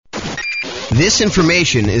This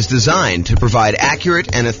information is designed to provide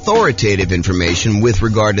accurate and authoritative information with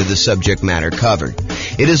regard to the subject matter covered.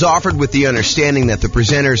 It is offered with the understanding that the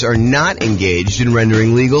presenters are not engaged in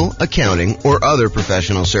rendering legal, accounting, or other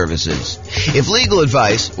professional services. If legal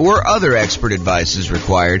advice or other expert advice is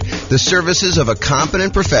required, the services of a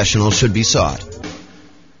competent professional should be sought.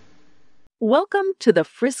 Welcome to the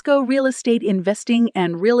Frisco Real Estate Investing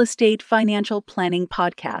and Real Estate Financial Planning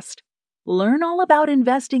Podcast. Learn all about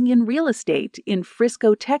investing in real estate in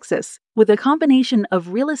Frisco, Texas, with a combination of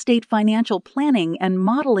real estate financial planning and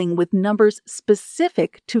modeling with numbers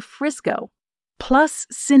specific to Frisco, plus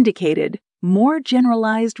syndicated, more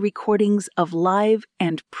generalized recordings of live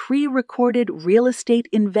and pre-recorded real estate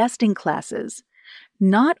investing classes,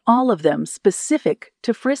 not all of them specific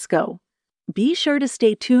to Frisco. Be sure to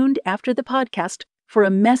stay tuned after the podcast for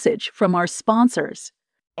a message from our sponsors.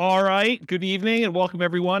 All right. Good evening and welcome,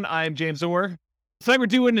 everyone. I'm James Orr. Tonight we're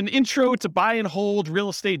doing an intro to buy and hold real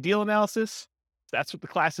estate deal analysis. That's what the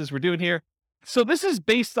class is we're doing here. So this is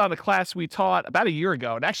based on a class we taught about a year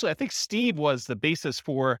ago. And actually, I think Steve was the basis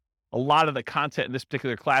for a lot of the content in this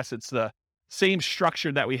particular class. It's the same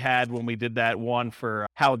structure that we had when we did that one for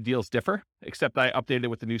how deals differ, except I updated it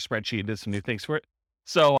with the new spreadsheet and did some new things for it.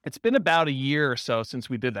 So it's been about a year or so since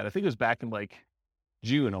we did that. I think it was back in like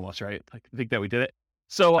June almost, right? I think that we did it.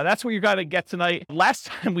 So that's what you're going to get tonight. Last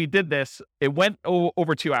time we did this, it went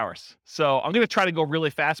over 2 hours. So I'm going to try to go really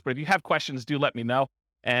fast, but if you have questions, do let me know.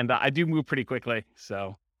 And I do move pretty quickly.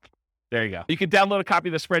 So there you go. You can download a copy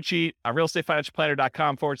of the spreadsheet,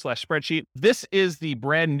 realestatefinancialplanner.com/spreadsheet. This is the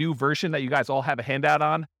brand new version that you guys all have a handout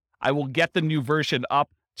on. I will get the new version up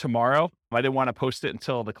tomorrow. I didn't want to post it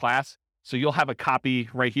until the class. So you'll have a copy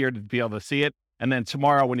right here to be able to see it. And then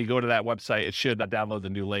tomorrow when you go to that website, it should download the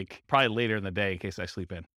new link, probably later in the day in case I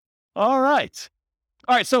sleep in. All right.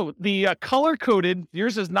 So the color-coded,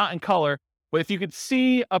 yours is not in color, but if you could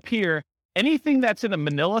see up here, anything that's in a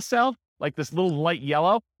manila cell, like this little light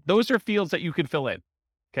yellow, those are fields that you can fill in,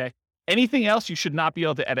 okay? Anything else you should not be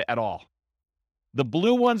able to edit at all. The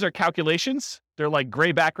blue ones are calculations. They're like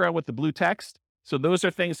gray background with the blue text. So those are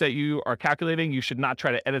things that you are calculating. You should not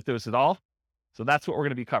try to edit those at all. So that's what we're going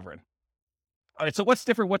to be covering. All right, so what's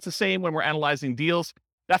different? What's the same when we're analyzing deals?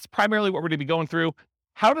 That's primarily what we're going to be going through.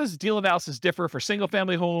 How does deal analysis differ for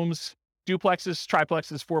single-family homes, duplexes,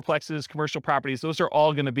 triplexes, fourplexes, commercial properties? Those are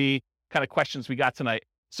all going to be kind of questions we got tonight.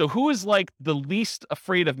 So who is like the least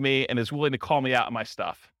afraid of me and is willing to call me out on my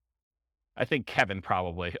stuff? I think Kevin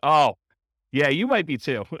probably. Oh, yeah, you might be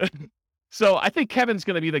too. So I think Kevin's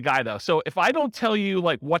going to be the guy though. So if I don't tell you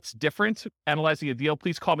like what's different analyzing a deal,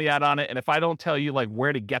 please call me out on it. And if I don't tell you like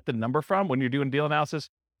where to get the number from when you're doing deal analysis,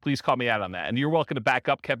 please call me out on that. And you're welcome to back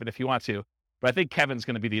up Kevin if you want to, but I think Kevin's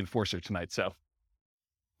going to be the enforcer tonight. So,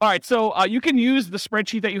 all right. So you can use the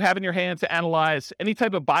spreadsheet that you have in your hand to analyze any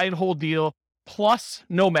type of buy and hold deal plus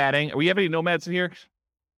nomading. We have any nomads in here?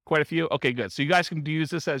 Quite a few. Okay, good. So you guys can use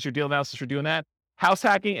this as your deal analysis for doing that. House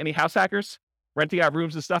hacking, any house hackers? Renting out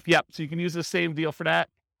rooms and stuff. Yep. So you can use the same deal for that.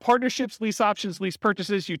 Partnerships, lease options, lease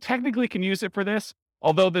purchases. You technically can use it for this,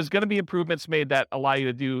 although there's going to be improvements made that allow you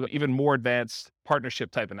to do even more advanced partnership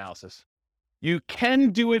type analysis. You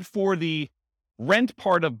can do it for the rent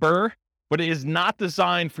part of BRRRR, but it is not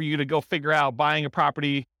designed for you to go figure out buying a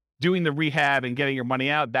property, doing the rehab and getting your money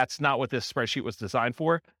out. That's not what this spreadsheet was designed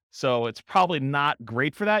for. So it's probably not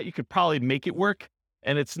great for that. You could probably make it work,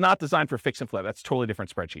 and it's not designed for fix and flip. That's a totally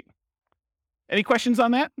different spreadsheet. Any questions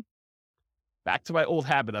on that? Back to my old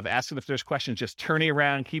habit of asking if there's questions, just turning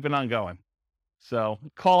around, keeping on going. So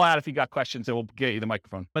call out if you got questions and we'll get you the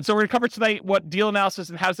microphone. And so we're going to cover tonight what deal analysis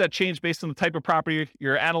and how does that change based on the type of property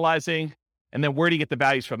you're analyzing, and then where do you get the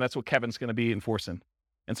values from? That's what Kevin's going to be enforcing.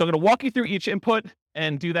 And so I'm going to walk you through each input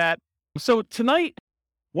and do that. So tonight,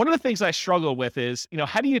 one of the things I struggle with is,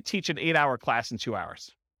 how do you teach an 8-hour class in 2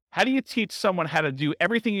 hours? How do you teach someone how to do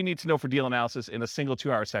everything you need to know for deal analysis in a single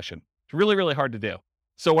 2-hour session? It's really, really hard to do.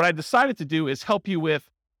 So what I decided to do is help you with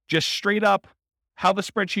just straight up how the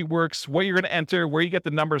spreadsheet works, what you're going to enter, where you get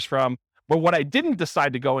the numbers from. But what I didn't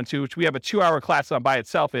decide to go into, which we have a 2-hour class on by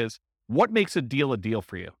itself, is what makes a deal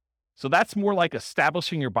for you. So that's more like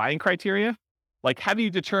establishing your buying criteria. Like, how do you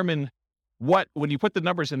determine when you put the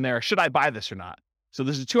numbers in there, should I buy this or not? So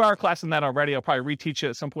there's a 2-hour class on that already. I'll probably reteach it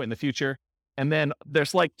at some point in the future. And then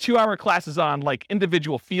there's like 2-hour classes on like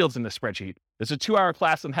individual fields in the spreadsheet. There's a 2-hour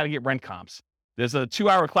class on how to get rent comps. There's a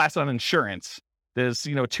 2-hour class on insurance. There's, a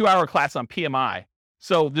 2-hour class on PMI.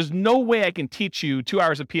 So there's no way I can teach you 2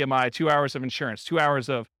 hours of PMI, 2 hours of insurance, 2 hours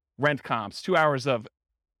of rent comps, 2 hours of,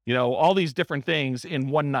 all these different things in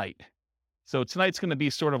one night. So tonight's going to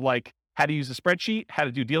be sort of like how to use a spreadsheet, how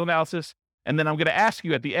to do deal analysis, And then I'm going to ask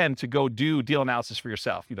you at the end to go do deal analysis for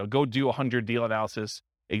yourself. Go do 100 deal analysis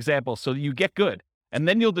examples so that you get good. And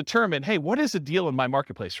then you'll determine, hey, what is a deal in my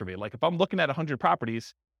marketplace for me? Like if I'm looking at 100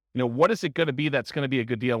 properties, what is it going to be that's going to be a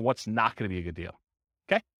good deal and what's not going to be a good deal?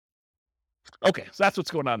 Okay, so that's what's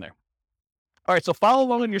going on there. All right, so follow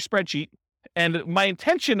along in your spreadsheet. And my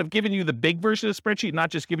intention of giving you the big version of the spreadsheet, not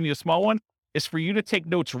just giving you a small one, is for you to take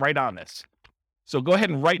notes right on this. So go ahead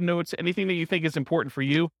and write notes. Anything that you think is important for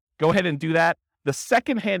you, go ahead and do that. The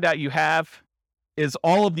second handout you have is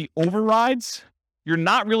all of the overrides. You're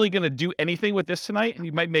not really going to do anything with this tonight.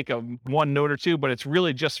 You might make one note or two, but it's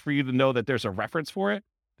really just for you to know that there's a reference for it.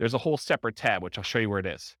 There's a whole separate tab, which I'll show you where it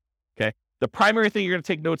is. Okay. The primary thing you're going to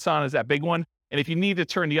take notes on is that big one. And if you need to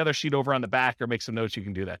turn the other sheet over on the back or make some notes, you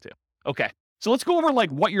can do that too. Okay. So let's go over like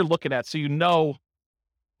what you're looking at so you know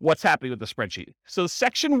what's happening with the spreadsheet. So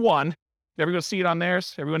section 1, everyone see it on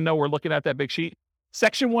theirs? Everyone know we're looking at that big sheet?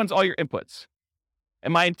 Section 1's all your inputs.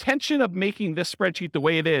 And my intention of making this spreadsheet the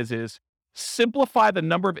way it is simplify the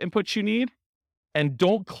number of inputs you need and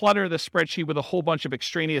don't clutter the spreadsheet with a whole bunch of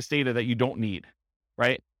extraneous data that you don't need,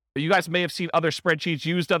 right? You guys may have seen other spreadsheets,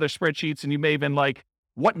 used other spreadsheets, and you may have been like,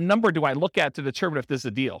 what number do I look at to determine if this is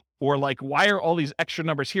a deal? Or like, why are all these extra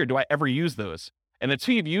numbers here? Do I ever use those? And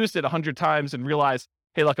until you've used it 100 times and realized,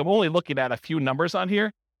 hey, look, I'm only looking at a few numbers on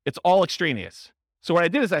here, it's all extraneous. So what I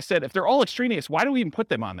did is I said, if they're all extraneous, why do we even put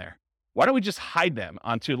them on there? Why don't we just hide them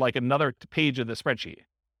onto like another page of the spreadsheet?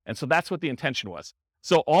 And so that's what the intention was.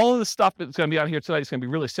 So all of the stuff that's going to be on here tonight is going to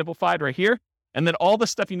be really simplified right here. And then all the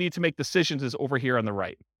stuff you need to make decisions is over here on the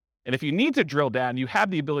right. And if you need to drill down, you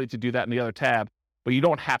have the ability to do that in the other tab, but you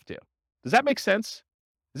don't have to. Does that make sense?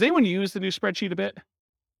 Does anyone use the new spreadsheet a bit?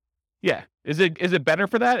 Yeah. Is it better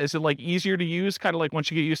for that? Is it like easier to use, kind of like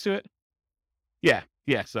once you get used to it? Yeah.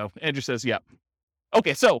 So Andrew says, yep.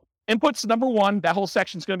 Okay. So inputs, number 1, that whole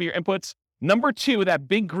section is going to be your inputs. Number 2, that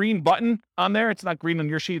big green button on there, it's not green on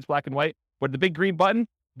your sheet, it's black and white, but the big green button,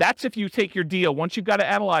 that's if you take your deal. Once you've got to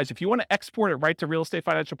analyze, if you want to export it right to Real Estate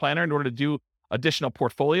Financial Planner in order to do additional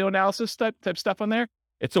portfolio analysis type stuff on there,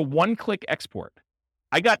 it's a one-click export.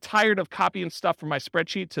 I got tired of copying stuff from my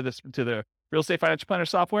spreadsheet to the Real Estate Financial Planner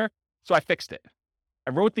software, so I fixed it. I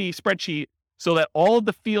wrote the spreadsheet so that all of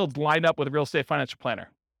the fields line up with Real Estate Financial Planner.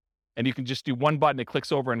 And you can just do one button, it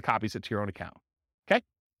clicks over and copies it to your own account. Okay?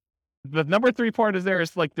 The number 3 part is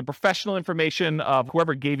like the professional information of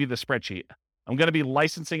whoever gave you the spreadsheet. I'm going to be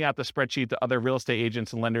licensing out the spreadsheet to other real estate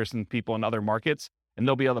agents and lenders and people in other markets, and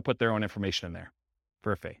they'll be able to put their own information in there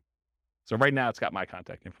for a fee. So right now it's got my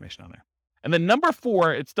contact information on there. And then number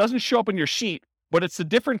 4, it doesn't show up in your sheet, but it's the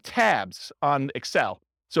different tabs on Excel.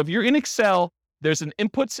 So if you're in Excel, there's an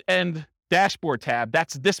inputs and dashboard tab.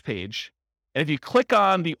 That's this page. And if you click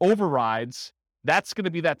on the overrides, that's going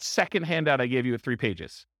to be that second handout I gave you with 3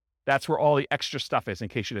 pages. That's where all the extra stuff is, in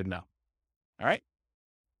case you didn't know. All right.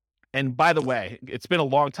 And by the way, it's been a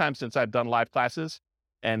long time since I've done live classes,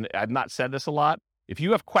 and I've not said this a lot. If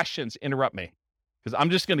you have questions, interrupt me, because I'm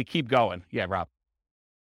just going to keep going. Yeah, Rob.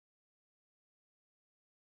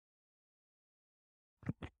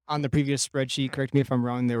 On the previous spreadsheet, correct me if I'm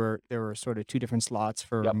wrong, there were sort of 2 different slots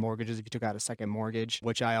for mortgages if you took out a second mortgage,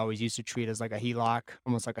 which I always used to treat as like a HELOC,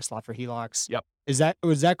 almost like a slot for HELOCs. Yep. Does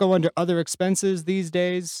that go under other expenses these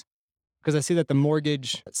days? Because I see that the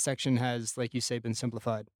mortgage section has, like you say, been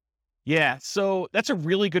simplified. Yeah, so that's a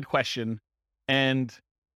really good question. And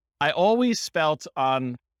I always felt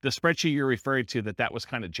on the spreadsheet you're referring to that was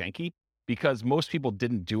kind of janky because most people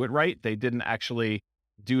didn't do it right. They didn't actually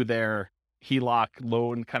do their HELOC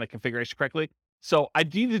loan kind of configuration correctly. So I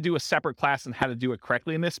need to do a separate class on how to do it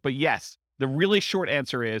correctly in this. But yes, the really short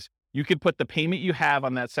answer is you can put the payment you have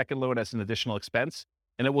on that second loan as an additional expense,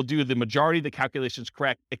 and it will do the majority of the calculations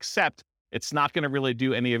correct, except it's not going to really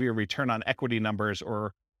do any of your return on equity numbers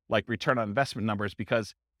or like return on investment numbers,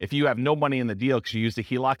 because if you have no money in the deal because you used a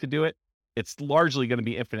HELOC to do it, it's largely going to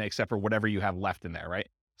be infinite except for whatever you have left in there, right?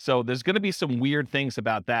 So there's going to be some weird things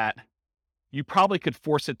about that. You probably could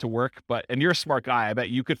force it to work, and you're a smart guy. I bet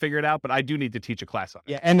you could figure it out, but I do need to teach a class on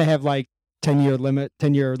it. Yeah, and they have like 10-year limit,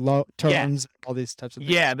 10-year low terms, all these types of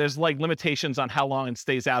things. Yeah, there's like limitations on how long it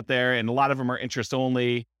stays out there, and a lot of them are interest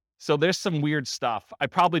only. So there's some weird stuff. I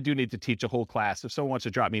probably do need to teach a whole class. If someone wants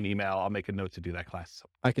to drop me an email, I'll make a note to do that class.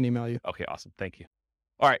 I can email you. Okay, awesome. Thank you.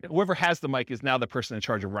 All right, whoever has the mic is now the person in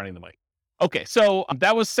charge of running the mic. Okay, so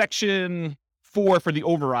that was section 4 for the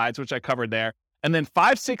overrides, which I covered there. And then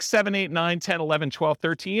 5, 6, 7, 8, 9, 10, 11, 12,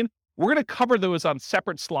 13, we're going to cover those on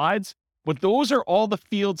separate slides, but those are all the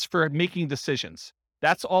fields for making decisions.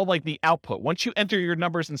 That's all like the output. Once you enter your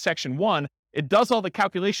numbers in section 1, it does all the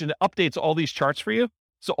calculation. It updates all these charts for you.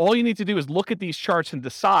 So all you need to do is look at these charts and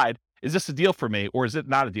decide, is this a deal for me or is it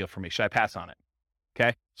not a deal for me? Should I pass on it?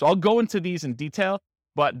 Okay. So I'll go into these in detail,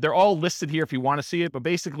 but they're all listed here if you want to see it. But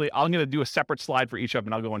basically, I'm going to do a separate slide for each of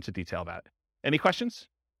them and I'll go into detail about it. Any questions?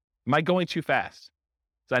 Am I going too fast?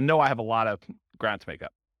 So I know I have a lot of ground to make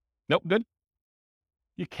up. Nope. Good.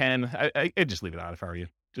 You can. I'd just leave it on if I were you.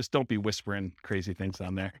 Just don't be whispering crazy things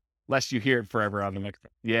on there, lest you hear it forever on the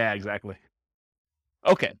microphone. Yeah, exactly.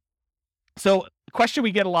 Okay. So the question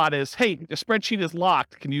we get a lot is, hey, the spreadsheet is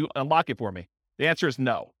locked. Can you unlock it for me? The answer is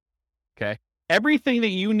no. Okay. Everything that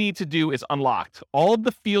you need to do is unlocked. All of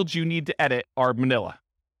the fields you need to edit are manila.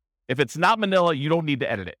 If it's not manila, you don't need to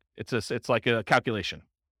edit it. It's like a calculation.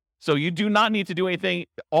 So you do not need to do anything.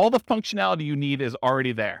 All the functionality you need is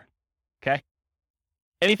already there. Okay.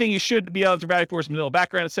 Anything you should be able to value for is manila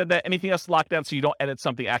background. It said that. Anything else locked down so you don't edit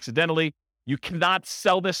something accidentally. You cannot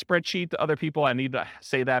sell this spreadsheet to other people. I need to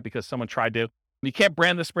say that because someone tried to. You can't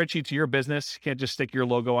brand the spreadsheet to your business. You can't just stick your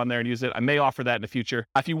logo on there and use it. I may offer that in the future.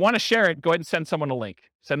 If you want to share it, go ahead and send someone a link.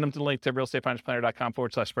 Send them to the link to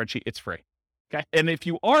realestatefinancialplanner.com/spreadsheet. It's free. Okay. And if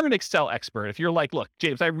you are an Excel expert, if you're like, look,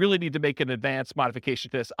 James, I really need to make an advanced modification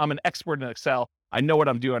to this. I'm an expert in Excel. I know what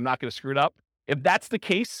I'm doing. I'm not going to screw it up. If that's the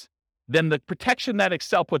case, then the protection that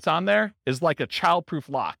Excel puts on there is like a childproof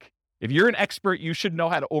lock. If you're an expert, you should know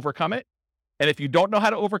how to overcome it. And if you don't know how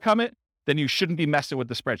to overcome it, then you shouldn't be messing with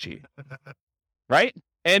the spreadsheet. Right?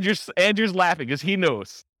 Andrew's laughing because he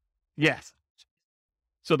knows. Yes.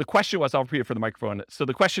 So the question was, I'll repeat it for the microphone. So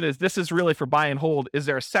the question is, this is really for buy and hold. Is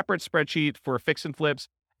there a separate spreadsheet for fix and flips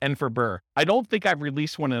and for BRRRR? I don't think I've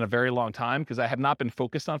released one in a very long time because I have not been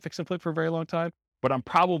focused on fix and flip for a very long time, but I'm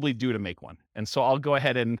probably due to make one. And so I'll go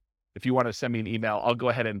ahead and, if you want to send me an email, I'll go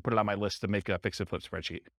ahead and put it on my list to make a fix and flip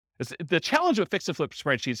spreadsheet. The challenge with fix and flip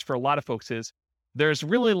spreadsheets for a lot of folks is there's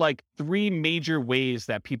really like 3 major ways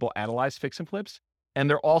that people analyze fix and flips, and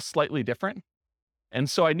they're all slightly different. And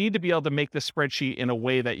so I need to be able to make the spreadsheet in a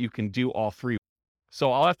way that you can do all 3.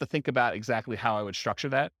 So I'll have to think about exactly how I would structure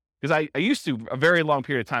that. Because I used to, a very long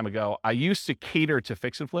period of time ago, I used to cater to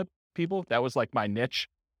fix and flip people. That was like my niche.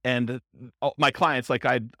 And my clients, like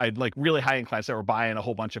I'd like really high-end clients that were buying a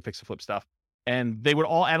whole bunch of fix and flip stuff. And they would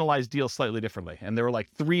all analyze deals slightly differently. And there were like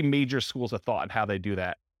 3 major schools of thought on how they do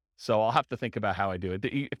that. So I'll have to think about how I do it.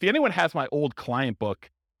 If anyone has my old client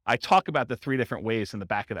book, I talk about the 3 different ways in the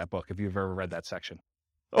back of that book, if you've ever read that section.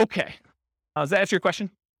 Okay. Does that answer your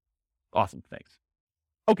question? Awesome. Thanks.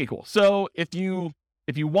 Okay, cool. So if you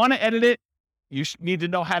want to edit it, you need to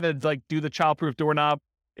know how to like do the childproof doorknob.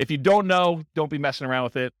 If you don't know, don't be messing around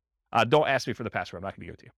with it. Don't ask me for the password. I'm not going to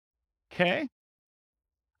give it to you. Okay.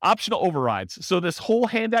 Optional overrides. So this whole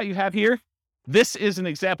handout you have here, this is an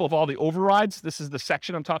example of all the overrides. This is the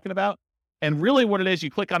section I'm talking about. And really what it is, you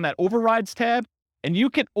click on that overrides tab and you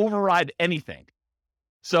can override anything.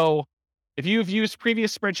 So if you've used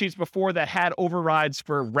previous spreadsheets before that had overrides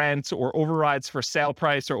for rent or overrides for sale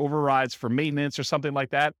price or overrides for maintenance or something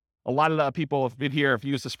like that, a lot of the people have been here have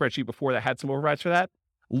used a spreadsheet before that had some overrides for that.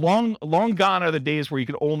 Long gone are the days where you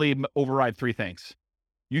could only override 3 things.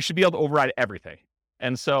 You should be able to override everything.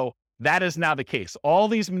 And so that is now the case. All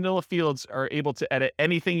these manila fields are able to edit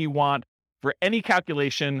anything you want for any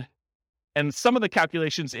calculation. And some of the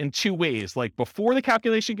calculations in 2 ways, like before the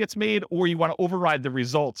calculation gets made, or you want to override the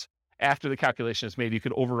results after the calculation is made, you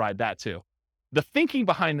could override that too. The thinking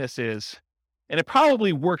behind this is, and it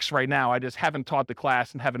probably works right now, I just haven't taught the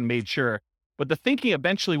class and haven't made sure, but the thinking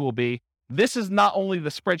eventually will be, this is not only the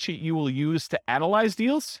spreadsheet you will use to analyze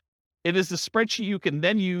deals, it is the spreadsheet you can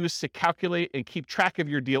then use to calculate and keep track of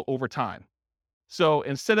your deal over time. So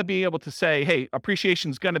instead of being able to say, hey,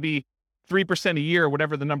 appreciation is going to be 3% a year, or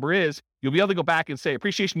whatever the number is, you'll be able to go back and say,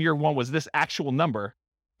 appreciation year 1 was this actual number.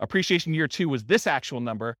 Appreciation year 2 was this actual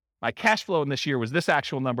number. My cash flow in this year was this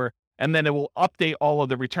actual number. And then it will update all of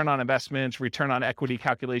the return on investments, return on equity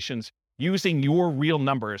calculations using your real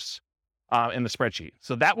numbers in the spreadsheet.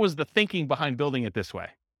 So that was the thinking behind building it this way.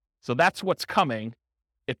 So that's what's coming.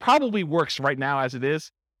 It probably works right now as it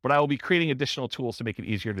is, but I will be creating additional tools to make it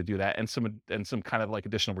easier to do that and some kind of like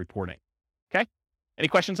additional reporting. Okay. Any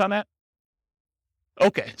questions on that?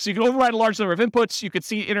 Okay. So you can override a large number of inputs. You could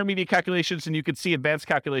see intermediate calculations and you could see advanced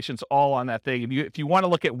calculations all on that thing. If you want to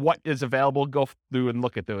look at what is available, go through and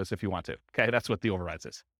look at those if you want to. Okay. That's what the overrides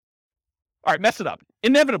is. All right. Mess it up.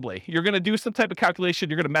 Inevitably, you're going to do some type of calculation.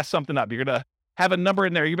 You're going to mess something up. You're going to have a number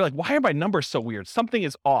in there. You'll be like, why are my numbers so weird? Something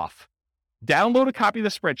is off. Download a copy of the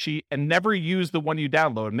spreadsheet and never use the one you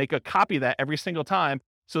download. Make a copy of that every single time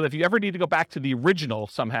so that if you ever need to go back to the original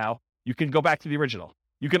somehow, you can go back to the original.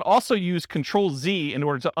 You can also use Control-Z in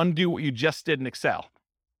order to undo what you just did in Excel,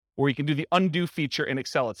 or you can do the undo feature in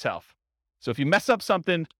Excel itself. So if you mess up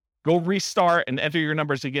something, go restart and enter your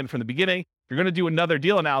numbers again from the beginning. If you're going to do another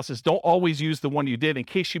deal analysis, don't always use the one you did in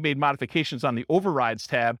case you made modifications on the overrides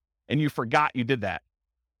tab and you forgot you did that.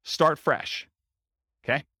 Start fresh.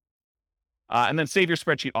 Okay. And then save your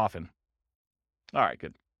spreadsheet often. All right,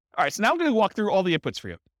 good. All right, so now I'm going to walk through all the inputs for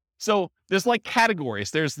you. So there's like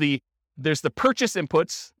categories. There's the purchase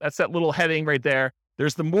inputs. That's that little heading right there.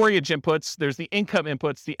 There's the mortgage inputs. There's the income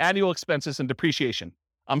inputs, the annual expenses, and depreciation.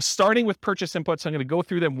 I'm starting with purchase inputs. I'm going to go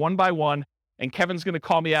through them one by one, and Kevin's going to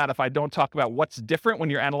call me out if I don't talk about what's different when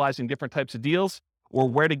you're analyzing different types of deals or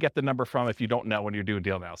where to get the number from if you don't know when you're doing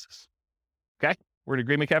deal analysis. Okay? We're in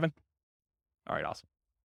agreement, Kevin? All right, awesome.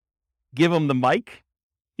 Give him the mic.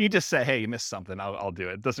 You just say, hey, you missed something. I'll do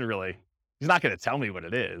it. It doesn't really, he's not going to tell me what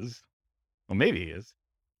it is. Well, maybe he is.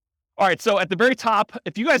 All right, so at the very top,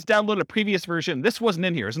 if you guys downloaded a previous version, this wasn't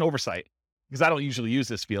in here. It's an oversight because I don't usually use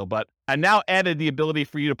this field, but I now added the ability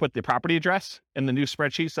for you to put the property address in the new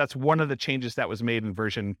spreadsheet. So that's one of the changes that was made in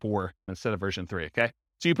version 4 instead of version 3, okay?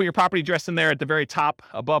 So you put your property address in there at the very top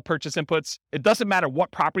above purchase inputs. It doesn't matter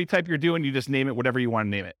what property type you're doing. You just name it whatever you want to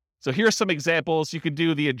name it. So here's some examples. You could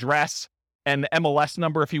do the address and the MLS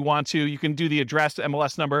number if you want to. You can do the address,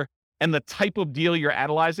 MLS number, and the type of deal you're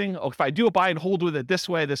analyzing. Oh, if I do a buy and hold with it this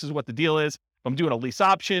way, this is what the deal is. If I'm doing a lease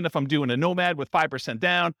option, if I'm doing a Nomad with 5%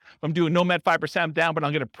 down, if I'm doing Nomad 5% down, but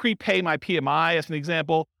I'm going to prepay my PMI as an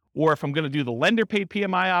example, or if I'm going to do the lender paid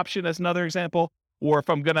PMI option as another example, or if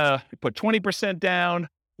I'm going to put 20% down,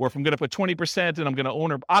 or if I'm going to put 20% and I'm going to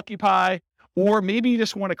own or occupy, or maybe you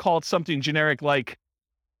just want to call it something generic like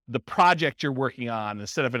the project you're working on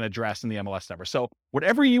instead of an address and the MLS number. So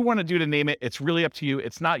whatever you want to do to name it, it's really up to you.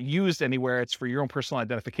 It's not used anywhere. It's for your own personal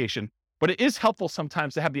identification, but it is helpful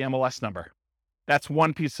sometimes to have the MLS number. That's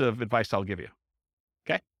one piece of advice I'll give you.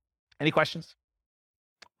 Okay. Any questions?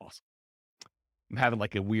 Awesome. I'm having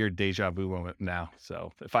like a weird deja vu moment now.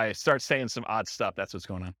 So if I start saying some odd stuff, that's what's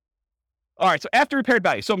going on. All right. So after repaired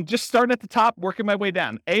value. So I'm just starting at the top, working my way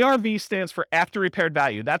down. ARV stands for after repaired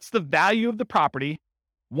value. That's the value of the property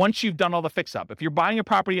once you've done all the fix up. If you're buying a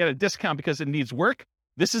property at a discount because it needs work,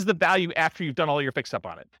 this is the value after you've done all your fix up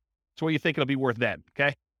on it. It's what you think it'll be worth then.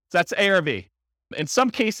 Okay. So that's ARV. In some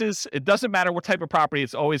cases, it doesn't matter what type of property,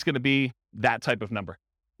 it's always going to be that type of number.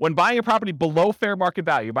 When buying a property below fair market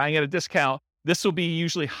value, buying at a discount, this will be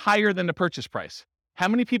usually higher than the purchase price. How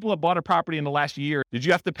many people have bought a property in the last year? Did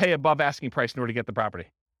you have to pay above asking price in order to get the property?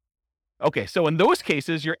 Okay, so in those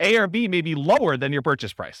cases, your ARV may be lower than your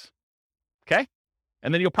purchase price. Okay?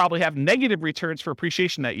 And then you'll probably have negative returns for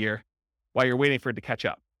appreciation that year while you're waiting for it to catch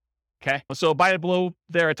up. Okay? So buy it below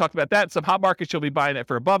there, I talked about that. Some hot markets, you'll be buying it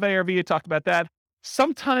for above ARV, I talked about that.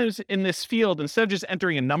 Sometimes in this field, instead of just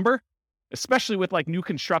entering a number, especially with like new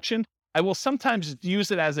construction, I will sometimes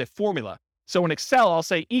use it as a formula. So in Excel, I'll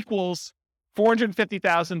say equals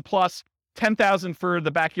 450,000 plus 10,000 for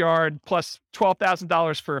the backyard, plus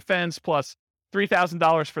 $12,000 for a fence, plus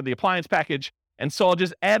 $3,000 for the appliance package. And so I'll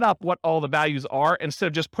just add up what all the values are instead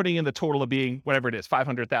of just putting in the total of being whatever it is,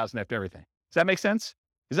 500,000 after everything. Does that make sense?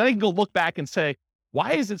 Because then I can go look back and say,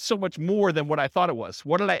 why is it so much more than what I thought it was?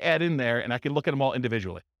 What did I add in there? And I can look at them all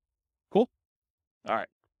individually. Cool? All right.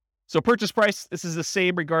 So purchase price, this is the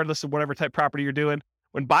same regardless of whatever type property you're doing.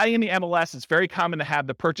 When buying in the MLS, it's very common to have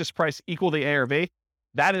the purchase price equal the ARV.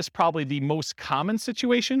 That is probably the most common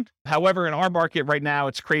situation. However, in our market right now,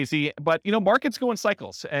 it's crazy. But, markets go in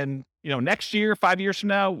cycles. And, next year, 5 years from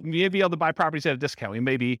now, we may be able to buy properties at a discount. We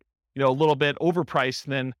may be, a little bit overpriced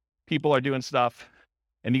than people are doing stuff.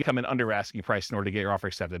 And you come in under asking price in order to get your offer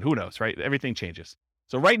accepted. Who knows, right? Everything changes.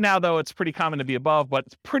 So right now, though, it's pretty common to be above, but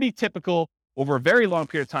it's pretty typical over a very long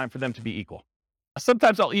period of time for them to be equal.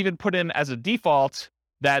 Sometimes I'll even put in as a default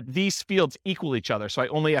that these fields equal each other. So I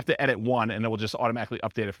only have to edit one and it will just automatically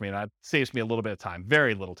update it for me. And that saves me a little bit of time,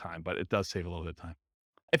 very little time, but it does save a little bit of time.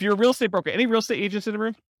 If you're a real estate broker, any real estate agents in the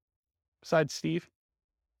room besides Steve?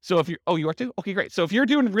 So if you are too? Okay, great. So if you're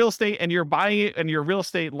doing real estate and you're buying it and your real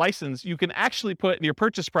estate license, you can actually put in your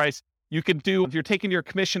purchase price, you can do, if you're taking your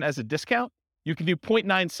commission as a discount, you can do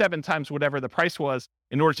 0.97 times whatever the price was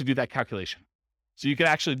in order to do that calculation. So you can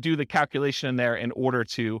actually do the calculation in there in order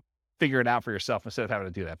to figure it out for yourself instead of having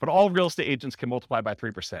to do that. But all real estate agents can multiply by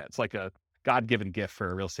 3%. It's like a God-given gift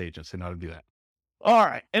for real estate agents to know how to do that. All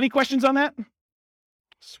right. Any questions on that?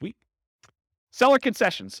 Sweet. Seller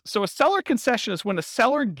concessions. So a seller concession is when a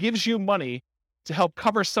seller gives you money to help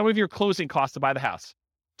cover some of your closing costs to buy the house.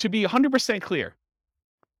 To be 100% clear,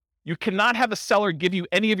 you cannot have a seller give you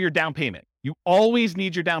any of your down payment. You always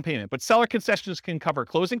need your down payment, but seller concessions can cover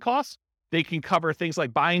closing costs. They can cover things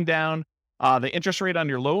like buying down the interest rate on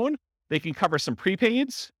your loan. They can cover some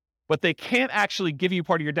prepaids, but they can't actually give you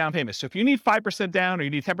part of your down payment. So if you need 5% down or you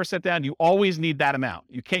need 10% down, you always need that amount.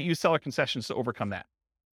 You can't use seller concessions to overcome that.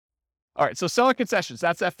 All right, so seller concessions,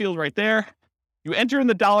 that's that field right there. You enter in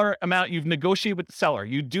the dollar amount you've negotiated with the seller.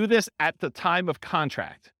 You do this at the time of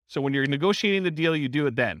contract. So when you're negotiating the deal, you do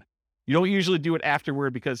it then. You don't usually do it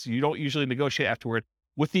afterward because you don't usually negotiate afterward,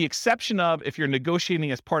 with the exception of if you're negotiating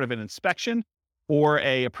as part of an inspection or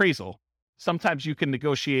a appraisal. Sometimes you can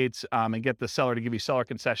negotiate and get the seller to give you seller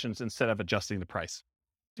concessions instead of adjusting the price.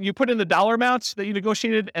 You put in the dollar amounts that you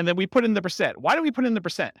negotiated, and then we put in the percent. Why do we put in the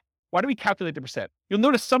percent? Why do we calculate the percent? You'll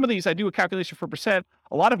notice some of these, I do a calculation for percent.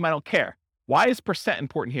 A lot of them I don't care. Why is percent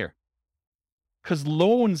important here? Because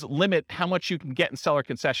loans limit how much you can get in seller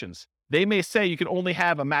concessions. They may say you can only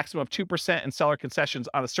have a maximum of 2% in seller concessions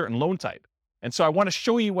on a certain loan type. And so I want to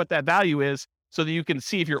show you what that value is so that you can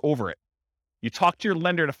see if you're over it. You talk to your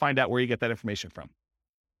lender to find out where you get that information from.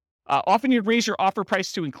 Often you'd raise your offer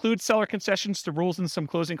price to include seller concessions to rules in some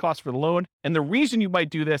closing costs for the loan. And the reason you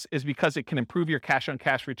might do this is because it can improve your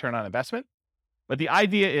cash-on-cash return on investment. But the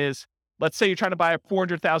idea is, let's say you're trying to buy a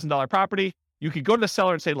 $400,000 property. You could go to the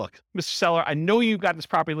seller and say, look, Mr. Seller, I know you've got this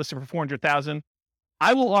property listed for $400,000.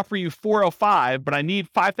 I will offer you $405,000, but I need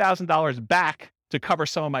 $5,000 back to cover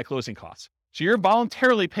some of my closing costs. So you're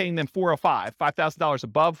voluntarily paying them $405,000, $5,000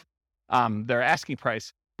 above their asking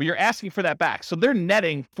price, but you're asking for that back. So they're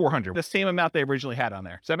netting $400,000, the same amount they originally had on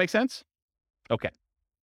there. Does that make sense? Okay.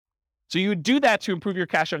 So you would do that to improve your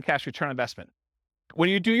cash-on-cash return on investment. When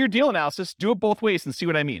you do your deal analysis, do it both ways and see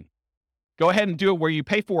what I mean. Go ahead and do it where you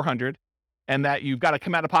pay $400,000 and that you've got to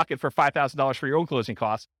come out of pocket for $5,000 for your own closing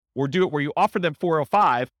costs, or do it where you offer them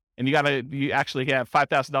 $405,000 and you actually have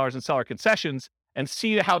 $5,000 in seller concessions, and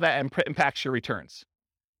see how that impacts your returns.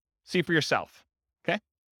 See for yourself. Okay.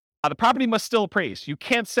 The property must still appraise. You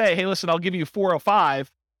can't say, hey, listen, I'll give you $405,000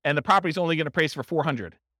 and the property's only going to appraise for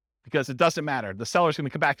 $400,000 because it doesn't matter. The seller's going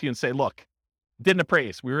to come back to you and say, look, didn't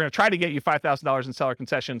appraise. We were going to try to get you $5,000 in seller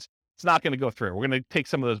concessions. It's not going to go through. We're going to take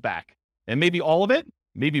some of those back. And maybe all of it,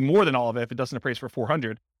 maybe more than all of it if it doesn't appraise for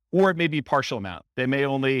 $400,000, or it may be partial amount. They may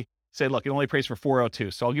only say, look, it only appraised for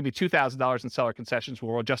 $402,000. So I'll give you $2,000 in seller concessions.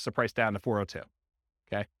 We'll adjust the price down to $402,000.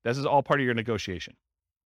 Okay. This is all part of your negotiation.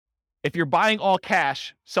 If you're buying all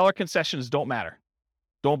cash, seller concessions don't matter.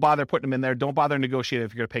 Don't bother putting them in there. Don't bother negotiating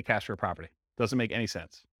if you're going to pay cash for a property. Doesn't make any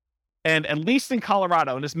sense. And at least in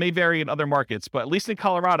Colorado, and this may vary in other markets, but at least in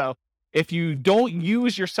Colorado, if you don't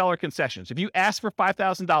use your seller concessions, if you ask for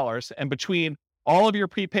 $5,000 and between all of your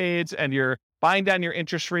prepaids and you're buying down your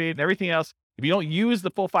interest rate and everything else, if you don't use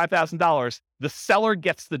the full $5,000, the seller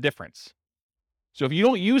gets the difference. So if you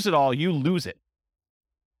don't use it all, you lose it.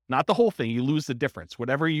 Not the whole thing, you lose the difference,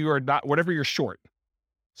 whatever you're short.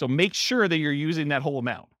 So make sure that you're using that whole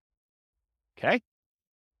amount. Okay?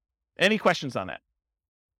 Any questions on that?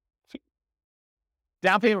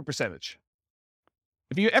 Down payment percentage.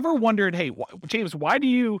 If you ever wondered, hey, James, why do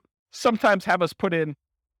you sometimes have us put in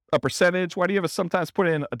a percentage? Why do you have us sometimes put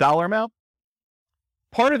in a dollar amount?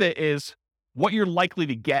 Part of it is what you're likely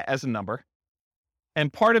to get as a number.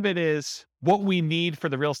 And part of it is what we need for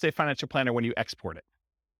the real estate financial planner when you export it.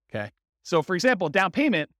 Okay. So for example, down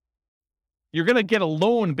payment, you're going to get a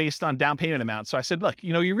loan based on down payment amount. So I said, look,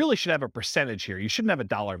 you really should have a percentage here. You shouldn't have a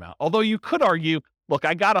dollar amount. Although you could argue, look,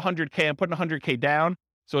 I got $100K, I'm putting $100K down.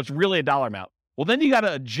 So it's really a dollar amount. Well, then you got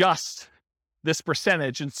to adjust this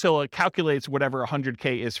percentage until it calculates whatever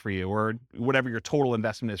 $100K is for you or whatever your total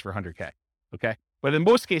investment is for $100K. Okay. But in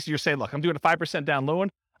most cases, you're saying, look, I'm doing a 5% down loan.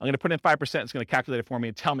 I'm going to put in 5%. It's going to calculate it for me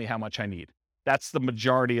and tell me how much I need. That's the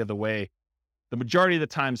majority of the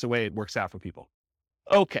times the way it works out for people.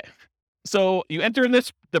 Okay. So you enter in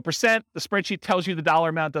the percent, the spreadsheet tells you the dollar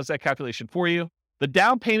amount, does that calculation for you. The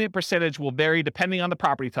down payment percentage will vary depending on the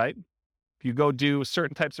property type. If you go do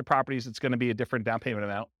certain types of properties, it's going to be a different down payment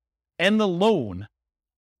amount. And the loan.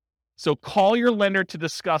 So call your lender to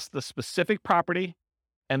discuss the specific property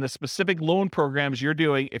and the specific loan programs you're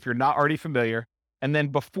doing if you're not already familiar. And then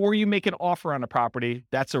before you make an offer on a property,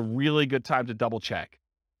 that's a really good time to double check.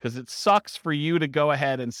 Because it sucks for you to go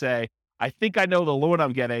ahead and say, I think I know the loan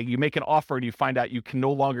I'm getting. You make an offer and you find out you can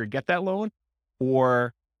no longer get that loan,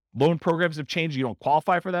 or loan programs have changed, you don't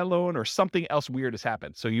qualify for that loan, or something else weird has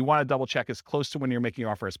happened. So you want to double check as close to when you're making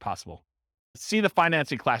your offer as possible. See the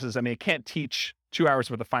financing classes. I mean, I can't teach 2 hours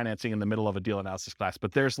worth of financing in the middle of a deal analysis class,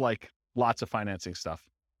 but there's like lots of financing stuff.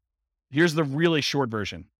 Here's the really short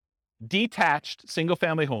version. Detached single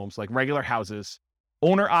family homes, like regular houses,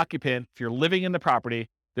 owner occupant, if you're living in the property,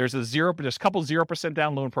 there's a couple 0%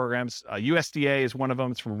 down loan programs. USDA is one of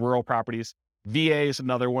them. It's for rural properties. VA is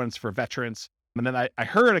another one. It's for veterans. And then I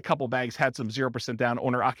heard a couple banks had some 0% down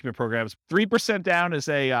owner occupant programs. 3% down is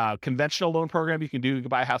a conventional loan program you can do. You can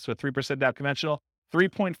buy a house with 3% down conventional.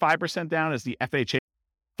 3.5% down is the FHA.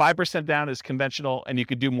 5% down is conventional, and you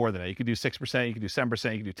could do more than that. You could do 6%, you could do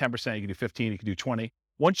 7%, you could do 10%, you could do 15%, you could do 20%.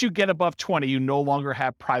 Once you get above 20%, you no longer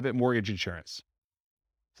have private mortgage insurance.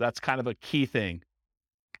 So that's kind of a key thing.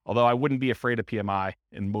 Although I wouldn't be afraid of PMI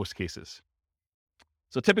in most cases.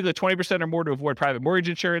 So typically 20% or more to avoid private mortgage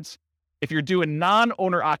insurance. If you're doing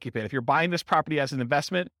non-owner occupant, if you're buying this property as an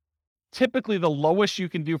investment, typically the lowest you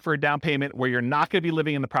can do for a down payment where you're not going to be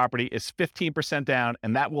living in the property is 15% down,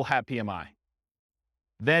 and that will have PMI.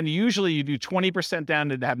 Then usually you do 20% down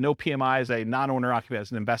to have no PMI as a non-owner occupant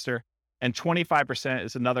as an investor, and 25%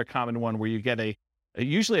 is another common one where you get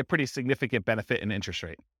usually a pretty significant benefit in interest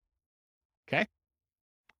rate. Okay?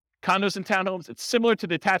 Condos and townhomes, it's similar to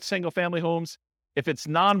detached single-family homes. If it's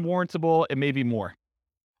non-warrantable, it may be more.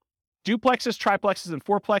 Duplexes, triplexes, and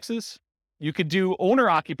fourplexes, you could do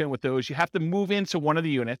owner-occupant with those. You have to move into one of the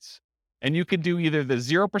units, and you could do either the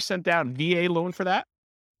 0% down VA loan for that.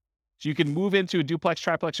 So you can move into a duplex,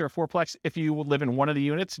 triplex, or a fourplex if you live in one of the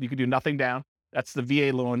units. You could do nothing down. That's the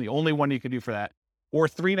VA loan, the only one you can do for that. Or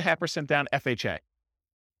 3.5% down FHA.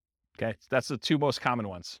 Okay, so that's the two most common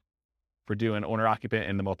ones for doing owner-occupant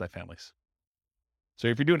in the multifamilies. So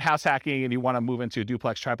if you're doing house hacking and you want to move into a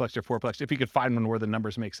duplex, triplex, or fourplex, if you could find one where the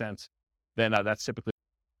numbers make sense, then that's typically.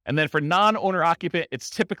 And then for non-owner occupant, it's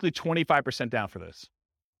typically 25% down for this.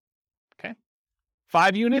 Okay.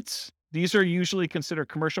 5 units, these are usually considered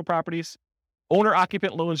commercial properties. Owner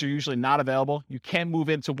occupant loans are usually not available. You can move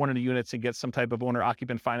into one of the units and get some type of owner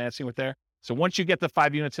occupant financing with there. So once you get the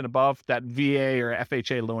 5 units and above, that VA or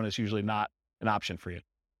FHA loan is usually not an option for you.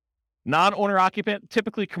 Non-owner occupant,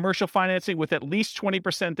 typically commercial financing with at least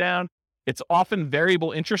 20% down. It's often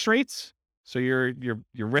variable interest rates. So you're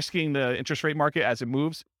risking the interest rate market as it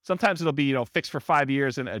moves. Sometimes it'll be, fixed for 5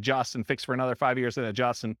 years and adjust, and fixed for another 5 years and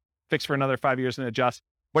adjust, and fixed for another 5 years and adjust.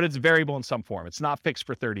 But it's variable in some form. It's not fixed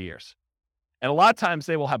for 30 years. And a lot of times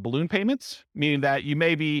they will have balloon payments, meaning that you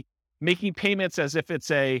may be making payments as if it's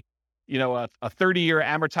a 30-year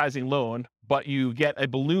amortizing loan, but you get a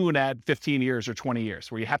balloon at 15 years or 20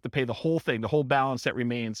 years where you have to pay the whole thing, the whole balance that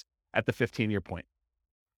remains at the 15-year point.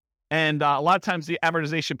 And a lot of times the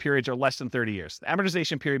amortization periods are less than 30 years. The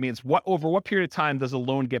amortization period means over what period of time does a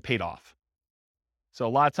loan get paid off? So a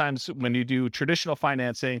lot of times when you do traditional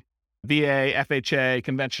financing, VA, FHA,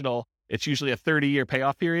 conventional, it's usually a 30-year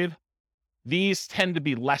payoff period. These tend to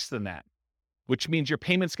be less than that, which means your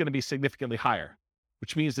payment's going to be significantly higher,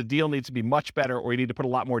 which means the deal needs to be much better, or you need to put a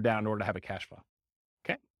lot more down in order to have a cash flow.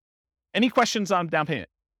 Okay. Any questions on down payment?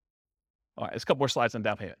 All right, there's a couple more slides on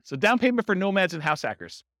down payment. So down payment for nomads and house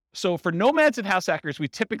hackers. So for nomads and house hackers, we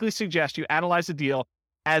typically suggest you analyze the deal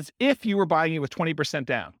as if you were buying it with 20%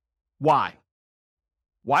 down. Why?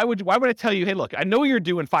 Why would I tell you, hey, look, I know you're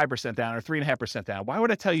doing 5% down or 3.5% down. Why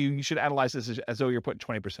would I tell you should analyze this as though you're putting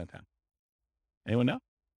 20% down? Anyone know?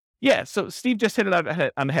 Yeah, so Steve just hit it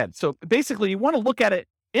on the head. So basically, you want to look at it,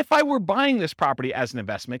 if I were buying this property as an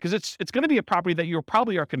investment, because it's going to be a property that you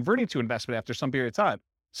probably are converting to investment after some period of time.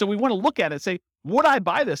 So we want to look at it and say, would I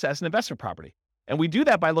buy this as an investment property? And we do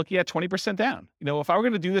that by looking at 20% down. If I were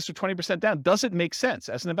going to do this with 20% down, does it make sense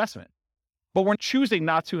as an investment? But we're choosing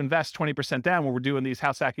not to invest 20% down when we're doing these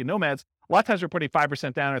house hacking nomads. A lot of times we're putting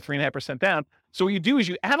 5% down or 3.5% down. So what you do is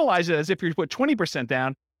you analyze it as if you put 20%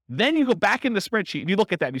 down. Then you go back in the spreadsheet and you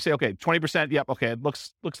look at that and you say, okay, 20%, yep, okay, it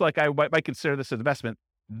looks like I might consider this an investment.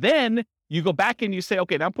 Then you go back and you say,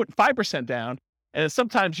 okay, now I'm putting 5% down. And then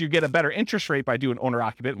sometimes you get a better interest rate by doing owner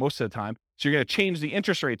occupant most of the time. So you're going to change the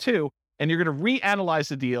interest rate too, and you're going to reanalyze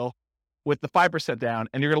the deal with the 5% down,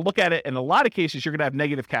 and you're going to look at it. In a lot of cases, you're going to have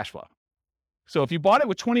negative cash flow. So if you bought it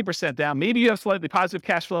with 20% down, maybe you have slightly positive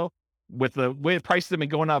cash flow. With the way the prices have been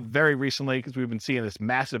going up very recently, because we've been seeing this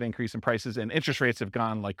massive increase in prices, and interest rates have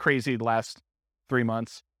gone like crazy the last 3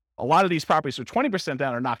 months. A lot of these properties with 20%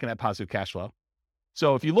 down are not going to have positive cash flow.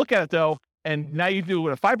 So if you look at it though, and now you do it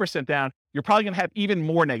with a 5% down, you're probably going to have even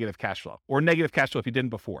more negative cash flow, or negative cash flow if you didn't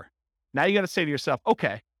before. Now you got to say to yourself,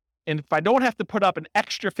 okay, and if I don't have to put up an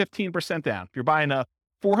extra 15% down, if you're buying a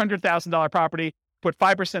 $400,000 property, put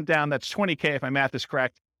 5% down, that's $20K if my math is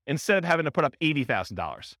correct, instead of having to put up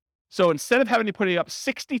 $80,000. So instead of having to put up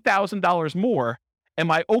 $60,000 more, am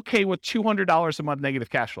I okay with $200 a month negative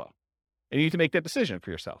cash flow? And you need to make that decision for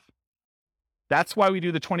yourself. That's why we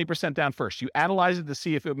do the 20% down first. You analyze it to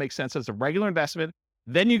see if it makes sense as a regular investment.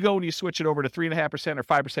 Then you go and you switch it over to 3.5% or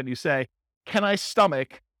 5%. You say, can I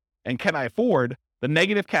stomach and can I afford the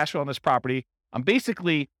negative cash flow on this property? I'm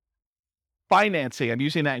basically financing, I'm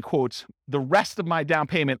using that in quotes, the rest of my down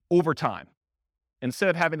payment over time. instead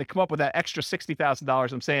of having to come up with that extra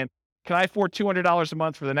 $60,000, I'm saying, can I afford $200 a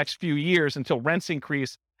month for the next few years until rents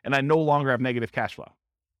increase and I no longer have negative cash flow?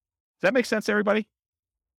 Does that make sense to everybody?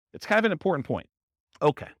 It's kind of an important point.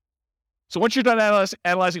 Okay. So once you're done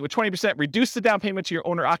analyzing with 20%, reduce the down payment to your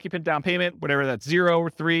owner-occupant down payment, whatever that's 0,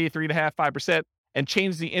 3, 3.5%, 5%, and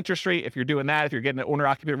change the interest rate if you're doing that, if you're getting an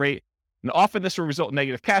owner-occupant rate. And often this will result in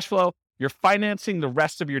negative cash flow. You're financing the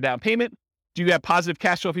rest of your down payment. Do you have positive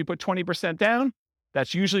cash flow if you put 20% down?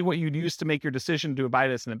 That's usually what you'd use to make your decision to buy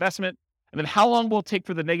it as an investment. And then how long will it take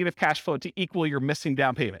for the negative cash flow to equal your missing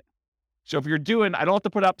down payment? So if you're doing, I don't have to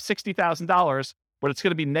put up $60,000, but it's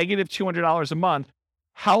going to be negative $200 a month.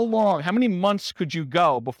 How many months could you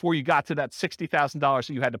go before you got to that $60,000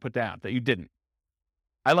 that you had to put down, that you didn't?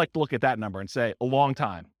 I like to look at that number and say a long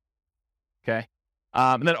time. Okay.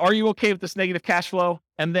 And then are you okay with this negative cash flow?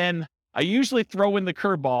 And then I usually throw in the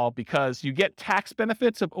curveball because you get tax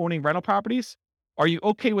benefits of owning rental properties. Are you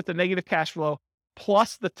okay with the negative cash flow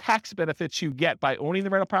plus the tax benefits you get by owning the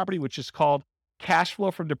rental property, which is called cash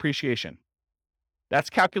flow from depreciation? That's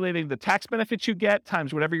calculating the tax benefits you get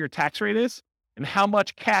times whatever your tax rate is and how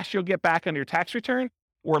much cash you'll get back on your tax return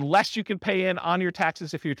or less you can pay in on your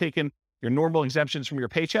taxes if you're taking your normal exemptions from your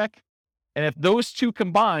paycheck. And if those two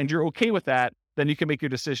combined, you're okay with that, then you can make your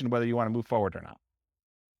decision whether you want to move forward or not.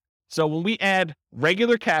 So when we add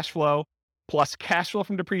regular cash flow plus cash flow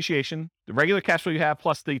from depreciation, the regular cash flow you have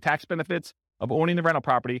plus the tax benefits of owning the rental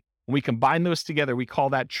property, when we combine those together, we call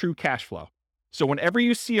that true cash flow. So whenever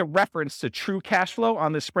you see a reference to true cash flow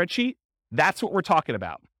on this spreadsheet, that's what we're talking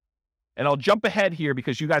about. And I'll jump ahead here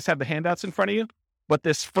because you guys have the handouts in front of you. But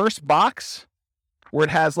this first box where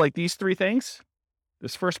it has like these three things,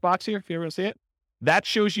 this first box here, if you ever see it, that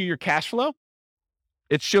shows you your cash flow.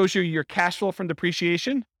 It shows you your cash flow from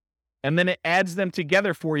depreciation. And then it adds them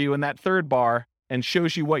together for you in that third bar and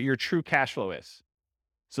shows you what your true cash flow is.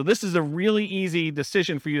 So this is a really easy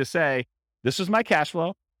decision for you to say, this is my cash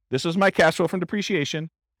flow. This is my cash flow from depreciation.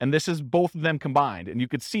 And this is both of them combined. And you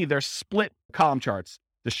could see they're split column charts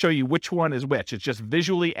to show you which one is which. It's just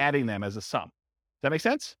visually adding them as a sum. Does that make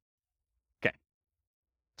sense? Okay.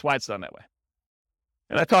 That's why it's done that way.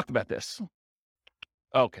 And I talked about this.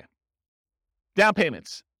 Okay. Down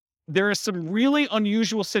payments. There are some really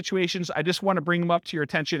unusual situations. I just want to bring them up to your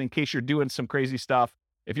attention in case you're doing some crazy stuff.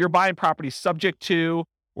 If you're buying property subject to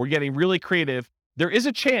or getting really creative, there is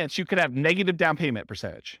a chance you could have negative down payment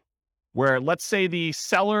percentage where let's say the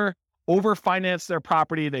seller overfinanced their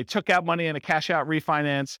property. They took out money in a cash out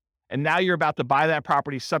refinance. And now you're about to buy that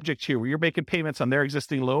property subject to where you're making payments on their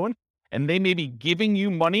existing loan. And they may be giving you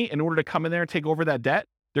money in order to come in there and take over that debt.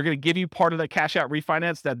 They're going to give you part of the cash out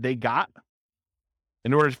refinance that they got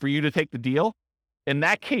in order for you to take the deal. In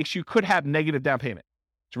that case, you could have negative down payment.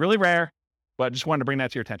 It's really rare, but I just wanted to bring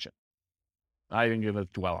that to your attention. I ain't going to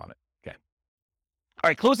dwell on it. Okay. All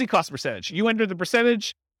right, closing cost percentage. You enter the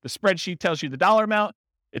percentage. The spreadsheet tells you the dollar amount.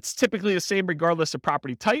 It's typically the same regardless of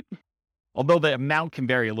property type, although the amount can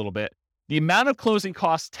vary a little bit. The amount of closing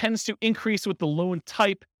costs tends to increase with the loan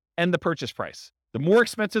type and the purchase price. The more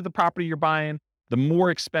expensive the property you're buying, the more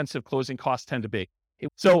expensive closing costs tend to be.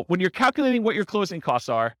 So when you're calculating what your closing costs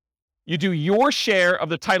are, you do your share of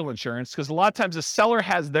the title insurance, because a lot of times the seller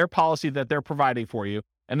has their policy that they're providing for you,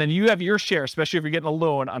 and then you have your share, especially if you're getting a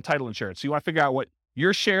loan on title insurance. So you want to figure out what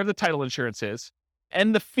your share of the title insurance is,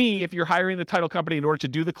 and the fee if you're hiring the title company in order to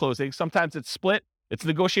do the closing. Sometimes it's split. It's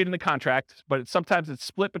negotiated in the contract, but sometimes it's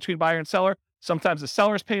split between buyer and seller. Sometimes the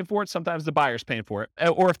seller's paying for it. Sometimes the buyer's paying for it,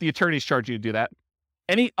 or if the attorneys charge you to do that.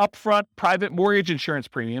 Any upfront private mortgage insurance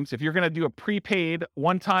premiums, if you're going to do a prepaid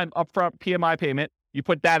one-time upfront PMI payment, you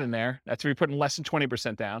put that in there. That's where you're putting less than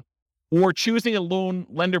 20% down. Or choosing a loan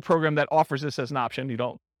lender program that offers this as an option. You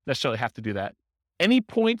don't necessarily have to do that. Any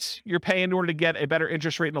points you're paying in order to get a better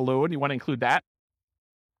interest rate in a loan, you want to include that.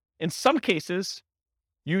 In some cases,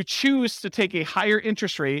 you choose to take a higher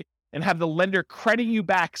interest rate and have the lender credit you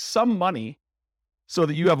back some money so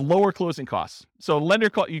that you have lower closing costs. So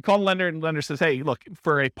you call the lender and the lender says, hey, look,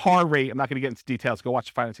 for a par rate, I'm not going to get into details, go watch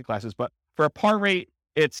the financing classes, but for a par rate,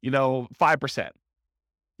 it's 5%.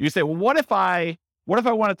 You say, well, what if I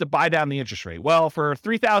wanted to buy down the interest rate? Well, for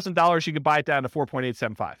 $3,000, you could buy it down to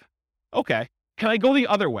 4.875. Okay. Can I go the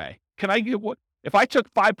other way? If I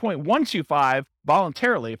took 5.125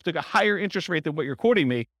 voluntarily, if I took a higher interest rate than what you're quoting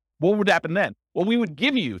me, what would happen then? Well, we would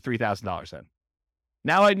give you $3,000 then.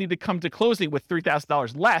 Now I need to come to closing with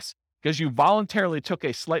 $3,000 less because you voluntarily took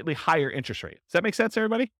a slightly higher interest rate. Does that make sense,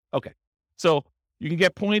 everybody? Okay. So you can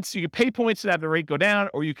get points, you can pay points to have the rate go down,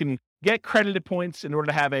 or you can get credited points in order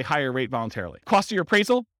to have a higher rate voluntarily. Cost of your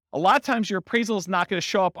appraisal. A lot of times your appraisal is not going to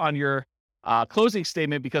show up on your closing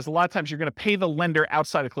statement, because a lot of times you're going to pay the lender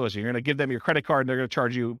outside of closing. You're going to give them your credit card and they're going to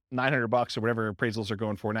charge you $900 or whatever appraisals are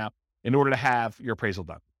going for now in order to have your appraisal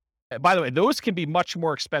done. By the way, those can be much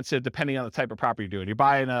more expensive depending on the type of property you're doing. You're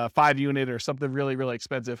buying a 5-unit or something really, really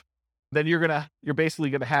expensive, then you're basically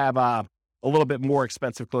going to have a little bit more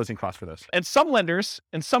expensive closing costs for those. And some lenders,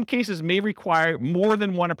 in some cases, may require more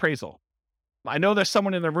than one appraisal. I know there's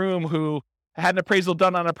someone in the room who had an appraisal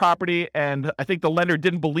done on a property, and I think the lender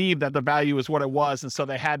didn't believe that the value is what it was, and so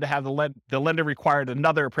they had to have the lender required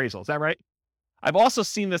another appraisal. Is that right? I've also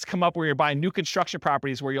seen this come up where you're buying new construction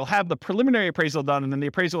properties where you'll have the preliminary appraisal done, and then the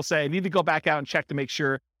appraiser will say, I need to go back out and check to make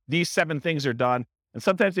sure these 7 things are done. And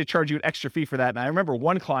sometimes they charge you an extra fee for that. And I remember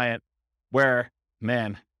one client where,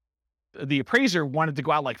 man, the appraiser wanted to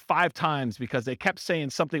go out like 5 times because they kept saying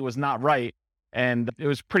something was not right. And it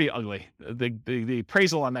was pretty ugly. The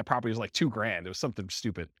appraisal on that property was like $2,000. It was something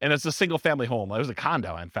stupid. And it's a single family home. It was a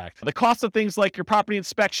condo, in fact. The cost of things like your property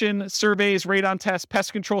inspection, surveys, radon tests,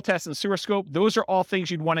 pest control tests, and sewer scope, those are all things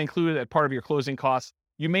you'd want to include as part of your closing costs.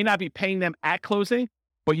 You may not be paying them at closing,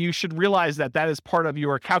 but you should realize that that is part of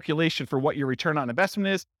your calculation for what your return on investment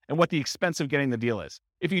is and what the expense of getting the deal is.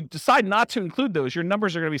 If you decide not to include those, your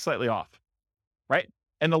numbers are going to be slightly off, right?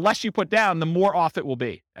 And the less you put down, the more off it will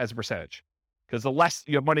be as a percentage. Because the less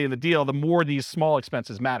you have money in the deal, the more these small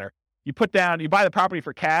expenses matter. You buy the property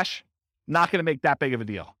for cash, not going to make that big of a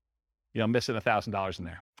deal. Missing $1,000 in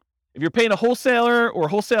there. If you're paying a wholesaler or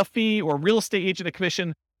wholesale fee or real estate agent a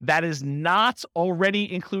commission, that is not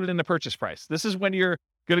already included in the purchase price. This is when you're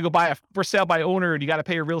going to go buy a for sale by owner and you got to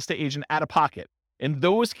pay your real estate agent out of pocket. In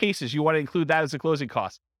those cases, you want to include that as a closing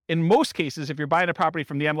cost. In most cases, if you're buying a property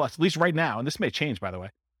from the MLS, at least right now, and this may change, by the way,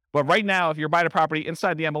 but right now, if you're buying a property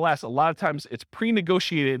inside the MLS, a lot of times it's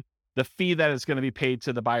pre-negotiated the fee that is going to be paid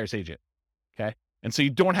to the buyer's agent, okay? And so you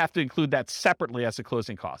don't have to include that separately as a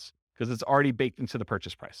closing cost because it's already baked into the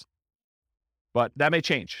purchase price. But that may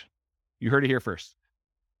change. You heard it here first.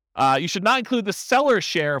 You should not include the seller's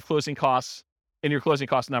share of closing costs in your closing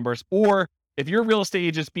cost numbers, or if your real estate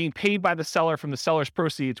agent is being paid by the seller from the seller's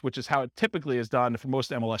proceeds, which is how it typically is done for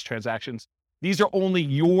most MLS transactions, these are only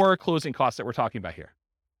your closing costs that we're talking about here.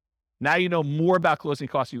 Now you know more about closing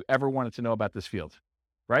costs you ever wanted to know about this field,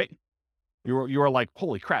 right? You were like,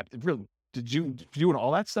 holy crap, did you doing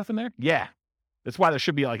all that stuff in there? Yeah. That's why there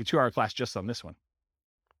should be like a 2-hour class just on this one.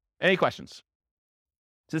 Any questions?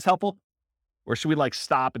 Is this helpful? Or should we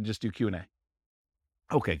stop and just do Q&A?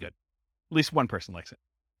 Okay, good. At least one person likes it.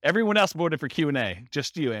 Everyone else voted for Q&A.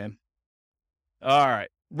 Just you, Ann. All right.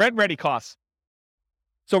 Rent ready costs.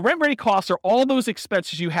 So rent ready costs are all those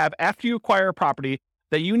expenses you have after you acquire a property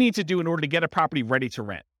that you need to do in order to get a property ready to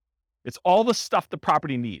rent. It's all the stuff the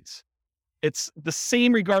property needs. It's the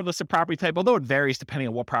same regardless of property type, although it varies depending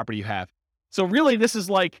on what property you have. So really, this is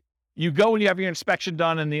like you go and you have your inspection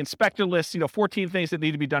done and the inspector lists, 14 things that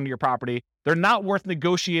need to be done to your property. They're not worth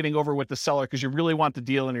negotiating over with the seller because you really want the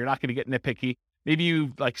deal and you're not going to get nitpicky. Maybe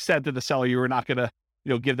you said to the seller you were not going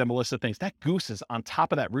to give them a list of things. That goose is on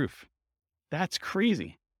top of that roof. That's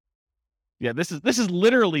crazy. Yeah, this is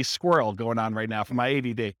literally squirrel going on right now for my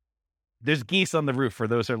ADD. There's geese on the roof for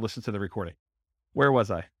those that listen to the recording. Where was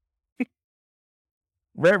I?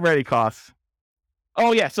 Rent ready costs.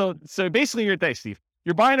 Oh yeah, so basically thanks, Steve.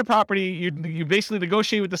 You're buying a property, you basically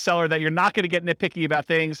negotiate with the seller that you're not going to get nitpicky about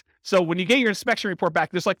things. So when you get your inspection report back,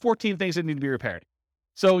 there's 14 things that need to be repaired.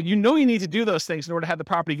 So you need to do those things in order to have the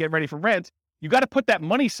property get ready for rent. You got to put that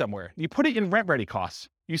money somewhere. You put it in rent ready costs.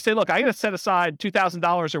 You say, look, I got to set aside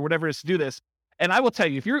 $2,000 or whatever it is to do this. And I will tell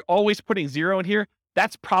you, if you're always putting zero in here,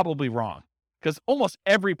 that's probably wrong because almost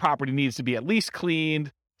every property needs to be at least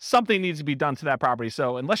cleaned. Something needs to be done to that property.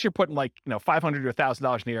 So unless you're putting $500 to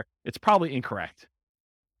 $1,000 in here, it's probably incorrect.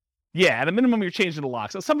 Yeah, at a minimum, you're changing the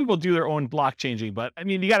locks. So some people do their own block changing, but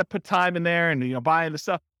you got to put time in there and, buying the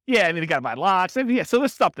stuff. Yeah, you got to buy locks. Yeah, so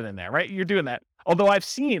there's something in there, right? You're doing that. Although I've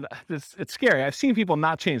seen, it's scary. I've seen people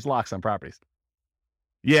not change locks on properties.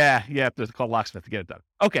 Yeah, you have to call locksmith to get it done.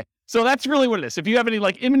 Okay, so that's really what it is. If you have any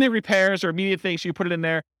imminent repairs or immediate things, you put it in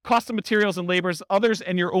there. Cost of materials and labors, others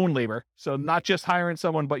and your own labor. So not just hiring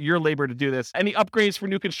someone, but your labor to do this. Any upgrades for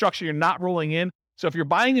new construction you're not rolling in. So if you're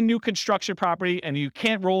buying a new construction property and you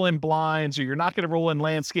can't roll in blinds or you're not going to roll in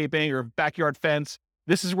landscaping or backyard fence,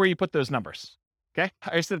 this is where you put those numbers. Okay,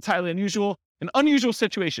 I said it's highly unusual. An unusual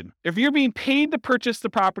situation. If you're being paid to purchase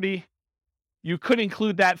the property, you could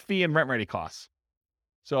include that fee in rent ready costs.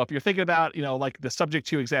 So if you're thinking about, the subject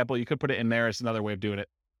to example, you could put it in there as another way of doing it.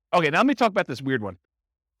 Okay, now let me talk about this weird one.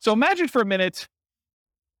 So imagine for a minute,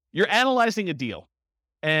 you're analyzing a deal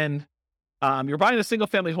and you're buying a single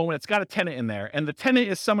family home and it's got a tenant in there. And the tenant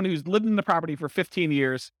is someone who's lived in the property for 15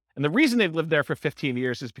 years And the reason they've lived there for 15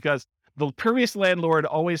 years is because the previous landlord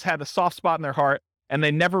always had a soft spot in their heart and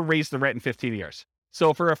they never raised the rent in 15 years.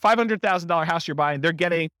 So for a $500,000 house you're buying, they're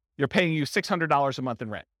paying you $600 a month in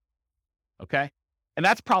rent. Okay. And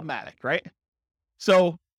that's problematic, right?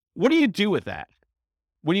 So what do you do with that?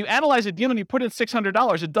 When you analyze a deal and you put in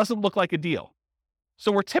 $600, it doesn't look like a deal.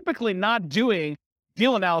 So we're typically not doing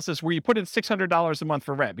deal analysis where you put in $600 a month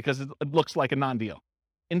for rent because it looks like a non-deal.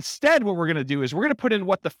 Instead, what we're going to do is we're going to put in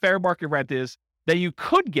what the fair market rent is that you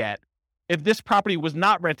could get if this property was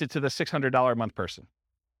not rented to the $600 a month person.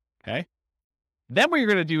 Okay. Then what you're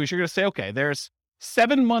going to do is you're going to say, okay, there's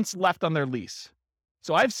 7 months left on their lease.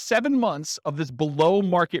 So I have 7 months of this below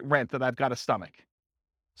market rent that I've got to stomach.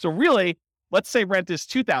 So really, let's say rent is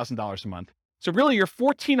 $2,000 a month. So really you're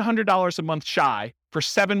 $1,400 a month shy for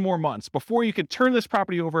 7 more months before you can turn this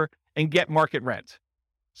property over and get market rent.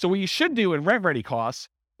 So what you should do in rent ready costs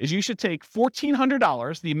is you should take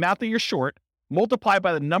 $1,400, the amount that you're short, multiply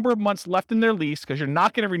by the number of months left in their lease, because you're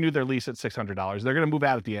not going to renew their lease at $600. They're going to move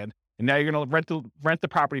out at the end. And now you're going to rent the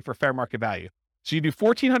property for fair market value. So you do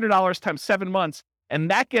 $1,400 times 7 months, and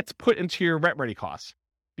that gets put into your rent ready costs.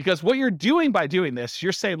 Because what you're doing by doing this,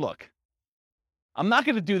 you're saying, look, I'm not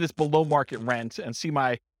going to do this below market rent and see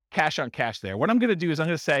my cash on cash there. What I'm going to do is I'm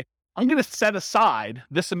going to say, I'm going to set aside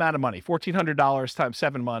this amount of money, $1,400 times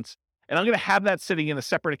 7 months, and I'm going to have that sitting in a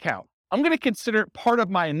separate account. I'm going to consider it part of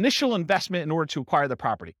my initial investment in order to acquire the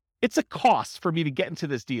property. It's a cost for me to get into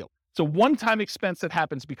this deal. It's a one-time expense that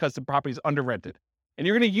happens because the property is under rented. And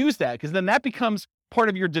you're going to use that because then that becomes part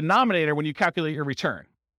of your denominator when you calculate your return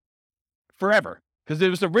forever, because it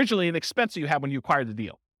was originally an expense that you had when you acquired the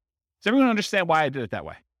deal. Does everyone understand why I did it that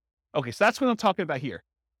way? Okay, so that's what I'm talking about here.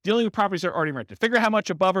 Dealing with properties that are already rented. Figure out how much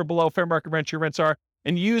above or below fair market rent your rents are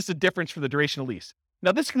and use the difference for the duration of lease.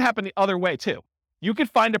 Now, this can happen the other way too. You could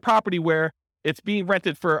find a property where it's being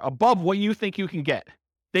rented for above what you think you can get.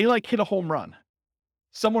 They like hit a home run.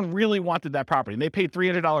 Someone really wanted that property and they paid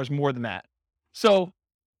 $300 more than that. So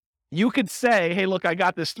you could say, hey, look, I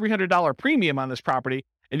got this $300 premium on this property,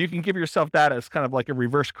 and you can give yourself that as kind of like a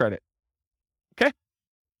reverse credit. Okay?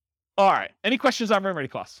 All right. Any questions on rent ready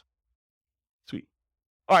costs? Sweet.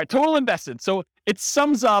 All right. Total invested. So it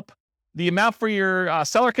sums up the amount for your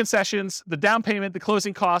seller concessions, the down payment, the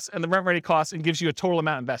closing costs, and the rent ready costs, and gives you a total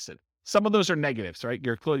amount invested. Some of those are negatives, right?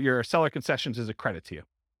 Your seller concessions is a credit to you.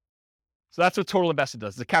 So that's what total invested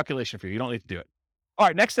does. It's a calculation for you. You don't need to do it. All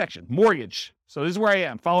right, next section, mortgage. So this is where I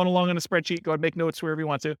am. Following along on the spreadsheet. Go ahead and make notes wherever you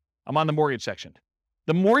want to. I'm on the mortgage section.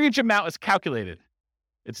 The mortgage amount is calculated.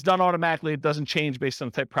 It's done automatically. It doesn't change based on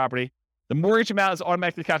the type of property. The mortgage amount is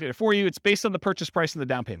automatically calculated for you. It's based on the purchase price and the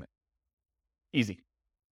down payment. Easy.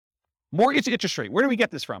 Mortgage interest rate. Where do we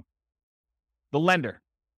get this from? The lender.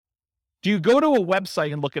 Do you go to a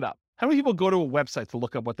website and look it up? How many people go to a website to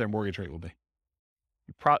look up what their mortgage rate will be?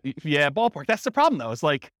 Yeah, ballpark. That's the problem, though. It's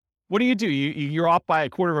like, what do? You're off by a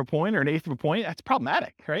quarter of a point or an eighth of a point. That's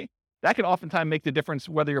problematic, right? That can oftentimes make the difference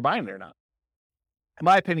whether you're buying it or not. In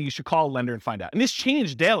my opinion, you should call a lender and find out. And this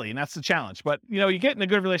changes daily, and that's the challenge. But, you get in a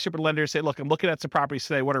good relationship with a lender and say, look, I'm looking at some properties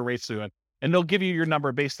today. What are rates doing? And they'll give you your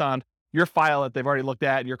number based on your file that they've already looked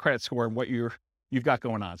at, your credit score, and what you've got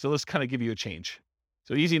going on. So let's kind of give you a change.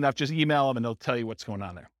 So easy enough, just email them and they'll tell you what's going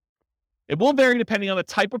on there. It will vary depending on the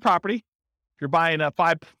type of property. If you're buying a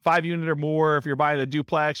five unit or more, if you're buying a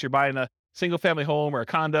duplex, you're buying a single family home or a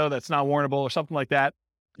condo that's not warrantable or something like that.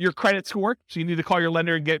 Your credit score, so you need to call your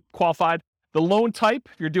lender and get qualified. The loan type,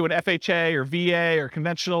 if you're doing FHA or VA or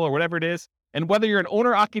conventional or whatever it is, and whether you're an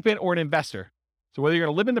owner occupant or an investor. So whether you're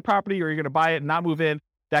going to live in the property or you're going to buy it and not move in,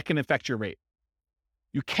 that can affect your rate.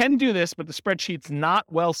 You can do this, but the spreadsheet's not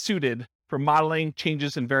well suited for modeling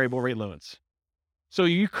changes in variable rate loans. So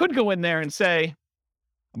you could go in there and say,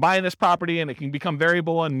 I'm buying this property and it can become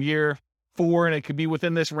variable in year 4 and it could be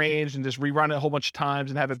within this range and just rerun it a whole bunch of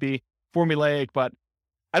times and have it be formulaic, but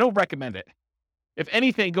I don't recommend it. If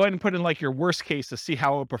anything, go ahead and put in like your worst case to see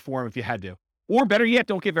how it would perform if you had to. Or better yet,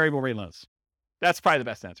 don't get variable rate loans. That's probably the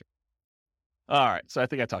best answer. All right, so I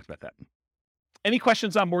think I talked about that. Any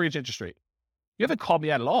questions on mortgage interest rate? You haven't called me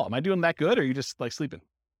out at all. Am I doing that good or are you just like sleeping?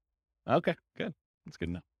 Okay, good. That's good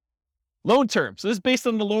enough. Loan term. So this is based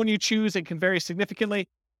on the loan you choose and can vary significantly.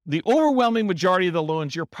 The overwhelming majority of the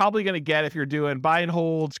loans you're probably going to get if you're doing buy and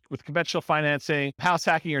holds with conventional financing, house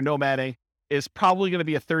hacking or nomading is probably going to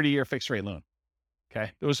be a 30-year fixed rate loan.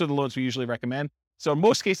 Okay. Those are the loans we usually recommend. So in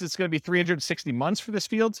most cases, it's going to be 360 months for this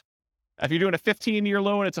field. If you're doing a 15-year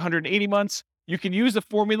loan, it's 180 months. You can use the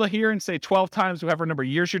formula here and say 12 times whatever number of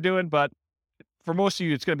years you're doing, but for most of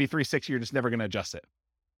you, it's going to be 360. You're just never going to adjust it.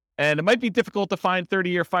 And it might be difficult to find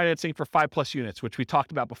 30-year financing for 5+ units, which we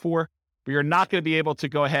talked about before. but you're not going to be able to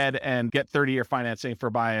go ahead and get 30-year financing for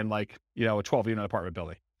buying like, a 12-unit apartment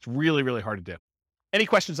building. It's really, really hard to do. Any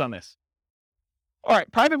questions on this? All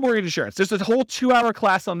right, private mortgage insurance. There's a whole 2-hour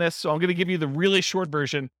class on this, so I'm going to give you the really short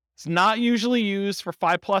version. It's not usually used for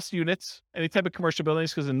 5+ units, any type of commercial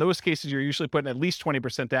buildings, because in those cases, you're usually putting at least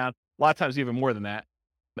 20% down, a lot of times even more than that.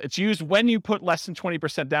 It's used when you put less than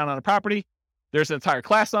 20% down on a property. There's an entire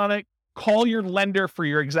class on it. Call your lender for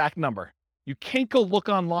your exact number. You can't go look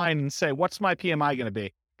online and say, what's my PMI going to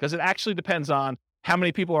be? Because it actually depends on how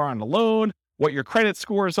many people are on the loan, what your credit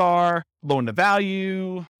scores are, loan to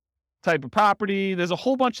value, type of property. There's a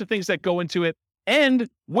whole bunch of things that go into it, and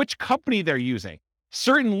which company they're using.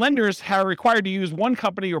 Certain lenders are required to use one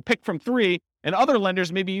company or pick from 3, and other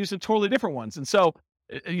lenders may be using totally different ones. And so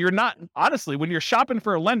you're not, honestly, when you're shopping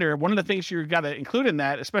for a lender, one of the things you've got to include in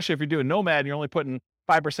that, especially if you're doing Nomad and you're only putting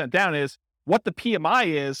 5% down, is what the PMI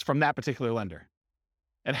is from that particular lender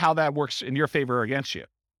and how that works in your favor or against you.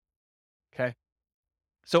 Okay.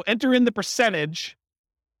 So enter in the percentage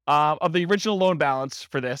of the original loan balance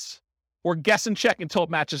for this, or guess and check until it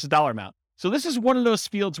matches the dollar amount. So this is one of those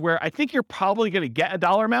fields where I think you're probably going to get a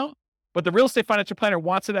dollar amount, but the real estate financial planner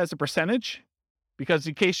wants it as a percentage, because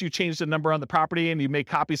in case you change the number on the property and you make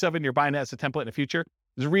copies of it and you're buying it as a template in the future,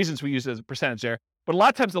 there's reasons we use it as a percentage there. But a lot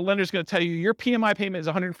of times the lender's going to tell you your PMI payment is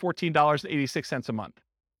 $114.86 a month.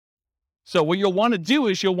 So what you'll want to do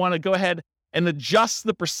is you'll want to go ahead and adjust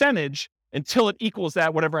the percentage until it equals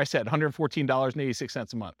that, whatever I said,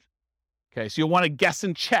 $114.86 a month. Okay, so you'll want to guess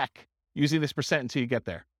and check using this percent until you get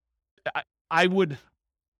there. I would,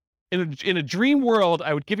 in a dream world,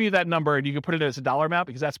 I would give you that number and you can put it as a dollar amount,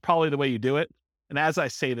 because that's probably the way you do it. And as I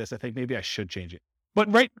say this, I think maybe I should change it.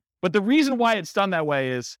 But the reason why it's done that way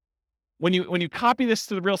is when you copy this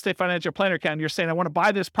to the real estate financial planner account, you're saying, I want to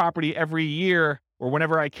buy this property every year or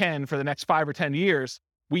whenever I can for the next 5 or 10 years.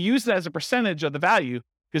 We use it as a percentage of the value,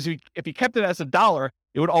 because if you kept it as a dollar,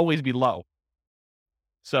 it would always be low.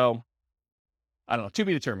 So I don't know, to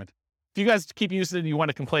be determined. If you guys keep using it and you want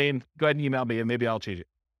to complain, go ahead and email me and maybe I'll change it.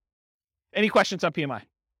 Any questions on PMI?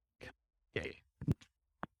 Yeah. You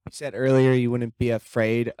said earlier you wouldn't be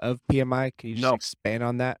afraid of PMI. Can you just No. expand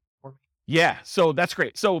on that for me? Yeah, so that's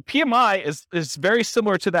great. So PMI is very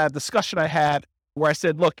similar to that discussion I had where I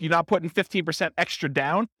said, look, you're not putting 15% extra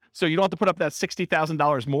down, so you don't have to put up that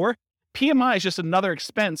 $60,000 more. PMI is just another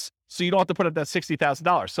expense, so you don't have to put up that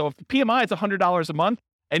 $60,000. So if the PMI is $100 a month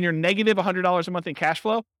and you're negative $100 a month in cash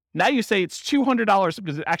flow, now you say it's $200,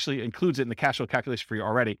 because it actually includes it in the cash flow calculation for you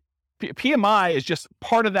already. PMI is just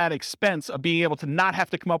part of that expense of being able to not have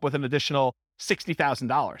to come up with an additional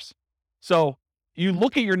 $60,000. So you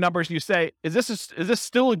look at your numbers and you say, is this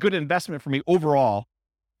still a good investment for me overall?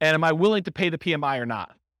 And am I willing to pay the PMI or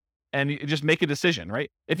not? And you just make a decision,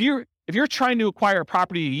 right? If you're trying to acquire a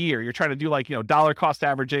property a year, you're trying to do like, dollar cost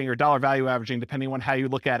averaging or dollar value averaging, depending on how you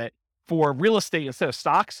look at it, for real estate instead of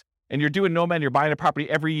stocks, and you're doing Nomad, you're buying a property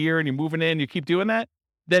every year and you're moving in, you keep doing that,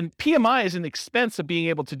 then PMI is an expense of being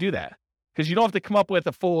able to do that, because you don't have to come up with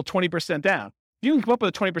a full 20% down. If you can come up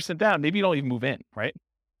with a 20% down, maybe you don't even move in, right?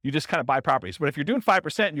 You just kind of buy properties. But if you're doing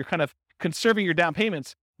 5% and you're kind of conserving your down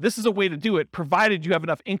payments, this is a way to do it, provided you have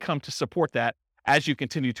enough income to support that as you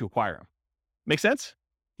continue to acquire them. Make sense?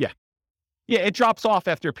 Yeah. Yeah, it drops off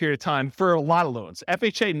after a period of time for a lot of loans.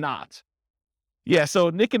 FHA, not. Yeah, so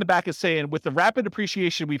Nick in the back is saying, with the rapid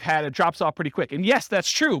appreciation we've had, it drops off pretty quick. And yes, that's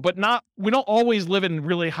true, but we don't always live in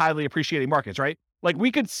really highly appreciating markets, right? Like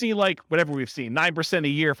we could see whatever we've seen, 9% a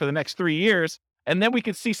year for the next 3 years, and then we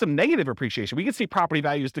could see some negative appreciation. We could see property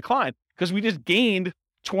values decline because we just gained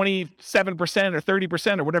 27% or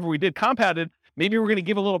 30% or whatever we did compounded. Maybe we're going to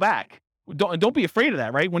give a little back. Don't be afraid of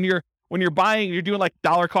that, right? When you're buying, you're doing like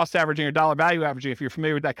dollar cost averaging or dollar value averaging. If you're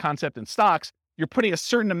familiar with that concept in stocks, you're putting a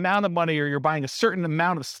certain amount of money or you're buying a certain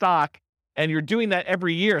amount of stock, and you're doing that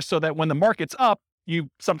every year so that when the market's up, you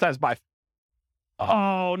sometimes buy.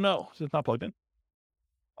 Oh no, it's not plugged in.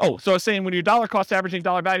 Oh, so I was saying when you're dollar cost averaging,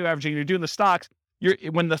 dollar value averaging, you're doing the stocks,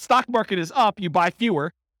 when the stock market is up, you buy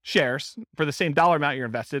fewer shares for the same dollar amount you're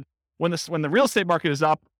invested. When the real estate market is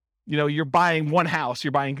up, you're buying one house,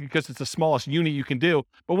 you're buying because it's the smallest unit you can do.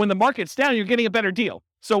 But when the market's down, you're getting a better deal.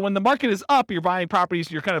 So when the market is up, you're buying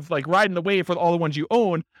properties, you're kind of like riding the wave for all the ones you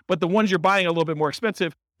own, but the ones you're buying are a little bit more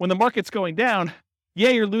expensive. When the market's going down, yeah,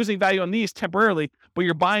 you're losing value on these temporarily, but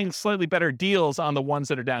you're buying slightly better deals on the ones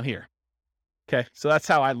that are down here. Okay, so that's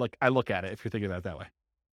how I look at it, if you're thinking about it that way.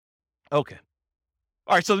 Okay.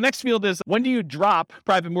 All right, so the next field is, when do you drop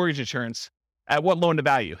private mortgage insurance at what loan to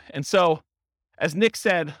value? And so, as Nick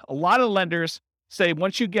said, a lot of lenders say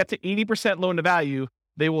once you get to 80% loan to value,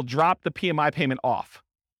 they will drop the PMI payment off.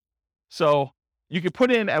 So you can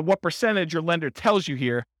put in at what percentage your lender tells you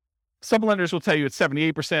here. Some lenders will tell you it's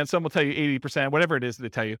 78%. Some will tell you 80%, whatever it is they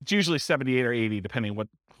tell you. It's usually 78 or 80, depending on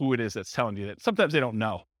who it is that's telling you that. Sometimes they don't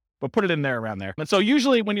know, but put it in there around there. And so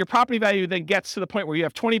usually when your property value then gets to the point where you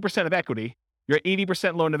have 20% of equity, you're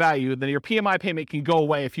 80% loan to value, then your PMI payment can go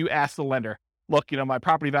away if you ask the lender, look, my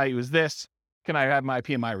property value is this. Can I have my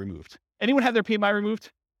PMI removed? Anyone have their PMI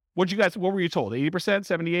removed? What were you told? 80%,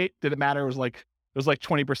 78? Did it matter? It was like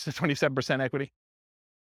 20%, 27% equity.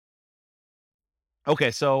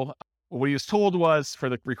 Okay, so what he was told was, for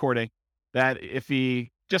the recording, that if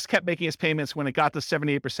he just kept making his payments, when it got to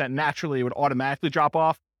 78%, naturally it would automatically drop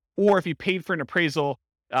off. Or if he paid for an appraisal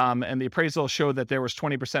and the appraisal showed that there was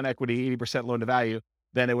 20% equity, 80% loan to value,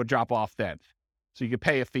 then it would drop off then. So you could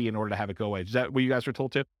pay a fee in order to have it go away. Is that what you guys were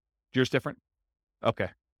told too? Yours different? Okay.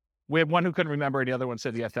 We had one who couldn't remember and the other one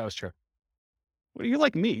said, yes, that was true. Well, you're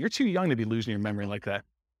like me. You're too young to be losing your memory like that.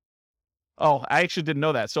 Oh, I actually didn't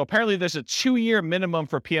know that. So apparently there's a 2-year minimum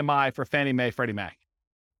for PMI for Fannie Mae, Freddie Mac.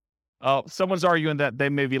 Oh, someone's arguing that they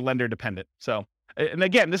may be lender dependent. So, and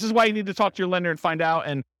again, this is why you need to talk to your lender and find out,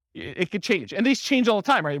 and it could change. And these change all the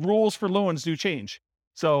time, right? Rules for loans do change.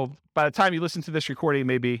 So by the time you listen to this recording, it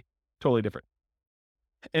may be totally different.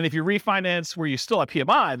 And if you refinance where you still have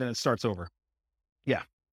PMI, then it starts over. Yeah.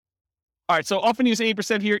 All right, so often use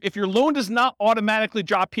 80% here. If your loan does not automatically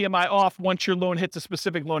drop PMI off once your loan hits a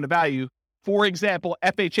specific loan to value, for example,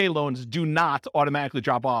 FHA loans do not automatically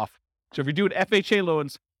drop off. So if you're doing FHA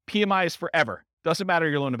loans, PMI is forever. Doesn't matter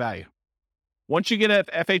your loan to value. Once you get an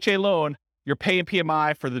FHA loan, you're paying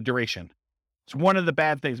PMI for the duration. It's one of the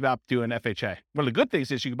bad things about doing FHA. One of the good things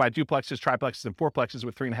is you can buy duplexes, triplexes, and fourplexes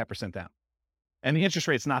with 3.5% down. And the interest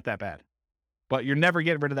rate's not that bad. But you're never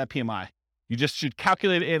getting rid of that PMI. You just should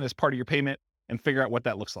calculate it in as part of your payment and figure out what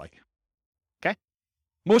that looks like. Okay?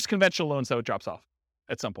 Most conventional loans, though, it drops off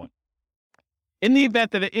at some point. In the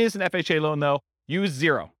event that it is an FHA loan, though, use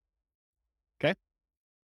 0. Okay?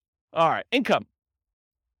 All right. Income.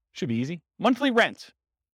 Should be easy. Monthly rent.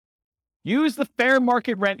 Use the fair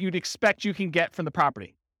market rent you'd expect you can get from the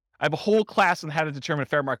property. I have a whole class on how to determine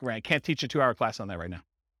fair market rent. I can't teach a 2-hour class on that right now.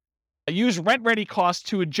 I use rent-ready costs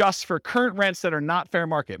to adjust for current rents that are not fair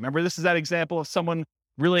market. Remember, this is that example of someone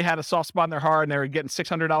really had a soft spot in their heart and they were getting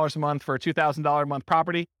 $600 a month for a $2,000 a month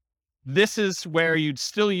property. This is where you'd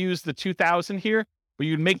still use the $2,000 here, but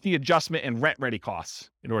you'd make the adjustment in rent-ready costs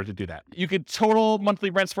in order to do that. You could total monthly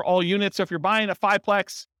rents for all units. So if you're buying a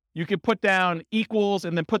 5-plex, you could put down equals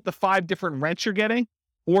and then put the 5 different rents you're getting,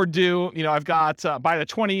 or do, I've got buy the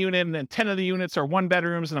 20 unit and then 10 of the units are 1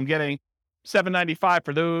 bedrooms and I'm getting $795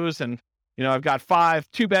 for those. And, I've got 5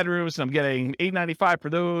 2-bedrooms and I'm getting $895 for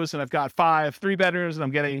those. And I've got 5 3-bedrooms and I'm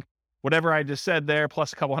getting whatever I just said there,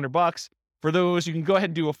 plus a couple $100 for those. You can go ahead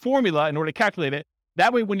and do a formula in order to calculate it.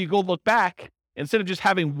 That way, when you go look back, instead of just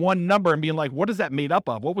having one number and being like, what is that made up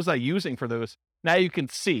of? What was I using for those? Now you can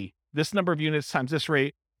see this number of units times this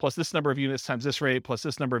rate, plus this number of units times this rate, plus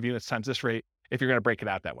this number of units times this rate, if you're going to break it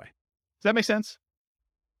out that way. Does that make sense?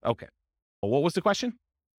 Okay. Well, what was the question?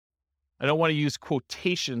 I don't want to use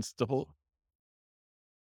quotations to hold.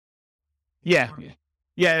 Yeah.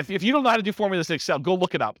 If you don't know how to do formulas in Excel, go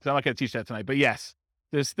look it up. I'm not going to teach that tonight, but yes,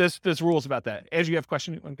 there's rules about that. Andrew, you have a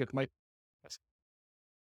question? You want to get the mic? Yes.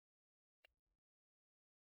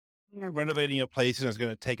 You're renovating a place and it's going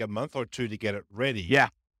to take a month or 2 to get it ready. Yeah.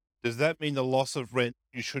 Does that mean the loss of rent,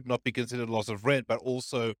 you should not be considered loss of rent, but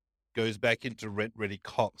also goes back into rent-ready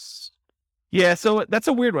costs? Yeah, so that's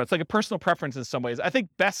a weird one. It's like a personal preference in some ways. I think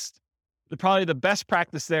probably the best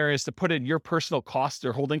practice there is to put in your personal costs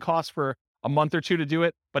or holding costs for a month or 2 to do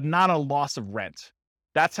it, but not a loss of rent.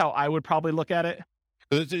 That's how I would probably look at it.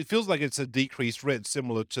 It feels like it's a decreased rent,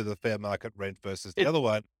 similar to the fair market rent versus the other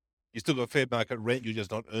one. You still got fair market rent, you're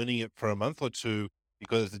just not earning it for a month or 2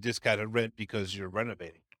 because it's a discounted rent because you're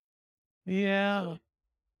renovating. Yeah.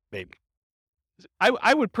 Maybe.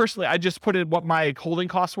 I would personally, I just put in what my holding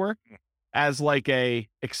costs were as like a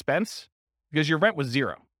expense because your rent was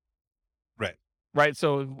 0. Right.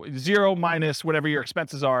 So 0 minus whatever your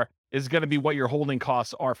expenses are is going to be what your holding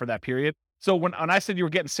costs are for that period. So when I said you were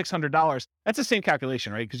getting $600, that's the same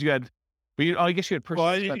calculation, right? Because I guess you had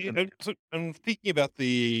personal expenses. So I'm thinking about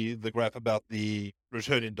the graph about the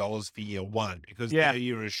return in dollars for year 1, because now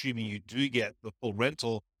you're assuming you do get the full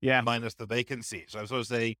rental minus the vacancy. So I was sort of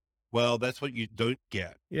saying, well, that's what you don't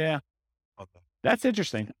get. Yeah. That's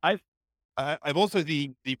interesting. I'm also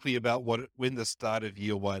deeply about when the start of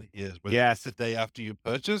year 1 is. Whether it's the day after you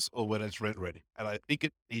purchase or when it's rent ready. And I think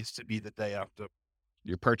it needs to be the day after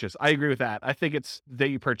your purchase. I agree with that. I think it's the day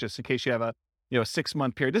you purchase in case you have a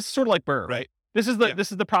 6-month period. This is sort of like Burr, right? This is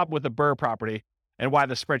the problem with the Burr property. and why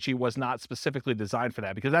the spreadsheet was not specifically designed for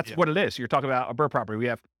that, because that's what it is. You're talking about a BRRRR property. We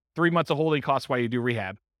have 3 months of holding costs while you do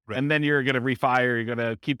rehab, and then you're going to refi, or you're going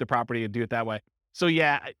to keep the property and do it that way. So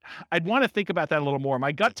yeah, I'd want to think about that a little more.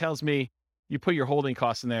 My gut tells me you put your holding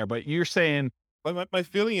costs in there, but you're saying... My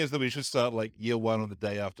feeling is that we should start like year one on the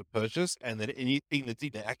day after purchase, and then anything that's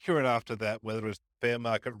inaccurate after that, whether it's fair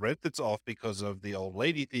market rent that's off because of the old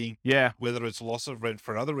lady thing, whether it's loss of rent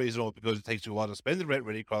for another reason or because it takes you a while to spend the rent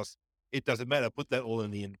ready costs, it doesn't matter. Put that all in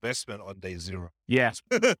the investment on day zero. Yeah.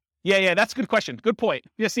 Yeah. That's a good question. Good point.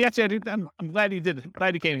 Yes, the answer, I'm glad you did it.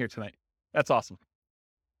 Glad you came here tonight. That's awesome.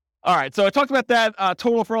 All right. So I talked about that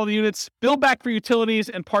total for all the units. Bill back for utilities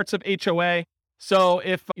and parts of HOA. So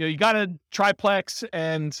if you got a triplex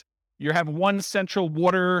and you have one central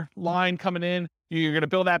water line coming in, you're going to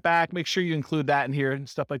bill that back. Make sure you include that in here and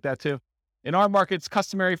stuff like that too. In our market, it's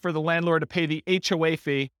customary for the landlord to pay the HOA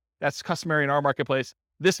fee. That's customary in our marketplace.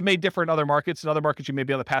 This may differ in other markets. In other markets, you may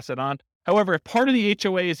be able to pass it on. However, if part of the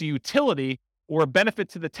HOA is a utility or a benefit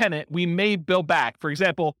to the tenant, we may bill back. For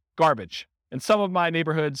example, garbage. In some of my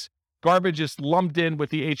neighborhoods, garbage is lumped in with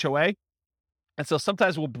the HOA. And so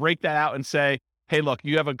sometimes we'll break that out and say, hey, look,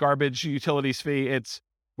 you have a garbage utilities fee. It's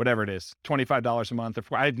whatever it is, $25 a month.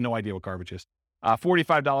 I have no idea what garbage is.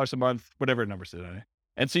 $45 a month, whatever numbers it is.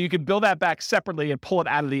 And so you can bill that back separately and pull it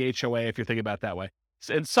out of the HOA if you're thinking about it that way.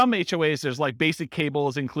 In some HOAs, there's like basic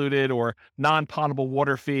cables included or non-potable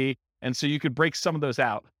water fee. And so you could break some of those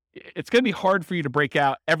out. It's going to be hard for you to break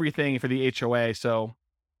out everything for the HOA.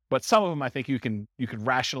 But some of them, I think you could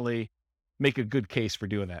rationally make a good case for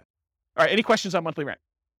doing that. All right. Any questions on monthly rent?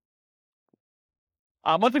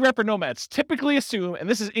 Monthly rent for nomads typically assume, and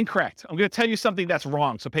this is incorrect. I'm going to tell you something that's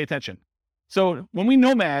wrong, so pay attention. So when we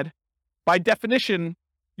nomad, by definition,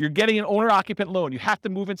 you're getting an owner-occupant loan. You have to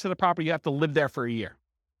move into the property. You have to live there for a year.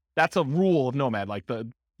 That's a rule of nomad.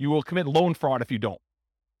 You will commit loan fraud if you don't.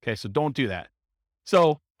 Okay, so don't do that.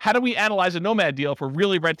 So how do we analyze a nomad deal if we're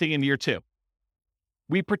really renting in year 2?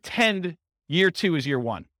 We pretend year 2 is year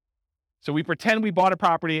 1. So we pretend we bought a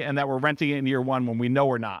property and that we're renting it in year 1 when we know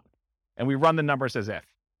we're not. And we run the numbers as if.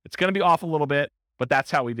 It's going to be off a little bit, but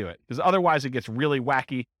that's how we do it. Because otherwise it gets really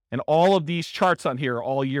wacky. And all of these charts on here are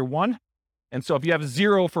all year 1. And so if you have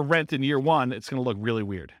 0 for rent in year 1, it's going to look really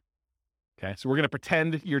weird. Okay, so we're going to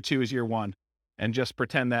pretend year 2 is year 1 and just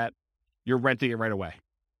pretend that you're renting it right away,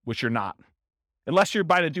 which you're not. Unless you're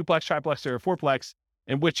buying a duplex, triplex, or a fourplex,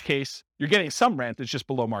 in which case you're getting some rent that's just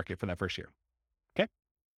below market for that first year. Okay,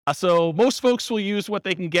 so most folks will use what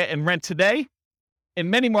they can get in rent today. In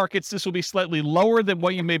many markets, this will be slightly lower than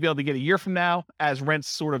what you may be able to get a year from now as rents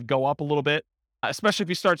sort of go up a little bit, especially if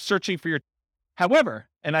you start searching for your... However,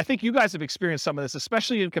 and I think you guys have experienced some of this,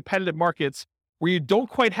 especially in competitive markets where you don't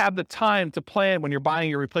quite have the time to plan when you're buying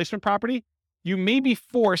your replacement property, you may be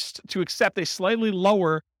forced to accept a slightly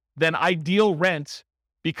lower than ideal rent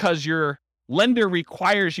because your lender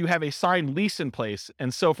requires you have a signed lease in place.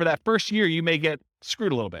 And so for that first year, you may get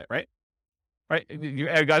screwed a little bit, right? Right? You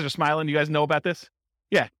guys are smiling. You guys know about this?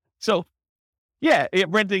 Yeah. So,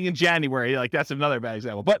 renting in January, like that's another bad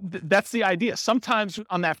example. But that's the idea. Sometimes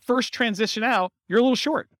on that first transition out, you're a little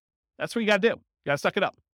short. That's what you got to do. You got to suck it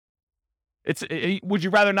up. Would you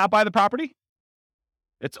rather not buy the property?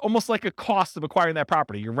 It's almost like a cost of acquiring that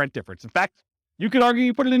property, your rent difference. In fact, you could argue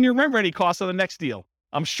you put it in your rent ready cost on the next deal.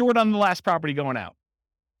 I'm short on the last property going out.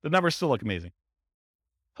 The numbers still look amazing.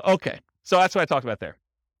 Okay. So that's what I talked about there.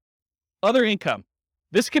 Other income.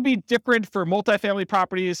 This could be different for multifamily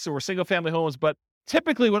properties or single family homes, but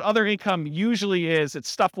typically what other income usually is, it's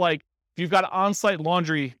stuff like if you've got an on-site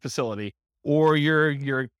laundry facility or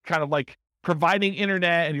you're kind of like providing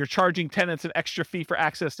internet and you're charging tenants an extra fee for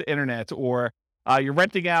access to internet, or you're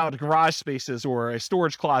renting out garage spaces or a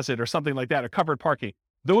storage closet or something like that, or covered parking.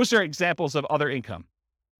 Those are examples of other income.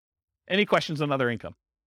 Any questions on other income?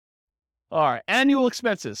 All right, annual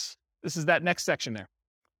expenses. This is that next section there.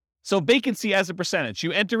 So vacancy as a percentage.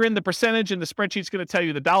 You enter in the percentage and the spreadsheet's going to tell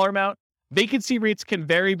you the dollar amount. Vacancy rates can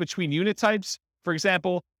vary between unit types. For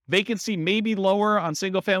example, vacancy may be lower on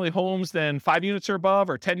single family homes than 5 units or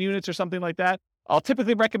above or 10 units or something like that. I'll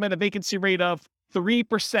typically recommend a vacancy rate of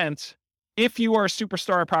 3% if you are a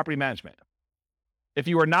superstar in property management. If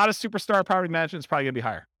you are not a superstar in property management, it's probably going to be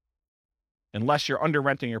higher. Unless you're under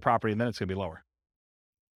renting your property, and then it's going to be lower.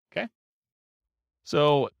 Okay?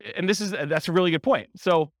 So, and that's a really good point.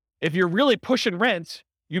 So if you're really pushing rent,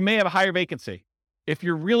 you may have a higher vacancy. If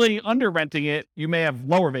you're really under renting it, you may have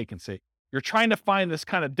lower vacancy. You're trying to find this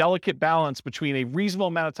kind of delicate balance between a reasonable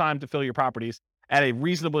amount of time to fill your properties at a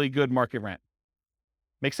reasonably good market rent.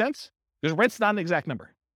 Make sense? Because rent's not an exact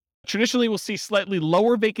number. Traditionally, we'll see slightly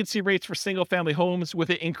lower vacancy rates for single family homes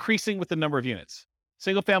with it increasing with the number of units.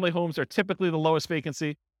 Single family homes are typically the lowest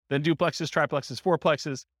vacancy, then duplexes, triplexes,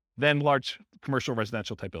 fourplexes, then large commercial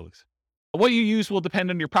residential type buildings. What you use will depend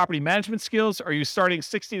on your property management skills. Are you starting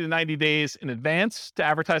 60 to 90 days in advance to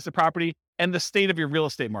advertise the property, and the state of your real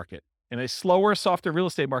estate market? In a slower, softer real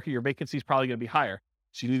estate market, your vacancy is probably going to be higher.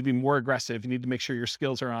 So you need to be more aggressive. You need to make sure your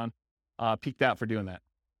skills are on peaked out for doing that.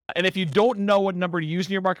 And if you don't know what number to use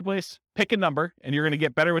in your marketplace, pick a number, and you're going to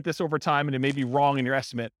get better with this over time, and it may be wrong in your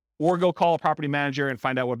estimate, or go call a property manager and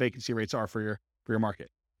find out what vacancy rates are for your market.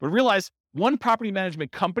 But realize one property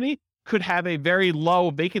management company could have a very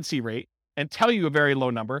low vacancy rate and tell you a very low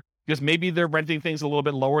number because maybe they're renting things a little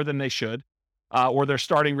bit lower than they should, or they're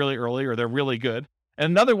starting really early, or they're really good.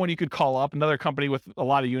 And another one you could call up, another company with a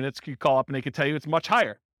lot of units could call up and they could tell you it's much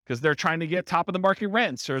higher because they're trying to get top of the market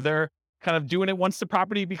rents, or they're kind of doing it once the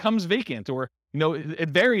property becomes vacant, or, it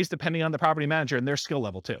varies depending on the property manager and their skill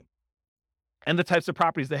level too, and the types of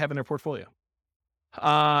properties they have in their portfolio.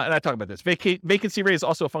 And I talk about this. Vacancy rate is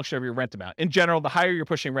also a function of your rent amount. In general, the higher you're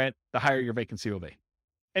pushing rent, the higher your vacancy will be.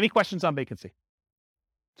 Any questions on vacancy?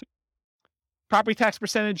 Property tax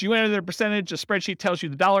percentage, you enter the percentage, a spreadsheet tells you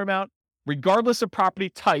the dollar amount. Regardless of property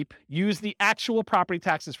type, use the actual property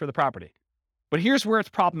taxes for the property. But here's where it's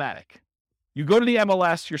problematic. You go to the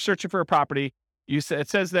MLS, you're searching for a property, it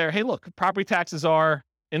says there, hey, look, property taxes are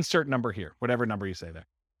insert number here, whatever number you say there.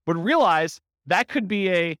 But realize that could be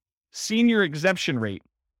a senior exemption rate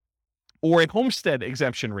or a homestead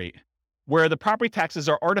exemption rate where the property taxes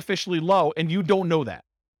are artificially low and you don't know that.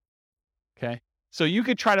 Okay. So you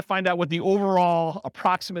could try to find out what the overall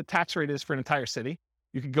approximate tax rate is for an entire city.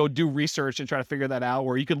 You could go do research and try to figure that out,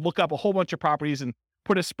 or you could look up a whole bunch of properties and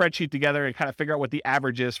put a spreadsheet together and kind of figure out what the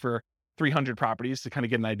average is for 300 properties to kind of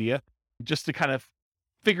get an idea, just to kind of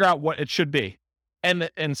figure out what it should be.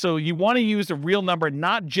 And so you want to use a real number,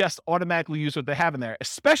 not just automatically use what they have in there,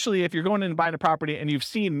 especially if you're going in and buying a property and you've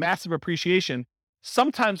seen massive appreciation.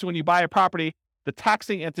 Sometimes when you buy a property, the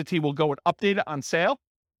taxing entity will go and update it on sale.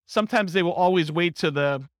 Sometimes they will always wait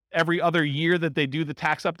to every other year that they do the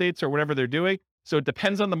tax updates or whatever they're doing. So it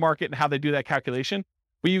depends on the market and how they do that calculation.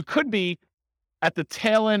 But you could be at the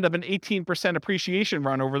tail end of an 18% appreciation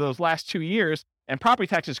run over those last 2 years, and property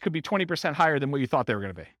taxes could be 20% higher than what you thought they were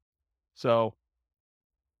going to be. So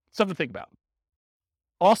something to think about.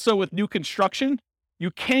 Also, with new construction, you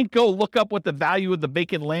can't go look up what the value of the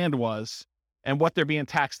vacant land was and what they're being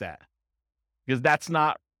taxed at, because that's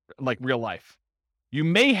not like real life. You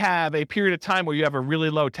may have a period of time where you have a really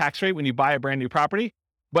low tax rate when you buy a brand new property,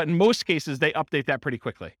 but in most cases, they update that pretty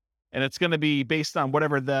quickly. And it's going to be based on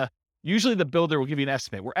whatever usually the builder will give you an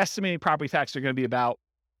estimate. We're estimating property taxes are going to be about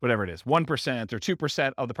whatever it is, 1% or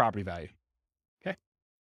 2% of the property value. Okay.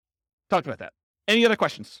 Talked about that. Any other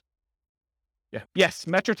questions? Yeah. Yes.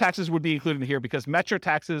 Metro taxes would be included in here because metro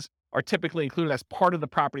taxes are typically included as part of the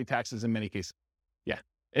property taxes in many cases. Yeah.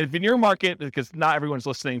 And if in your market, because not everyone's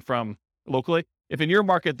listening from locally, if in your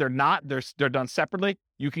market they're not, they're done separately,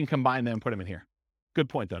 you can combine them and put them in here. Good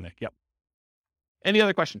point though, Nick. Yep. Any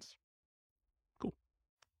other questions? Cool.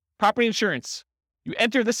 Property insurance. You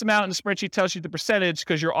enter this amount and the spreadsheet tells you the percentage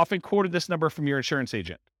because you're often quoted this number from your insurance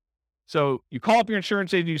agent. So you call up your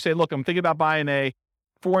insurance agent, you say, look, I'm thinking about buying a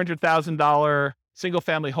 $400,000 single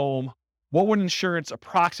family home. What would insurance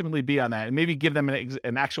approximately be on that? And maybe give them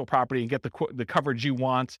an actual property and get the coverage you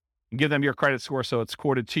want and give them your credit score so it's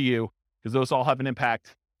quoted to you, because those all have an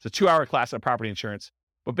impact. It's a 2-hour class on property insurance.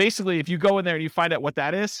 But basically, if you go in there and you find out what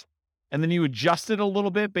that is, and then you adjust it a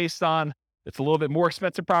little bit based on it's a little bit more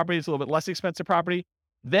expensive property, it's a little bit less expensive property,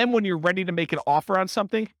 then when you're ready to make an offer on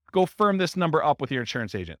something, go firm this number up with your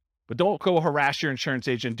insurance agent. But don't go harass your insurance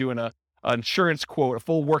agent doing an insurance quote, a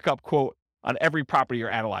full workup quote on every property you're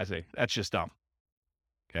analyzing. That's just dumb.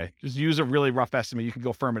 Okay. Just use a really rough estimate. You can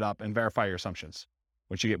go firm it up and verify your assumptions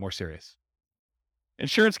once you get more serious.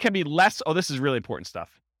 Insurance can be less. Oh, this is really important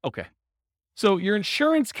stuff. Okay. So your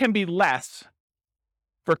insurance can be less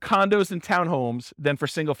for condos and townhomes than for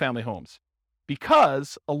single family homes,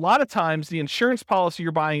 because a lot of times the insurance policy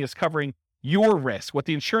you're buying is covering your risk, what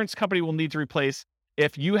the insurance company will need to replace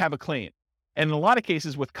if you have a claim. And in a lot of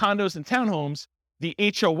cases with condos and townhomes, the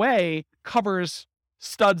HOA covers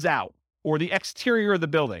studs out or the exterior of the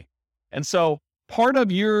building. And so part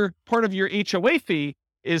of your HOA fee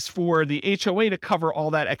is for the HOA to cover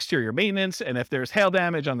all that exterior maintenance, and if there's hail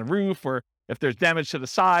damage on the roof or if there's damage to the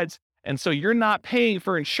sides. And so you're not paying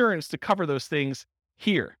for insurance to cover those things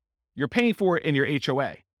here. You're paying for it in your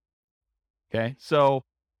HOA. Okay. So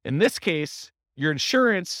in this case, your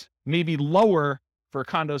insurance may be lower for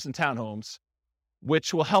condos and townhomes,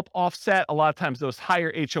 which will help offset a lot of times those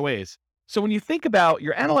higher HOAs. So when you think about,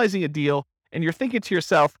 you're analyzing a deal and you're thinking to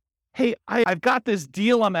yourself, hey, I've got this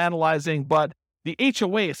deal I'm analyzing, but the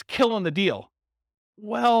HOA is killing the deal.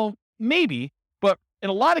 Well, maybe, but in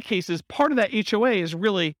a lot of cases, part of that HOA is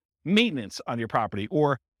really maintenance on your property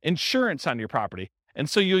or insurance on your property. And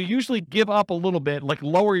so you'll usually give up a little bit, like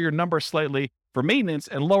lower your number slightly for maintenance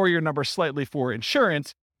and lower your number slightly for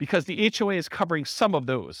insurance, because the HOA is covering some of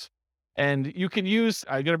those. And you can use,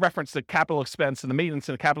 I'm going to reference the capital expense and the maintenance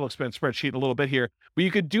and the capital expense spreadsheet a little bit here, but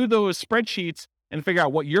you could do those spreadsheets and figure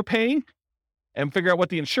out what you're paying and figure out what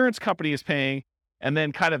the insurance company is paying, and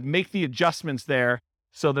then kind of make the adjustments there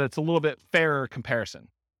so that it's a little bit fairer comparison.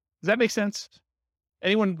 Does that make sense?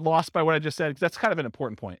 Anyone lost by what I just said? Because that's kind of an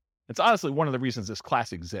important point. It's honestly one of the reasons this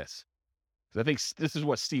class exists. Because I think this is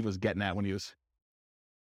what Steve was getting at when he was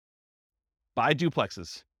buy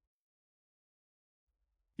duplexes.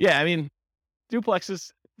 Yeah, I mean,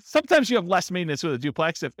 duplexes, sometimes you have less maintenance with a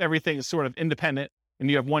duplex if everything is sort of independent and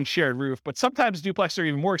you have one shared roof, but sometimes duplexes are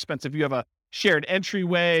even more expensive. You have a shared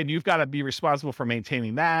entryway and you've got to be responsible for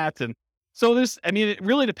maintaining that. And so it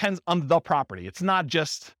really depends on the property. It's not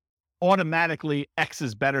just automatically X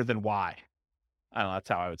is better than Y. I don't know, that's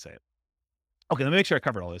how I would say it. Okay, let me make sure I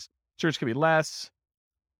covered all this. Insurance can be less.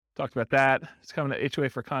 Talked about that. It's coming to HOA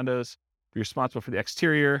for condos. Be responsible for the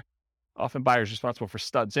exterior. Often buyers responsible for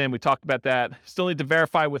studs in. We talked about that. Still need to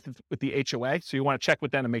verify with the HOA. So you want to check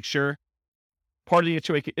with them to make sure. Part of the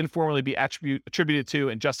HOA can informally be attributed to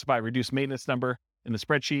and justify a reduced maintenance number in the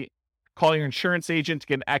spreadsheet. Call your insurance agent to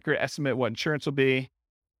get an accurate estimate of what insurance will be.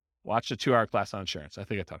 Watch the 2-hour class on insurance. I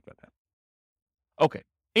think I talked about that. Okay,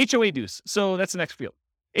 HOA dues. So that's the next field.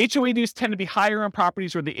 HOA dues tend to be higher on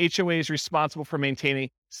properties where the HOA is responsible for maintaining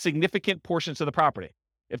significant portions of the property.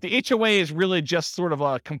 If the HOA is really just sort of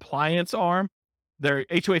a compliance arm, their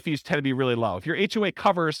HOA fees tend to be really low. If your HOA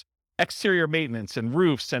covers exterior maintenance and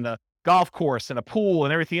roofs and a golf course and a pool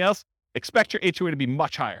and everything else, expect your HOA to be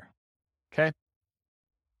much higher. Okay?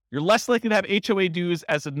 You're less likely to have HOA dues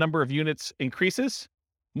as the number of units increases.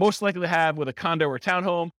 Most likely to have with a condo or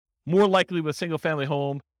townhome, more likely with a single family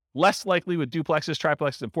home, less likely with duplexes,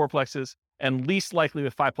 triplexes, and fourplexes, and least likely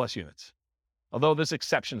with 5+ units. Although there's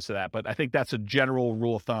exceptions to that, but I think that's a general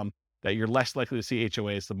rule of thumb that you're less likely to see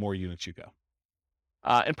HOAs the more units you go.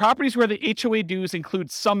 In properties where the HOA dues include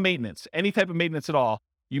some maintenance, any type of maintenance at all,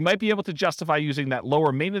 you might be able to justify using that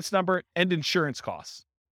lower maintenance number and insurance costs.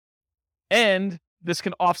 And this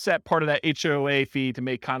can offset part of that HOA fee to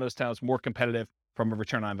make condos, towns more competitive from a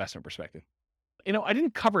return on investment perspective. I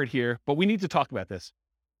didn't cover it here, but we need to talk about this.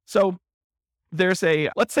 So let's say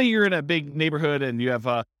you're in a big neighborhood and you have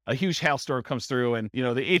a huge hailstorm comes through and,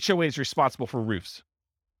 the HOA is responsible for roofs.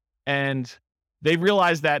 And they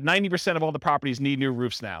realize that 90% of all the properties need new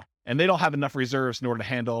roofs now. And they don't have enough reserves in order to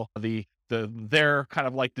handle their kind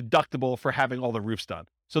of like deductible for having all the roofs done.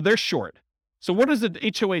 So they're short. So what does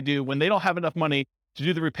the HOA do when they don't have enough money to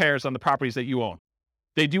do the repairs on the properties that you own?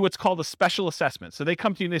 They do what's called a special assessment. So they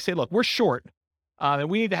come to you and they say, look, we're short and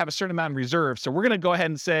we need to have a certain amount in reserve. So we're going to go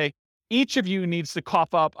ahead and say, each of you needs to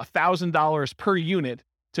cough up $1,000 per unit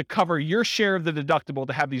to cover your share of the deductible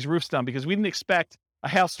to have these roofs done, because we didn't expect a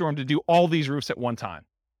hailstorm to do all these roofs at one time.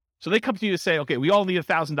 So they come to you to say, okay, we all need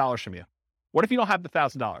 $1,000 from you. What if you don't have the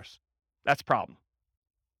 $1,000? That's a problem.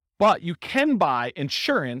 But you can buy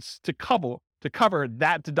insurance to cover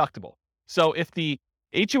that deductible. So if the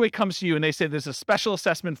HOA comes to you and they say there's a special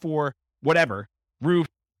assessment for whatever, roof,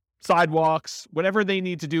 sidewalks, whatever they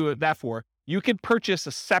need to do that for, you can purchase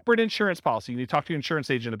a separate insurance policy. You need to talk to your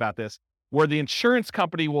insurance agent about this, where the insurance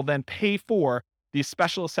company will then pay for the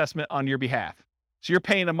special assessment on your behalf. So you're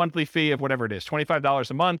paying a monthly fee of whatever it is,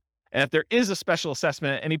 $25 a month. And if there is a special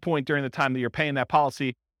assessment at any point during the time that you're paying that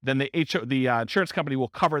policy, then the insurance company will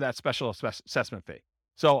cover that special assessment fee.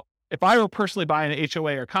 So if I were personally buying an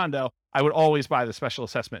HOA or condo, I would always buy the special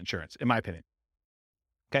assessment insurance, in my opinion.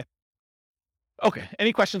 Okay.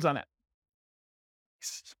 Any questions on that?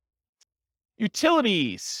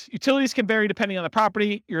 Utilities. Utilities can vary depending on the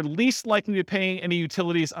property. You're least likely to be paying any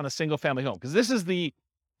utilities on a single family home, because this is the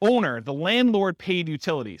owner, the landlord paid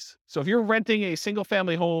utilities. So if you're renting a single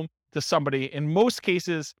family home to somebody, in most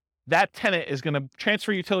cases, that tenant is going to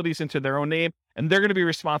transfer utilities into their own name, and they're going to be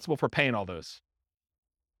responsible for paying all those.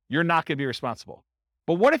 You're not going to be responsible.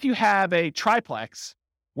 But what if you have a triplex,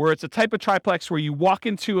 where it's a type of triplex where you walk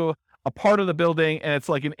into a part of the building and it's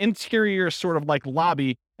like an interior sort of like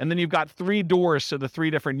lobby, and then you've got 3 doors to the 3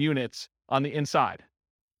 different units on the inside?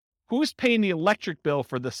 Who's paying the electric bill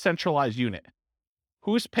for the centralized unit?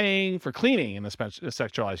 Who's paying for cleaning in the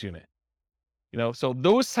centralized unit? So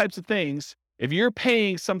those types of things, if you're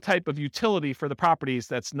paying some type of utility for the properties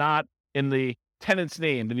that's not in the tenant's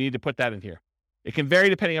name, then you need to put that in here. It can vary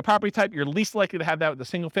depending on property type. You're least likely to have that with the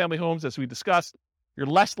single family homes, as we discussed. You're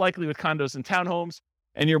less likely with condos and townhomes,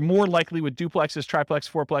 and you're more likely with duplexes, triplexes,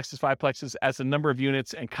 fourplexes, fiveplexes as the number of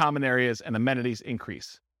units and common areas and amenities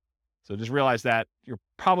increase. So just realize that your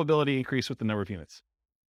probability increase with the number of units.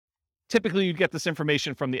 Typically, you'd get this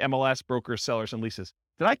information from the MLS, brokers, sellers, and leases.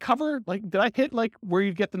 Did I hit where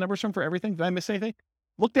you'd get the numbers from for everything? Did I miss anything?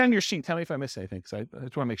 Look down your sheet. Tell me if I missed anything, because I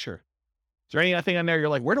just want to make sure. Is there anything on there you're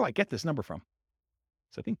like, where do I get this number from?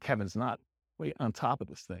 So I think Kevin's not way on top of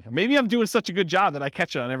this thing. Or maybe I'm doing such a good job that I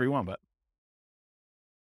catch it on every one, but.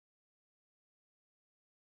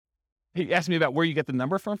 He asked me about where you get the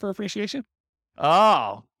number from for appreciation.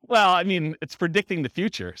 Oh, well, I mean, it's predicting the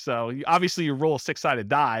future. So obviously you roll a 6-sided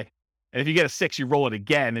die. And if you get a 6, you roll it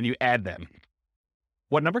again and you add them.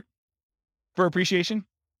 What number for appreciation?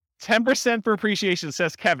 10% for appreciation,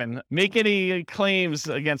 says Kevin. Make any claims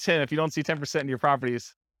against him if you don't see 10% in your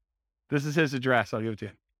properties. This is his address. I'll give it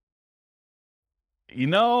to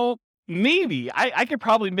you. Maybe. I could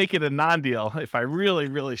probably make it a non-deal if I really,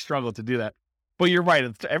 really struggle to do that. But you're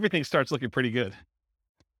right. Everything starts looking pretty good,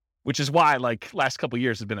 which is why, last couple of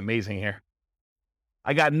years has been amazing here.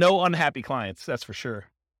 I got no unhappy clients, that's for sure.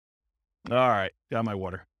 All right, got my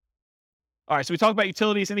water. All right, so we talked about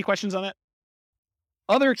utilities. Any questions on that?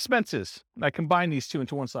 Other expenses. I combine these two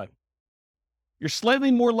into one slide. You're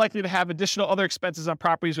slightly more likely to have additional other expenses on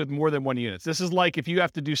properties with more than one unit. This is like if you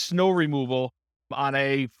have to do snow removal on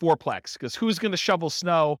a fourplex, because who's going to shovel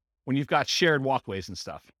snow when you've got shared walkways and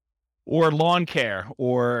stuff? Or lawn care,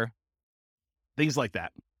 or things like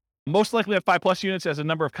that. Most likely have 5+ units as a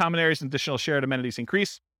number of common areas and additional shared amenities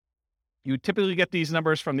increase. You typically get these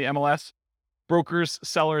numbers from the MLS, brokers,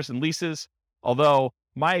 sellers, and leases, although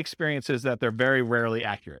my experience is that they're very rarely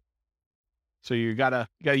accurate. So you gotta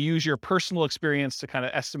use your personal experience to kind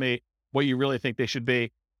of estimate what you really think they should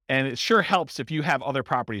be. And it sure helps if you have other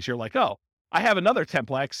properties. You're like, oh, I have another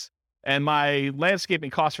 10plex and my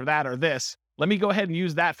landscaping costs for that are this. Let me go ahead and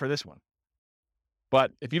use that for this one.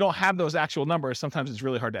 But if you don't have those actual numbers, sometimes it's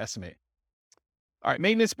really hard to estimate. All right,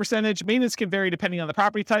 maintenance percentage. Maintenance can vary depending on the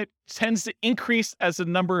property type. It tends to increase as the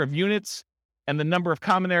number of units and the number of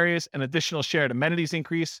common areas and additional shared amenities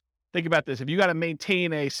increase. Think about this. If you got to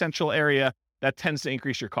maintain a central area, that tends to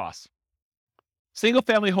increase your costs. Single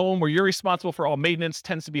family home where you're responsible for all maintenance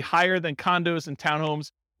tends to be higher than condos and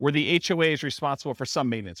townhomes where the HOA is responsible for some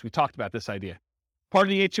maintenance. We talked about this idea. Part of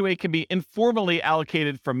the HOA can be informally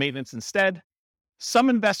allocated for maintenance instead. Some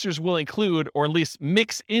investors will include or at least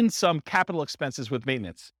mix in some capital expenses with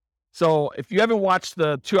maintenance. So if you haven't watched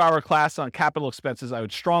the 2-hour class on capital expenses, I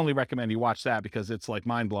would strongly recommend you watch that because it's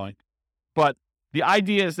mind-blowing. But the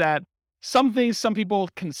idea is that some things some people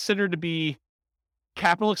consider to be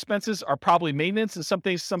capital expenses are probably maintenance, and some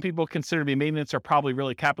things some people consider to be maintenance are probably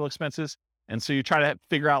really capital expenses. And so you try to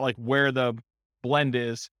figure out where the blend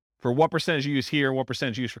is for what percentage you use here and what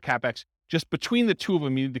percentage you use for CapEx. Just between the two of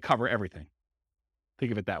them, you need to cover everything.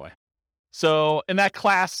 Think of it that way. So in that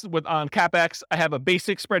class on CapEx, I have a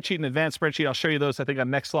basic spreadsheet and advanced spreadsheet. I'll show you those, I think, on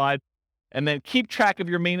the next slide. And then keep track of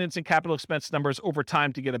your maintenance and capital expense numbers over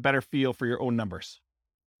time to get a better feel for your own numbers.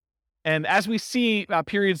 And as we see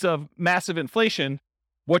periods of massive inflation,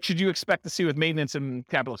 what should you expect to see with maintenance and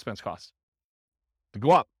capital expense costs? To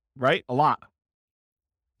go up, right? A lot.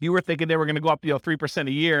 You were thinking they were going to go up 3%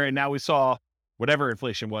 a year, and now we saw whatever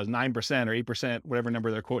inflation was, 9% or 8%, whatever number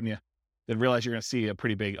they're quoting you. Then realize you're going to see a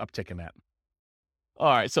pretty big uptick in that. All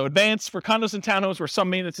right, so advance for condos and townhomes where some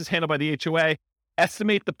maintenance is handled by the HOA.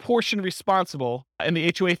 Estimate the portion responsible in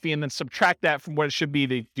the HOA fee and then subtract that from what it should be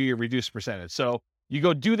to do your reduced percentage. So you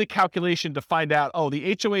go do the calculation to find out,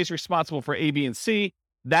 the HOA is responsible for A, B, and C.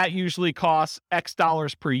 That usually costs X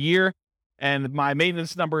dollars per year. And my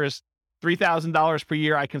maintenance number is $3,000 per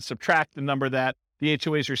year. I can subtract the number that the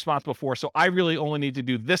HOA is responsible for. So I really only need to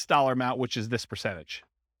do this dollar amount, which is this percentage.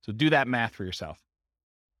 So do that math for yourself.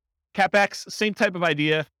 CapEx, same type of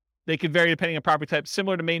idea. They can vary depending on property type,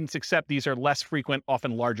 similar to maintenance, except these are less frequent,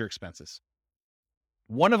 often larger expenses.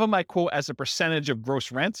 One of them I quote as a percentage of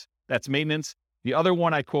gross rent. That's maintenance. The other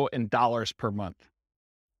one I quote in dollars per month.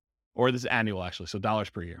 Or this is annual, actually, so dollars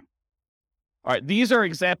per year. All right, these are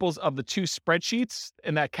examples of the two spreadsheets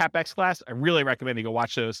in that CapEx class. I really recommend you go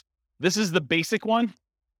watch those. This is the basic one.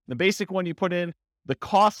 The basic one you put in the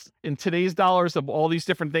cost in today's dollars of all these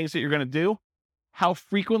different things that you're going to do, how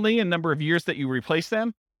frequently and number of years that you replace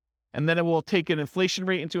them, and then it will take an inflation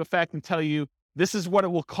rate into effect and tell you this is what it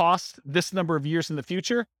will cost this number of years in the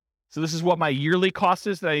future. So this is what my yearly cost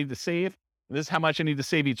is that I need to save. And this is how much I need to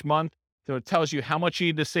save each month. So it tells you how much you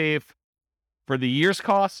need to save for the year's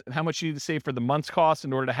costs and how much you need to save for the month's costs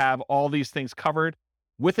in order to have all these things covered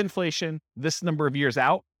with inflation, this number of years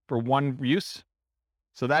out for one use.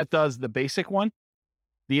 So that does the basic one.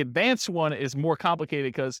 The advanced one is more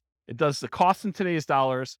complicated because it does the cost in today's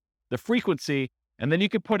dollars, the frequency, and then you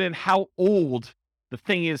can put in how old the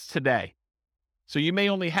thing is today. So you may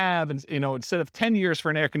only have, instead of 10 years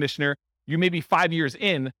for an air conditioner, you may be 5 years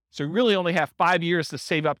in. So you really only have 5 years to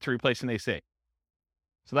save up to replace an AC.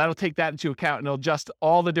 So that'll take that into account, and it'll adjust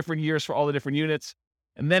all the different years for all the different units.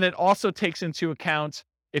 And then it also takes into account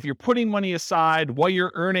if you're putting money aside, what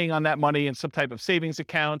you're earning on that money in some type of savings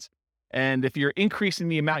account, and if you're increasing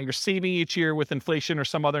the amount you're saving each year with inflation or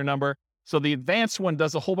some other number. So the advanced one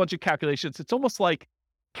does a whole bunch of calculations. It's almost like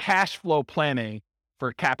cash flow planning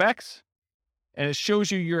for CapEx, and it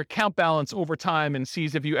shows you your account balance over time and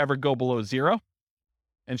sees if you ever go below zero,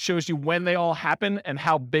 and shows you when they all happen and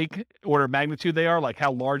how big order of magnitude they are, like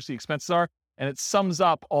how large the expenses are, and it sums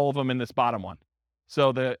up all of them in this bottom one.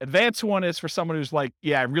 So the advanced one is for someone who's like,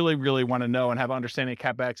 yeah, I really, really want to know and have an understanding of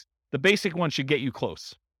CapEx. The basic one should get you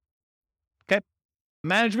close. Okay.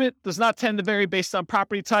 Management does not tend to vary based on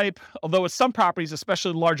property type, although with some properties,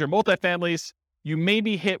 especially larger multifamilies, you may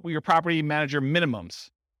be hit with your property manager minimums,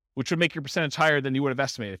 which would make your percentage higher than you would have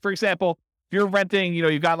estimated. For example, if you're renting,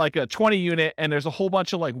 you've got like a 20 unit and there's a whole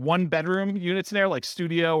bunch of like 1-bedroom units in there, like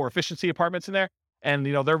studio or efficiency apartments in there. And,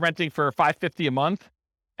 they're renting for $550 a month,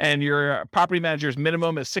 and your property manager's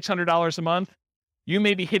minimum is $600 a month. You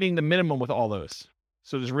may be hitting the minimum with all those.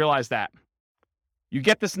 So just realize that. You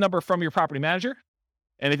get this number from your property manager.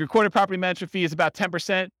 And if your quoted property management fee is about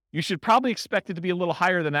 10%, you should probably expect it to be a little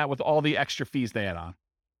higher than that with all the extra fees they add on.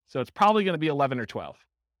 So it's probably going to be 11 or 12.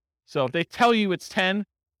 So if they tell you it's 10,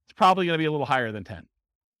 it's probably going to be a little higher than 10.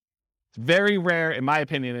 It's very rare, in my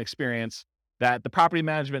opinion and experience, that the property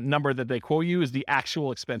management number that they quote you is the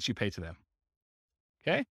actual expense you pay to them.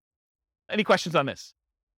 Okay? Any questions on this?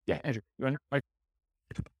 Yeah, Andrew, you want to?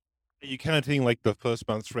 Are you counting like the first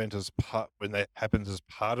month's rent as part when that happens as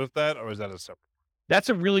part of that, or is that a separate? That's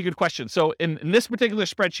a really good question. So in this particular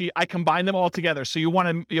spreadsheet, I combine them all together. So you'll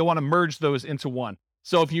want to merge those into one.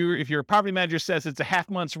 So if your property manager says it's a half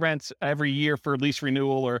month's rent every year for lease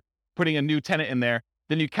renewal or putting a new tenant in there,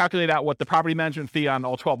 then you calculate out what the property management fee on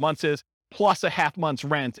all 12 months is, plus a half month's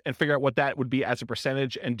rent, and figure out what that would be as a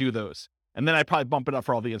percentage and do those. And then I'd probably bump it up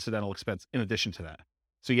for all the incidental expense in addition to that.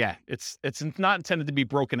 So yeah, it's not intended to be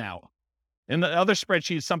broken out. In the other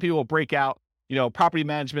spreadsheets, some people will break out, property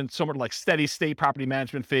management, somewhat like steady state property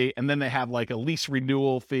management fee, and then they have like a lease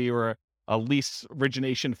renewal fee or a lease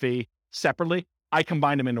origination fee separately. I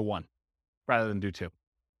combine them into one rather than do two.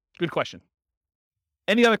 Good question.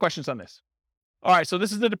 Any other questions on this? All right, so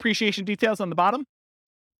this is the depreciation details on the bottom.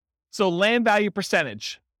 So land value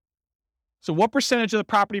percentage. So what percentage of the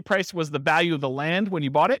property price was the value of the land when you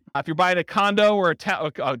bought it? If you're buying a condo or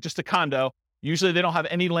just a condo, usually they don't have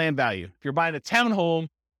any land value. If you're buying a townhome,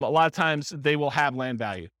 a lot of times they will have land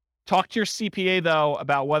value. Talk to your CPA, though,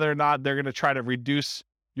 about whether or not they're going to try to reduce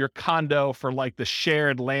your condo for like the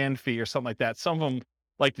shared land fee or something like that. Some of them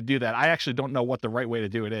like to do that. I actually don't know what the right way to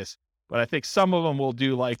do it is, but I think some of them will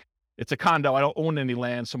do like, it's a condo, I don't own any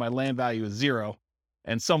land, so my land value is zero.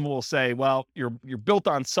 And some will say, well, you're built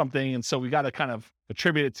on something, and so we got to kind of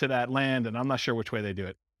attribute it to that land, and I'm not sure which way they do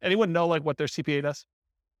it. Anyone know like what their CPA does?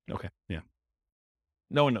 Okay, yeah.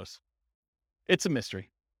 No one knows. It's a mystery.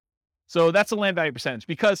 So that's the land value percentage,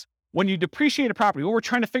 because when you depreciate a property, what we're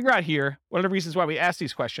trying to figure out here, one of the reasons why we ask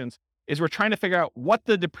these questions, is we're trying to figure out what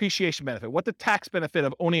the depreciation benefit, what the tax benefit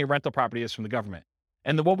of owning a rental property is from the government.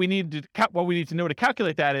 And then what we need to know to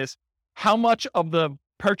calculate that is how much of the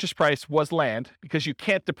purchase price was land, because you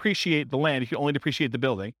can't depreciate the land, you can only depreciate the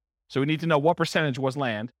building. So we need to know what percentage was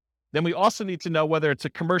land. Then we also need to know whether it's a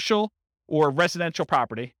commercial or residential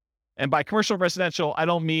property. And by commercial residential, I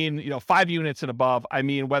don't mean, 5 units and above. I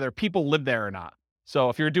mean whether people live there or not. So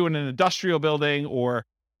if you're doing an industrial building or,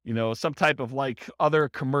 some type of like other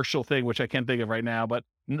commercial thing, which I can't think of right now, but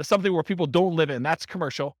something where people don't live in, that's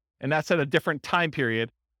commercial. And that's at a different time period.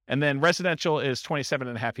 And then residential is 27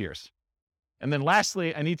 and a half years. And then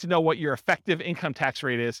lastly, I need to know what your effective income tax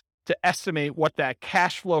rate is to estimate what that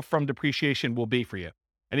cash flow from depreciation will be for you.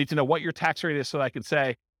 I need to know what your tax rate is so that I can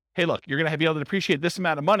say, hey, look, you're going to be able to depreciate this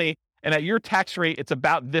amount of money, and at your tax rate, it's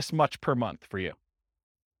about this much per month for you.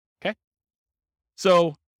 Okay?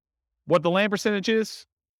 So what the land percentage is,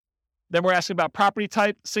 then we're asking about property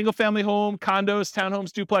type, single family home, condos,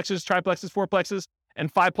 townhomes, duplexes, triplexes, fourplexes,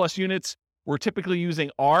 and 5+ units. We're typically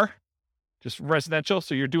using R, just residential.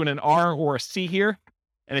 So you're doing an R or a C here.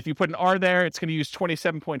 And if you put an R there, it's going to use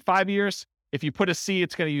 27.5 years. If you put a C,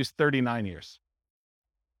 it's going to use 39 years.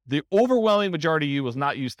 The overwhelming majority of you will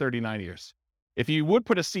not use 39 years. If you would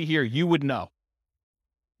put a C here, you would know.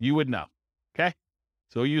 You would know. Okay.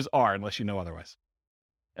 So use R unless you know otherwise.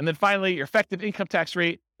 And then finally, your effective income tax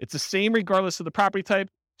rate, it's the same regardless of the property type.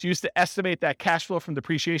 It's used to estimate that cash flow from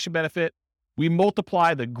depreciation benefit. We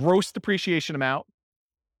multiply the gross depreciation amount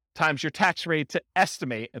times your tax rate to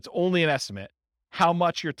estimate, it's only an estimate, how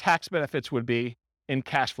much your tax benefits would be in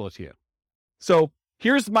cash flow to you. So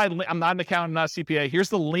here's I'm not an accountant, not a CPA. Here's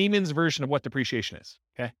the layman's version of what depreciation is,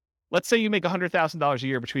 okay? Let's say you make $100,000 a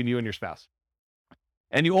year between you and your spouse,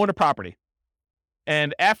 and you own a property.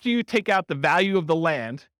 And after you take out the value of the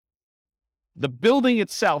land, the building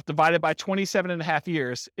itself divided by 27 and a half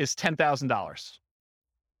years is $10,000,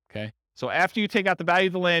 okay? So after you take out the value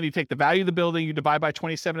of the land, you take the value of the building, you divide by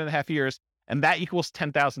 27 and a half years, and that equals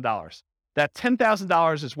 $10,000. That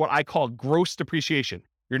 $10,000 is what I call gross depreciation.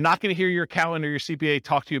 You're not going to hear your accountant or your CPA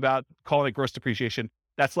talk to you about calling it gross depreciation.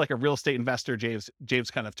 That's like a real estate investor,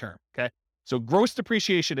 James kind of term, okay? So gross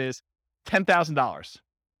depreciation is $10,000.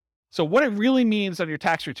 So what it really means on your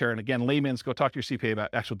tax return, again, layman's, go talk to your CPA about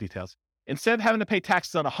actual details. Instead of having to pay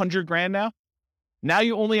taxes on $100,000 now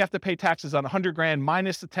you only have to pay taxes on $100,000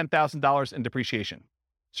 minus the $10,000 in depreciation.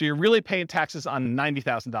 So you're really paying taxes on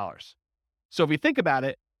 $90,000. So if you think about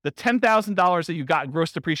it, the $10,000 that you got in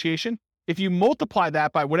gross depreciation, if you multiply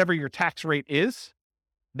that by whatever your tax rate is,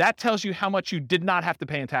 that tells you how much you did not have to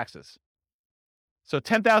pay in taxes. So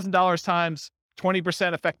 $10,000 times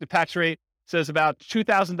 20% effective tax rate says about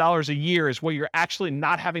 $2,000 a year is what you're actually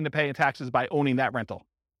not having to pay in taxes by owning that rental.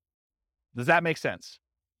 Does that make sense?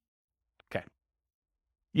 Okay.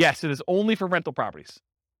 Yes, it is only for rental properties.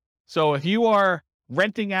 So if you are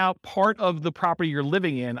renting out part of the property you're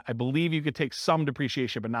living in, I believe you could take some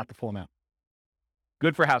depreciation, but not the full amount.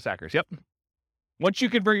 Good for house hackers. Yep. Once you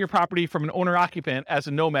convert your property from an owner-occupant as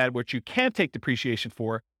a nomad, which you can take depreciation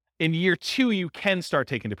for, in year 2, you can start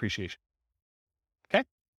taking depreciation. Okay?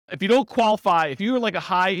 If you don't qualify, if you're like a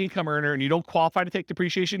high income earner and you don't qualify to take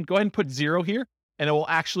depreciation, go ahead and put 0 here, and it will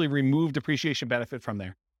actually remove depreciation benefit from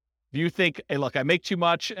there. If you think, hey, look, I make too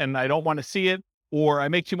much and I don't want to see it, or I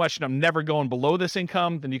make too much and I'm never going below this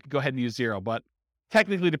income, then you can go ahead and use 0. But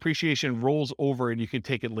technically depreciation rolls over and you can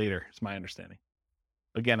take it later, is my understanding.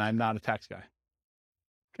 Again, I'm not a tax guy.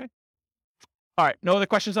 Okay. All right. No other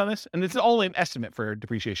questions on this? And it's all an estimate for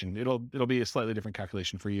depreciation. It'll be a slightly different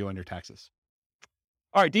calculation for you on your taxes.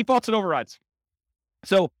 All right. Defaults and overrides.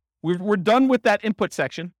 So we're done with that input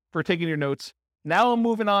section for taking your notes. Now I'm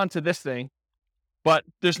moving on to this thing. But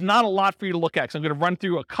there's not a lot for you to look at. So I'm going to run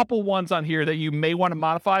through a couple ones on here that you may want to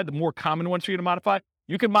modify, the more common ones for you to modify.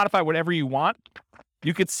 You can modify whatever you want.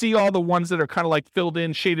 You can see all the ones that are kind of like filled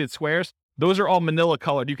in shaded squares. Those are all manila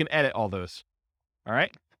colored. You can edit all those. All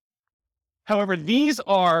right. However, these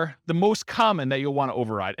are the most common that you'll want to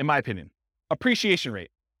override, in my opinion. Appreciation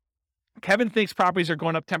rate. Kevin thinks properties are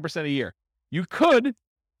going up 10% a year. You could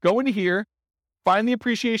go into here, find the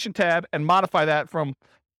appreciation tab, and modify that from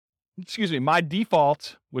my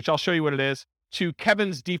default, which I'll show you what it is, to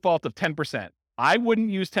Kevin's default of 10%. I wouldn't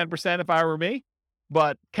use 10% if I were me,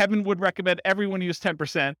 but Kevin would recommend everyone use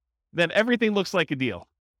 10%. Then everything looks like a deal.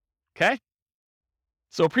 Okay?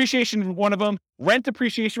 So appreciation is one of them. Rent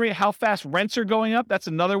appreciation rate, how fast rents are going up. That's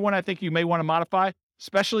another one I think you may want to modify,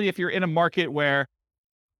 especially if you're in a market where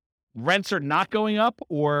rents are not going up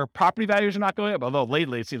or property values are not going up. Although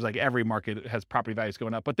lately it seems like every market has property values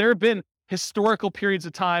going up. But there have been historical periods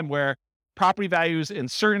of time where property values in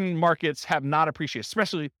certain markets have not appreciated,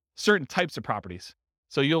 especially certain types of properties.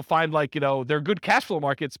 So you'll find like, they're good cash flow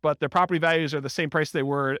markets, but their property values are the same price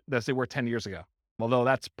as they were 10 years ago. Although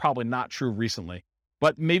that's probably not true recently.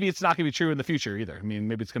 But maybe it's not going to be true in the future either. I mean,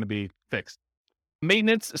 maybe it's going to be fixed.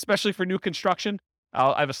 Maintenance, especially for new construction.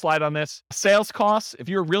 I have a slide on this. Sales costs. If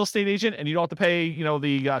you're a real estate agent and you don't have to pay,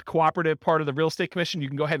 the cooperative part of the real estate commission, you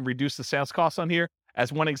can go ahead and reduce the sales costs on here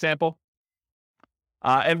as one example.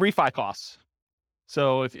 And refi costs.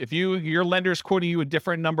 So if your lender is quoting you a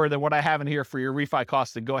different number than what I have in here for your refi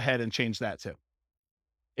costs, then go ahead and change that too.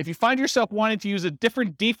 If you find yourself wanting to use a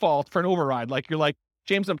different default for an override, like you're like,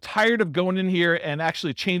 James, I'm tired of going in here and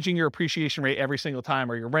actually changing your appreciation rate every single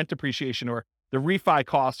time, or your rent appreciation, or the refi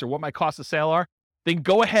costs, or what my cost of sale are, then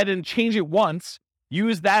go ahead and change it once.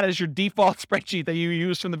 Use that as your default spreadsheet that you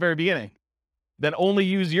used from the very beginning. Then only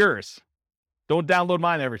use yours. Don't download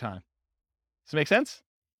mine every time. Does it make sense?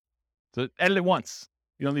 So edit it once.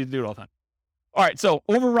 You don't need to do it all the time. All right, so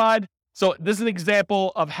override. So this is an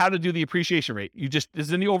example of how to do the appreciation rate. This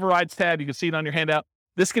is in the overrides tab. You can see it on your handout.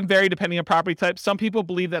 This can vary depending on property type. Some people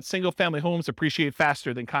believe that single family homes appreciate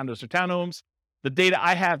faster than condos or townhomes. The data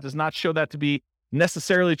I have does not show that to be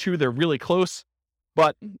necessarily true. They're really close,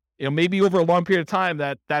 but maybe over a long period of time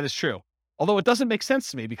that is true. Although it doesn't make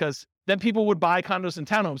sense to me because then people would buy condos and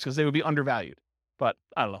townhomes because they would be undervalued. But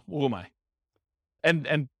I don't know. Who am I?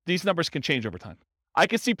 And these numbers can change over time. I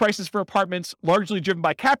can see prices for apartments largely driven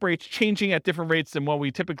by cap rates changing at different rates than what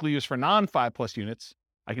we typically use for non-5+ units.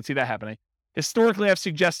 I can see that happening. Historically, I've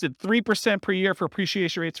suggested 3% per year for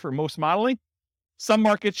appreciation rates for most modeling. Some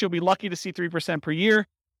markets, you'll be lucky to see 3% per year.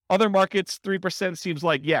 Other markets, 3% seems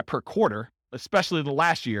like, per quarter, especially the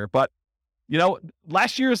last year. But,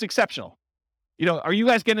 last year is exceptional. Are you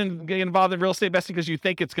guys getting involved in real estate investing because you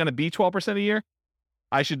think it's going to be 12% a year?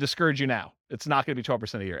 I should discourage you now. It's not going to be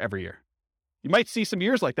 12% a year every year. You might see some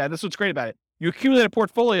years like that. That's what's great about it. You accumulate a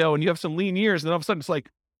portfolio and you have some lean years, and then all of a sudden it's like,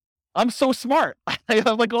 I'm so smart. I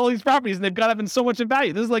have like all these properties and they've got up in so much in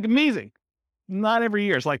value. This is like amazing. Not every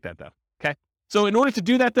year is like that though. Okay. So in order to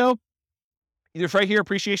do that though, either right here,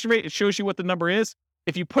 appreciation rate, it shows you what the number is.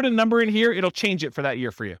 If you put a number in here, it'll change it for that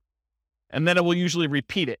year for you. And then it will usually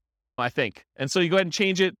repeat it, I think. And so you go ahead and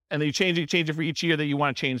change it, and then you change it for each year that you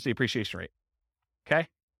want to change the appreciation rate. Okay.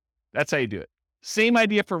 That's how you do it. Same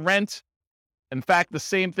idea for rent. In fact, the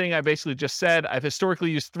same thing I basically just said. I've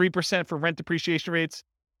historically used 3% for rent depreciation rates.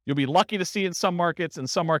 You'll be lucky to see in some markets. In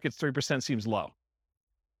some markets, 3% seems low.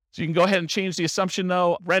 So you can go ahead and change the assumption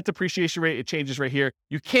though. Rent depreciation rate, it changes right here.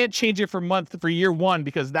 You can't change it for year one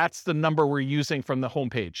because that's the number we're using from the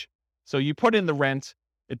homepage. So you put in the rent,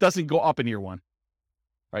 it doesn't go up in year one,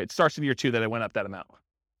 right? It starts in year two that it went up that amount.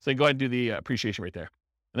 So you go ahead and do the appreciation rate there.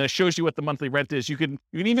 And then it shows you what the monthly rent is. You can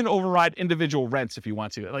even override individual rents if you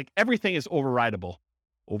want to. Like everything is overrideable.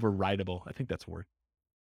 Overrideable. I think that's a word.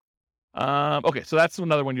 Okay, so that's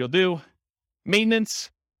another one you'll do.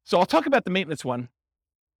 Maintenance. So I'll talk about the maintenance one.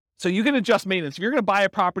 So you can adjust maintenance. If you're going to buy a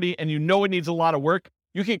property and you know it needs a lot of work,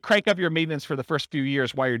 you can crank up your maintenance for the first few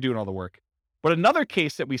years while you're doing all the work. But another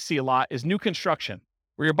case that we see a lot is new construction,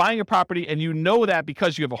 where you're buying a property and you know that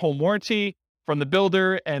because you have a home warranty from the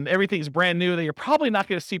builder and everything's brand new, that you're probably not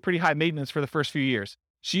going to see pretty high maintenance for the first few years.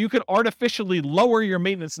 So you can artificially lower your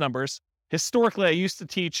maintenance numbers. Historically, I used to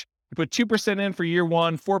teach you put 2% in for year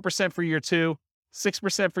one, 4% for year two,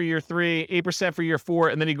 6% for year three, 8% for year four,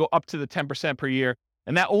 and then you go up to the 10% per year.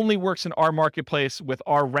 And that only works in our marketplace with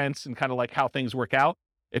our rents and kind of like how things work out.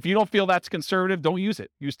 If you don't feel that's conservative, don't use it.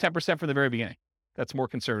 Use 10% from the very beginning. That's more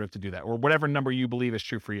conservative to do that, or whatever number you believe is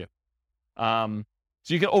true for you. So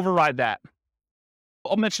you can override that.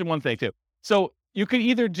 I'll mention one thing too. So you could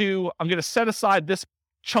either do, I'm going to set aside this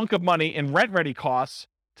chunk of money in rent-ready costs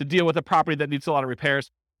to deal with a property that needs a lot of repairs.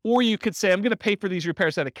 Or you could say, I'm going to pay for these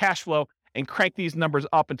repairs out of cash flow and crank these numbers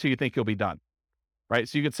up until you think you'll be done, right?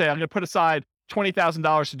 So you could say, I'm going to put aside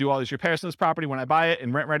 $20,000 to do all these repairs on this property when I buy it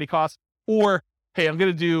in rent-ready costs. Or, hey, I'm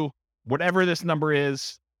going to do whatever this number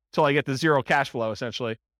is till I get to zero cash flow,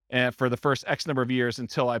 essentially, and for the first X number of years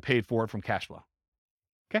until I paid for it from cash flow.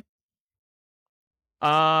 Okay.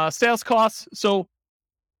 Sales costs. So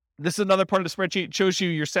this is another part of the spreadsheet. It shows you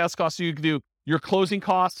your sales costs. So you can do your closing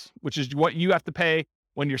costs, which is what you have to pay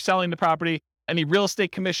when you're selling the property, any real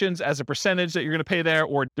estate commissions as a percentage that you're going to pay there,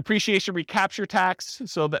 or depreciation recapture tax,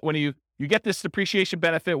 so that when you get this depreciation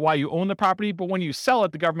benefit while you own the property, but when you sell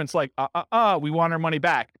it, the government's like, we want our money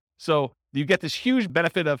back. So you get this huge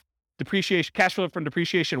benefit of depreciation, cash flow from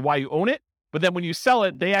depreciation while you own it. But then when you sell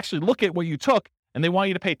it, they actually look at what you took and they want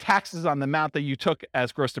you to pay taxes on the amount that you took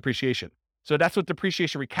as gross depreciation. So that's what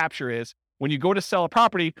depreciation recapture is. When you go to sell a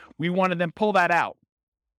property, we want to then pull that out.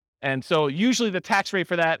 And so usually the tax rate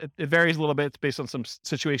for that, it varies a little bit. It's based on some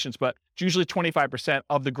situations, but it's usually 25%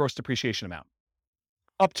 of the gross depreciation amount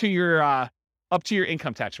up to your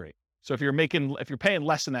income tax rate. So if you're paying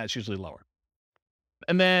less than that, it's usually lower.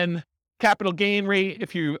 And then capital gain rate,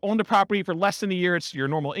 if you own the property for less than a year, it's your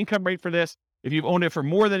normal income rate for this. If you've owned it for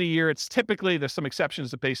more than a year, it's typically, there's some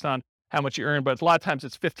exceptions based on how much you earn, but a lot of times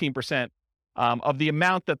it's 15% of the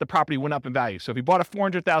amount that the property went up in value. So if you bought a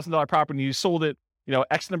 $400,000 property and you sold it,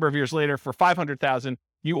 X number of years later for $500,000,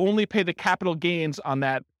 you only pay the capital gains on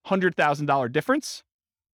that $100,000 difference.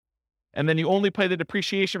 And then you only pay the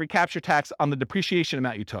depreciation recapture tax on the depreciation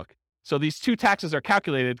amount you took. So these two taxes are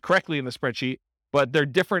calculated correctly in the spreadsheet, but they're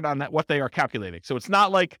different on what they are calculating. So it's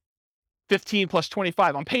not like 15 plus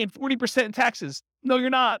 25. I'm paying 40% in taxes. No, you're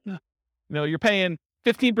not. You're paying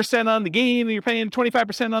 15% on the gain and you're paying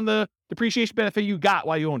 25% on the depreciation benefit you got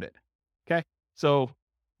while you owned it. Okay. So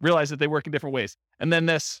realize that they work in different ways. And then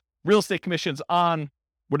this real estate commissions on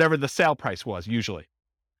whatever the sale price was usually.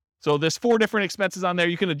 So there's 4 different expenses on there.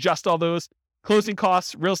 You can adjust all those: closing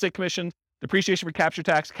costs, real estate commission, depreciation recapture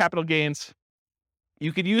tax, capital gains.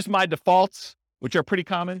 You could use my defaults, which are pretty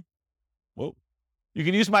common. You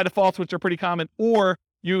can use my defaults, which are pretty common, or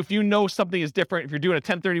if you know something is different, if you're doing a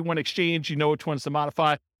 1031 exchange, you know which ones to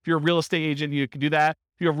modify. If you're a real estate agent, you can do that.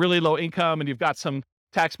 you have really low income and you've got some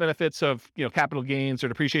tax benefits of, capital gains or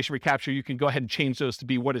depreciation recapture, you can go ahead and change those to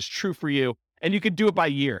be what is true for you. And you could do it by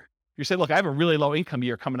year. You say, look, I have a really low income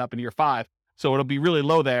year coming up in year 5, so it'll be really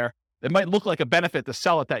low there. It might look like a benefit to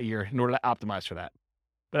sell it that year in order to optimize for that.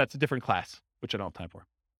 But that's a different class, which I don't have time for.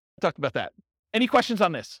 I talked about that. Any questions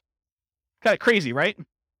on this? Kind of crazy, right?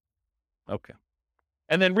 Okay.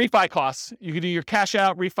 And then refi costs. You can do your cash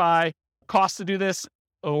out, refi costs to do this,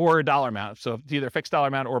 or a dollar amount. So it's either a fixed dollar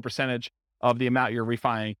amount or a percentage of the amount you're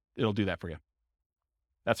refining. It'll do that for you.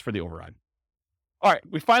 That's for the override. All right.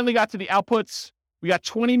 We finally got to the outputs. We got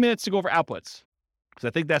 20 minutes to go over outputs because I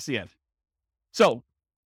think that's the end. So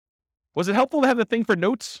was it helpful to have the thing for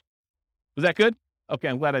notes? Was that good? Okay.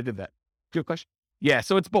 I'm glad I did that. Do you have a question? Yeah.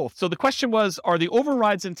 So it's both. So the question was, are the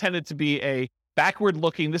overrides intended to be a backward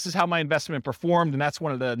looking, this is how my investment performed, and that's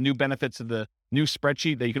one of the new benefits of the new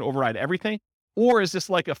spreadsheet, that you can override everything? Or is this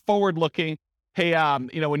like a forward looking, hey,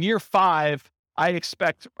 in year 5, I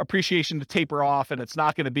expect appreciation to taper off and it's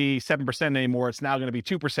not going to be 7% anymore. It's now going to be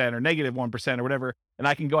 2% or negative 1% or whatever. And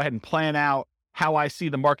I can go ahead and plan out how I see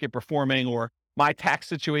the market performing, or my tax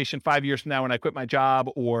situation 5 years from now when I quit my job,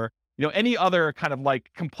 or, any other kind of like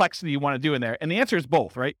complexity you want to do in there. And the answer is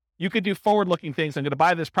both, right? You could do forward looking things. I'm going to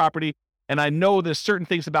buy this property and I know there's certain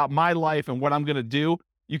things about my life and what I'm going to do.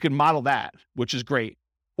 You can model that, which is great.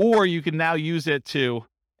 Or you can now use it to,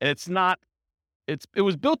 and it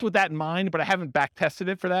was built with that in mind, but I haven't back tested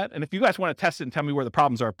it for that. And if you guys want to test it and tell me where the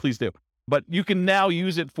problems are, please do. But you can now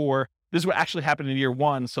use it for, this is what actually happened in year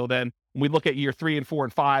 1. So then when we look at year 3 and 4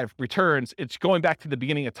 and 5 returns, it's going back to the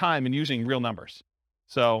beginning of time and using real numbers.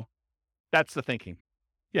 So that's the thinking.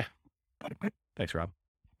 Yeah. Thanks, Rob.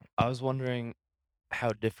 I was wondering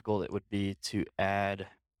how difficult it would be to add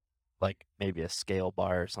like maybe a scale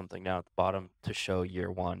bar or something down at the bottom to show year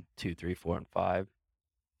 1, 2, 3, 4, and 5.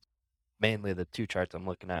 Mainly the 2 charts I'm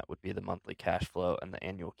looking at would be the monthly cash flow and the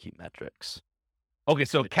annual key metrics. Okay,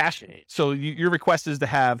 so your request is to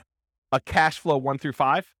have a cash flow 1 through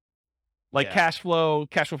 5, like cash flow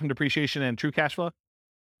from depreciation and true cash flow.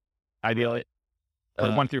 Ideally,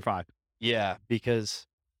 1 through 5. Yeah, because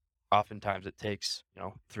oftentimes it takes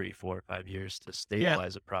 3, 4, 5 years to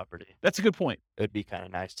stabilize a property. That's a good point. It would be kind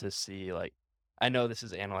of nice to see, like, I know this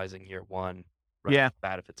is analyzing year 1, right off the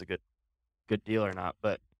bat, if it's a good deal or not,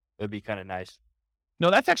 but it would be kind of nice.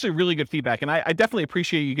 No, that's actually really good feedback. And I definitely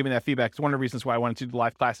appreciate you giving that feedback. It's one of the reasons why I wanted to do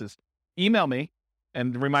live classes. Email me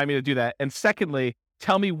and remind me to do that. And secondly,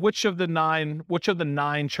 tell me which of the 9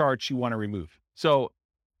 charts you want to remove. So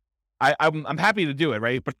I'm happy to do it,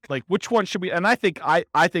 right? But like, which one should we, and I think I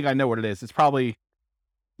know what it is. It's probably,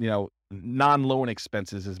 non-loan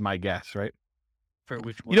expenses is my guess, right? For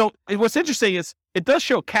which one? What's interesting is it does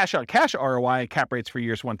show cash on cash ROI and cap rates for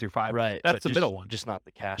years 1 through 5. Right. That's the middle one. Just not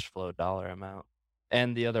the cash flow dollar amount.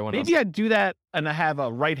 And the other one. Maybe I'd do that and I have a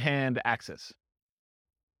right-hand axis.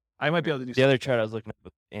 I might be able to do the other chart I was looking at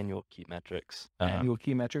with annual key metrics. Annual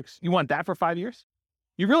key metrics. You want that for 5 years?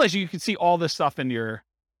 You realize you can see all this stuff in your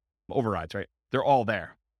overrides, right? They're all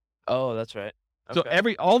there. Oh, that's right.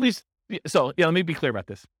 Okay. So let me be clear about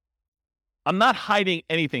this. I'm not hiding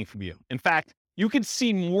anything from you. In fact, you can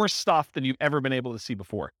see more stuff than you've ever been able to see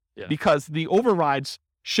before, because the overrides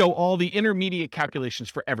show all the intermediate calculations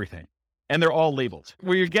for everything, and they're all labeled.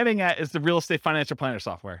 Where you're getting at is the real estate financial planner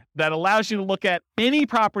software that allows you to look at any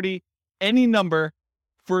property, any number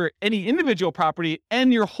for any individual property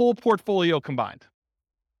and your whole portfolio combined.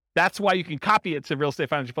 That's why you can copy it to Real Estate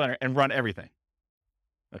Financial Planner and run everything.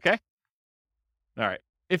 Okay? All right.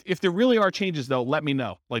 If there really are changes, though, let me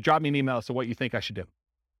know. Like, drop me an email as to what you think I should do.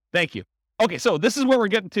 Thank you. Okay, so this is where we're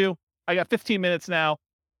getting to. I got 15 minutes now,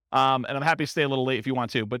 and I'm happy to stay a little late if you want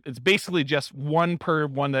to, but it's basically just one per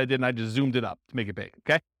one that I did, and I just zoomed it up to make it big,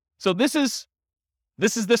 okay? So this is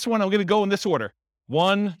this one. I'm going to go in this order.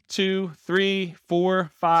 1, 2, 3,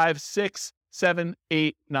 4, 5, 6, 7,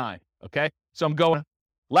 8, 9, okay? So I'm going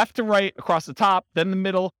left to right across the top, then the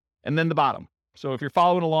middle, and then the bottom. So if you're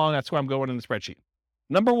following along, that's where I'm going in the spreadsheet.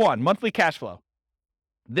 Number 1, monthly cash flow.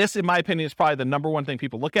 This, in my opinion, is probably the number one thing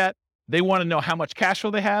people look at. They want to know how much cash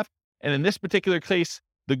flow they have. And in this particular case,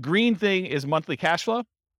 the green thing is monthly cash flow.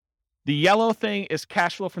 The yellow thing is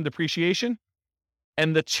cash flow from depreciation.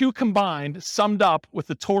 And the 2 combined, summed up with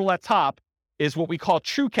the total at top, is what we call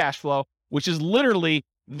true cash flow, which is literally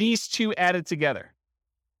these 2 added together.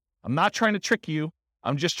 I'm not trying to trick you.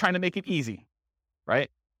 I'm just trying to make it easy, right?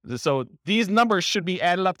 So these numbers should be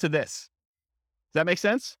added up to this. Does that make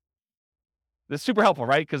sense? That's super helpful,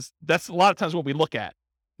 right? Because that's a lot of times what we look at.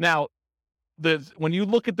 Now, when you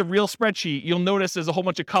look at the real spreadsheet, you'll notice there's a whole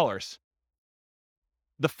bunch of colors.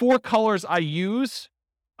 The 4 colors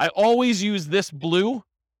I always use this blue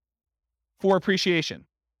for appreciation.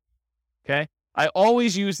 Okay. I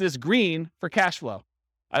always use this green for cash flow.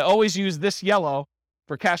 I always use this yellow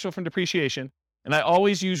for cash flow from depreciation. And I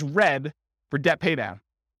always use red for debt paydown.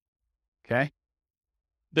 Okay.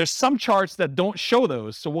 There's some charts that don't show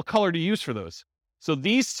those. So what color to use for those? So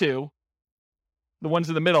these two, the ones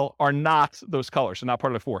in the middle, are not those colors. So not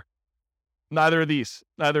part of the 4. Neither of these,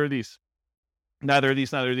 neither of these, neither of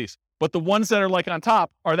these, neither of these. But the ones that are like on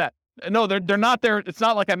top are that. No, they're not there. It's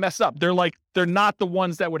not like I messed up. They're not the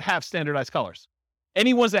ones that would have standardized colors.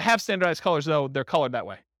 Any ones that have standardized colors, though, they're colored that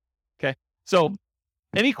way. Okay. So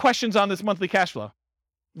any questions on this monthly cash flow?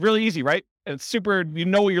 Really easy, right? And it's super, you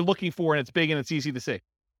know what you're looking for, and it's big and it's easy to see.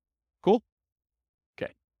 Cool?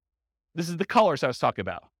 Okay. This is the colors I was talking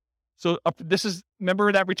about. So this is,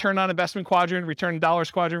 remember that return on investment quadrant, return dollars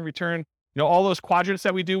quadrant, return, all those quadrants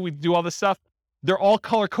that we do all this stuff. They're all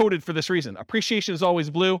color coded for this reason. Appreciation is always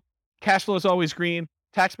blue. Cash flow is always green.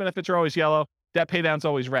 Tax benefits are always yellow. Debt pay down is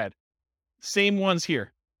always red. Same ones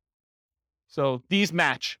here. So these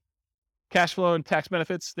match. Cash flow and tax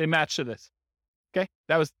benefits, they match to this. Okay?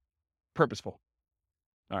 That was purposeful.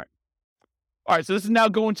 All right. So this is now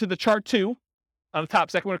going to the chart 2 on the top,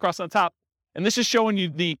 second one across on the top. And this is showing you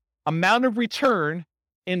the amount of return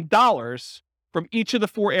in dollars from each of the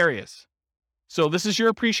 4 areas. So this is your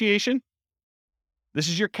appreciation. This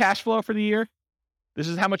is your cash flow for the year. This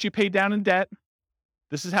is how much you paid down in debt.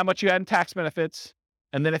 This is how much you had in tax benefits.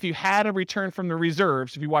 And then if you had a return from the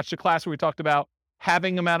reserves, if you watched the class where we talked about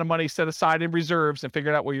having amount of money set aside in reserves and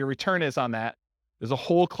figured out what your return is on that, there's a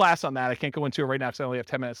whole class on that. I can't go into it right now because I only have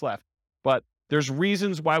 10 minutes left. But there's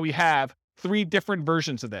reasons why we have 3 different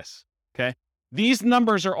versions of this, okay? These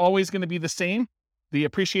numbers are always going to be the same, the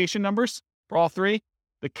appreciation numbers for all 3.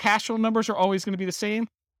 The cash flow numbers are always going to be the same.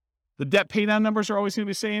 The debt pay down numbers are always going to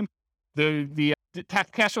be the same. The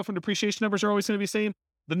cash flow from depreciation numbers are always going to be the same.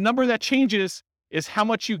 The number that changes is how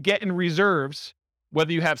much you get in reserves,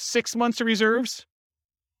 whether you have 6 months of reserves,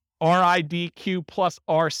 RIDQ plus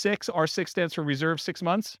R6. R6 stands for reserve 6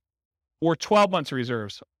 months, or 12 months of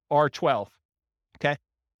reserves, R12. Okay.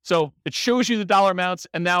 So it shows you the dollar amounts,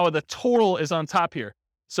 and now the total is on top here.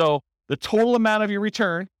 So the total amount of your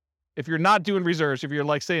return, if you're not doing reserves, if you're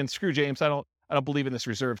like saying, screw James, I don't believe in this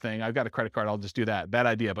reserve thing. I've got a credit card. I'll just do that. Bad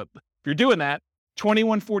idea. But if you're doing that,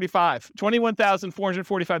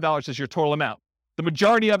 $21,445 is your total amount. The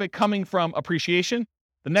majority of it coming from appreciation.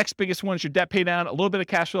 The next biggest one is your debt pay down, a little bit of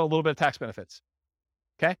cash flow, a little bit of tax benefits.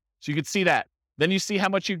 Okay. So you can see that. Then you see how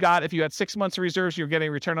much you got. If you had 6 months of reserves, you're getting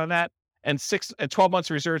a return on that. And 12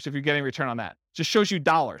 months of reserves, if you're getting a return on that. Just shows you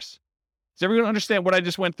dollars. Does everyone understand what I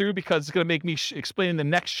just went through? Because it's going to make me explaining the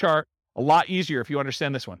next chart a lot easier if you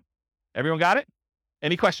understand this one. Everyone got it?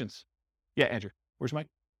 Any questions? Yeah, Andrew, where's Mike?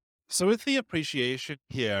 So with the appreciation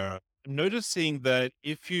here, I'm noticing that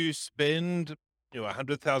if you spend,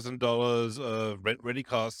 $100,000 of rent-ready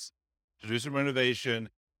costs to do some renovation,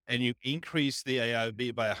 and you increase the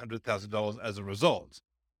AIV by $100,000 as a result,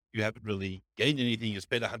 you haven't really gained anything. You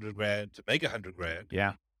spent $100,000 to make $100,000.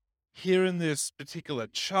 Yeah. Here in this particular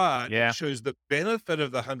chart, it shows the benefit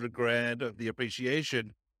of the $100,000 of the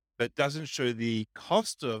appreciation, but doesn't show the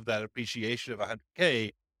cost of that appreciation of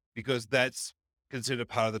 $100K, because that's considered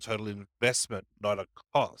part of the total investment, not a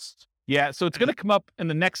cost. Yeah. So it's going to come up in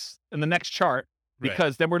the next chart,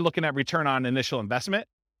 because then we're looking at return on initial investment.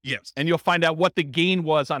 Yes. And you'll find out what the gain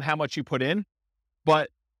was on how much you put in. But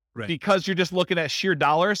because you're just looking at sheer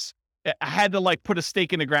dollars, I had to put a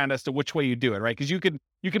stake in the ground as to which way you do it, right? Because you could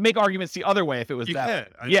make arguments the other way if it was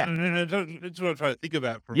that. Yeah. That's what I'm trying to think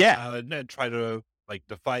about. And try to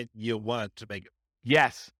define year 1 to make it.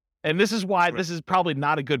 Yes. And this is why this is probably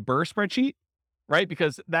not a good BRRRR spreadsheet, right?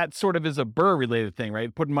 Because that sort of is a BRRRR related thing,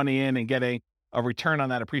 right? Putting money in and getting a return on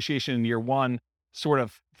that appreciation in year 1, sort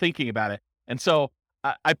of thinking about it. And so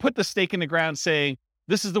I put the stake in the ground saying,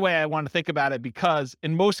 this is the way I want to think about it, because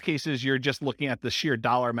in most cases, you're just looking at the sheer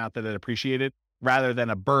dollar amount that it appreciated rather than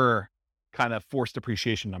a BRRRR kind of forced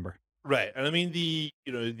appreciation number. Right. And I mean, the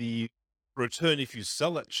return, if you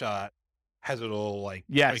sell that chart, has it all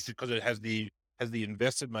because it has the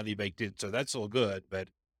invested money baked in. So that's all good. But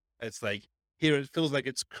it's here it feels like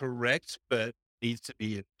it's correct, but needs to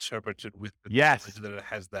be interpreted with the knowledge that it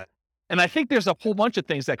has that. And I think there's a whole bunch of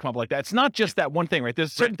things that come up like that. It's not just that one thing, right?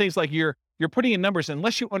 There's certain things like you're putting in numbers,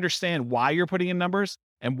 unless you understand why you're putting in numbers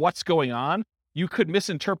and what's going on, you could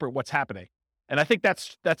misinterpret what's happening. And I think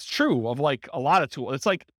that's true of a lot of tools.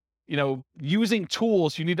 It's using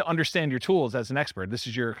tools, you need to understand your tools as an expert. This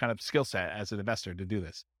is your kind of skill set as an investor to do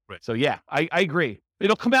this. Right. So yeah, I agree.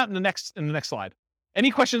 It'll come out in the next slide.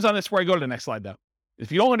 Any questions on this before I go to the next slide though?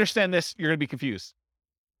 If you don't understand this, you're going to be confused.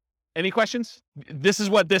 Any questions? This is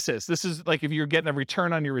what this is. This is like if you're getting a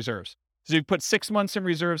return on your reserves. So you put 6 months in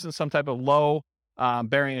reserves in some type of low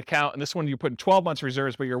bearing account. And this one, you're putting 12 months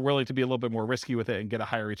reserves, but you're willing to be a little bit more risky with it and get a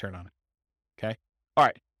higher return on it. Okay. All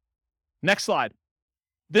right. Next slide.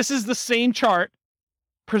 This is the same chart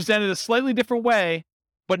presented a slightly different way,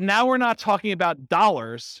 but now we're not talking about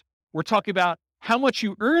dollars. We're talking about how much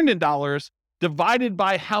you earned in dollars divided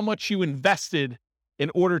by how much you invested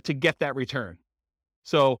in order to get that return.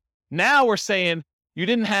 So now we're saying you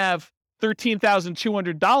didn't have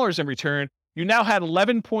 $13,200 in return. You now had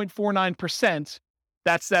 11.49%.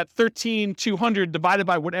 That's that 13,200 divided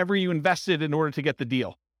by whatever you invested in order to get the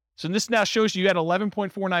deal. So this now shows you had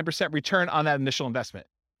 11.49% return on that initial investment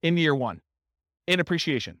in year one in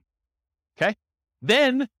appreciation. Okay.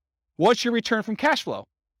 Then what's your return from cash flow?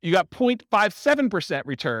 You got 0.57%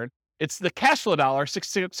 return. It's the cash flow dollar,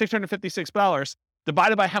 $656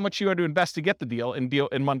 divided by how much you had to invest to get the deal in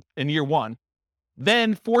year one.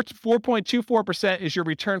 Then 4.24% is your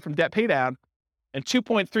return from debt paydown, and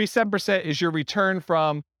 2.37% is your return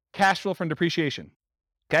from cash flow from depreciation.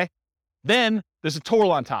 Okay. Then there's a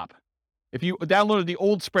total on top. If you downloaded the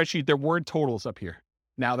old spreadsheet, there weren't totals up here.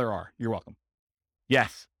 Now there are. You're welcome.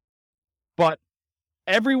 Yes. But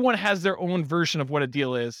everyone has their own version of what a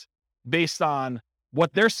deal is based on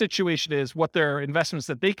what their situation is, what their investments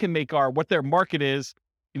that they can make are, what their market is.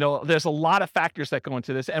 You know, there's a lot of factors that go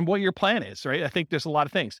into this and what your plan is, right? I think there's a lot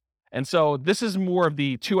of things. And so this is more of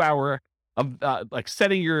the 2 hour of like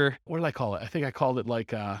setting your, what did I call it? I think I called it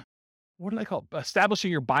like, what did I call it? Establishing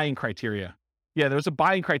your buying criteria. Yeah, there was a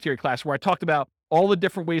buying criteria class where I talked about all the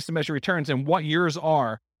different ways to measure returns and what yours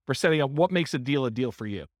are for setting up what makes a deal for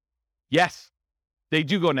you. Yes, they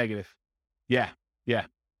do go negative. Yeah.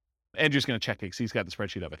 Andrew's going to check it because he's got the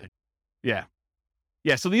spreadsheet up, I think. Yeah.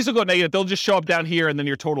 So these will go negative. They'll just show up down here and then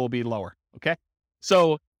your total will be lower. Okay.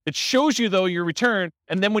 So it shows you though your return.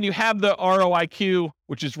 And then when you have the ROIQ,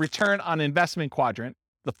 which is return on investment quadrant,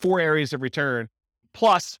 the 4 areas of return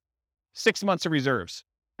plus 6 months of reserves.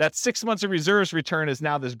 That 6 months of reserves return is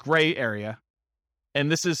now this gray area. And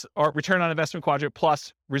this is our return on investment quadrant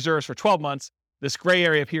plus reserves for 12 months. This gray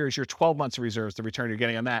area up here is your 12 months of reserves, the return you're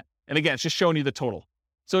getting on that. And again, it's just showing you the total.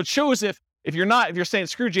 So it shows if you're saying,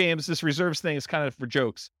 screw James, this reserves thing is kind of for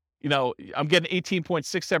jokes. You know, I'm getting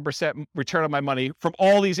 18.67% return on my money from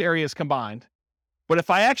all these areas combined. But if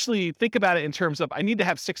I actually think about it in terms of, I need to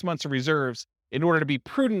have 6 months of reserves in order to be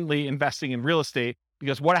prudently investing in real estate,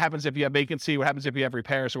 because what happens if you have vacancy? What happens if you have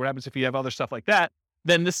repairs? Or what happens if you have other stuff like that?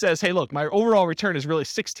 Then this says, hey, look, my overall return is really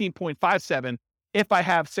 16.57 if I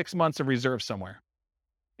have 6 months of reserve somewhere,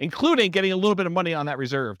 including getting a little bit of money on that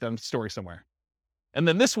reserve that I'm storing somewhere. And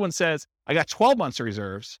then this one says, I got 12 months of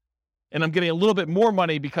reserves and I'm getting a little bit more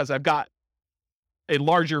money because I've got a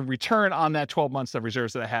larger return on that 12 months of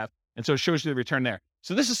reserves that I have. And so it shows you the return there.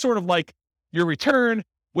 So this is sort of like your return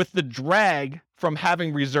with the drag from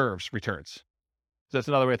having reserves returns. So that's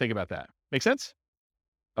another way to think about that. Make sense?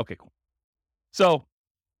 Okay, cool. So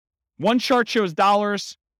one chart shows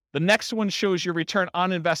dollars. The next one shows your return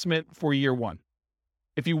on investment for year one.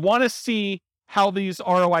 If you want to see how these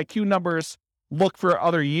ROIQ numbers look for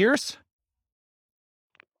other years,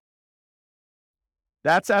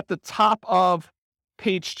 that's at the top of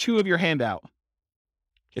page 2 of your handout.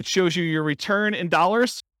 It shows you your return in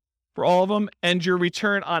dollars for all of them and your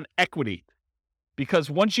return on equity. Because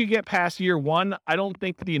once you get past year one, I don't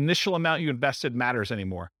think the initial amount you invested matters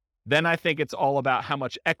anymore. Then I think it's all about how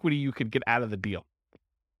much equity you could get out of the deal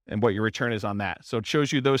and what your return is on that. So it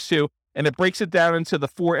shows you those two, and it breaks it down into the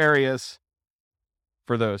 4 areas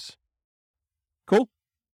for those. Cool?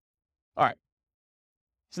 All right.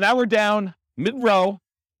 So now we're down mid-row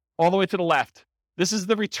all the way to the left. This is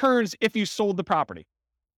the returns if you sold the property.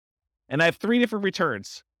 And I have 3 different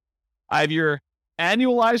returns. I have your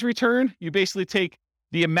annualized return. You basically take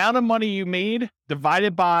the amount of money you made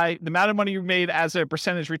divided by the amount of money you made as a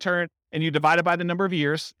percentage return, and you divide it by the number of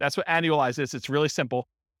years. That's what annualized is. It's really simple.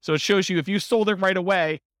 So it shows you if you sold it right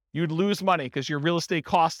away, you'd lose money because your real estate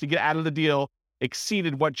costs to get out of the deal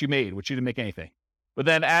exceeded what you made, which you didn't make anything. But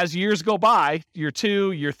then as years go by, year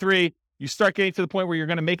 2, year 3, you start getting to the point where you're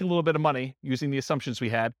going to make a little bit of money using the assumptions we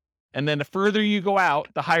had. And then the further you go out,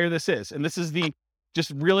 the higher this is. And this is the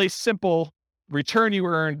just really simple return you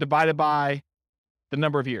earn divided by the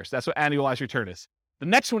number of years. That's what annualized return is. The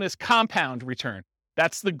next one is compound return.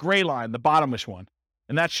 That's the gray line, the bottomish one.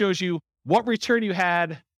 And that shows you what return you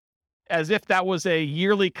had as if that was a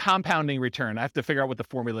yearly compounding return. I have to figure out what the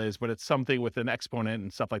formula is, but it's something with an exponent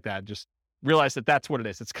and stuff like that. Just realize that that's what it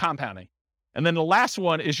is. It's compounding. And then the last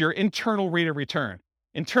one is your internal rate of return.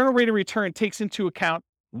 Internal rate of return takes into account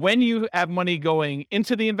when you have money going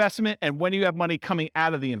into the investment and when you have money coming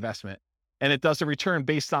out of the investment. And it does a return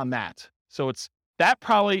based on that. So that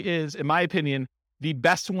probably is, in my opinion, the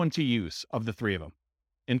best one to use of the three of them,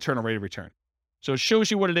 internal rate of return. So it shows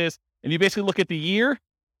you what it is. And you basically look at the year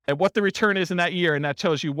and what the return is in that year. And that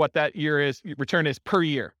tells you what that return is per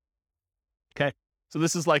year. Okay. So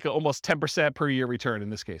this is like almost 10% per year return in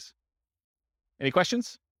this case. Any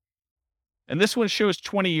questions? And this one shows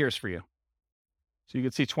 20 years for you. So you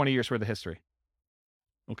can see 20 years worth of history.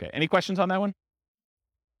 Okay. Any questions on that one?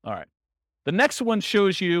 All right. The next one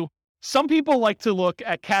shows you, some people like to look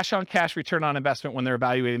at cash on cash return on investment when they're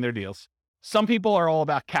evaluating their deals. Some people are all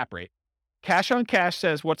about cap rate. Cash on cash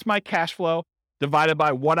says, what's my cash flow divided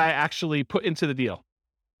by what I actually put into the deal?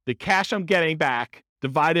 The cash I'm getting back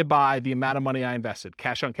divided by the amount of money I invested.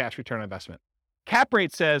 Cash on cash return on investment. Cap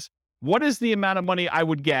rate says, what is the amount of money I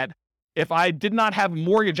would get if I did not have a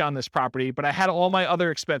mortgage on this property, but I had all my other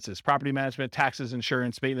expenses, property management, taxes,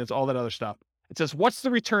 insurance, maintenance, all that other stuff. It says, what's the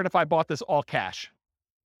return if I bought this all cash?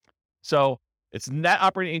 So it's net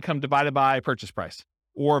operating income divided by purchase price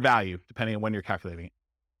or value, depending on when you're calculating it.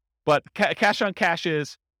 But cash on cash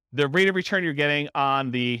is the rate of return you're getting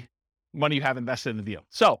on the money you have invested in the deal.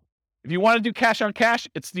 So if you want to do cash on cash,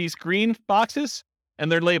 it's these green boxes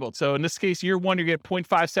and they're labeled. So in this case, year one, you get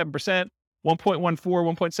 0.57%, 1.14, 1.73,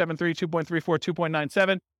 2.34,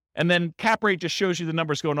 2.97. And then cap rate just shows you the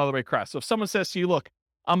numbers going all the way across. So if someone says to you, look,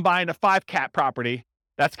 I'm buying a 5 cap property,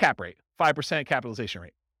 that's cap rate, 5% capitalization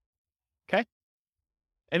rate. Okay.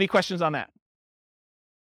 Any questions on that?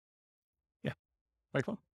 Yeah.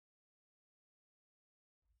 Microphone.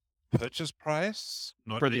 Purchase price,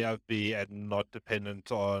 not for the DRV, and not dependent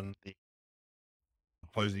on the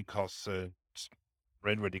closing costs and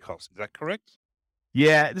rent ready costs. Is that correct?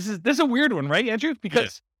 Yeah, this is a weird one, right, Andrew?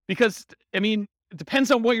 Because I mean, it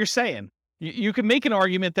depends on what you're saying. You can make an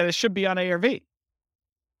argument that it should be on ARV,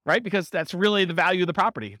 right? Because that's really the value of the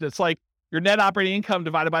property. It's like your net operating income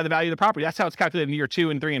divided by the value of the property. That's how it's calculated in year 2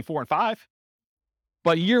 and 3 and 4 and 5.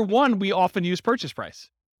 But year 1, we often use purchase price.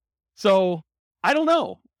 So I don't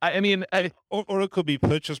know. I mean, or it could be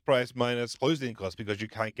purchase price minus closing costs because you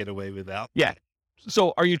can't get away without. Yeah.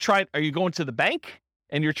 So are you going to the bank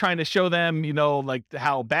and you're trying to show them, like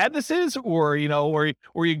how bad this is, or,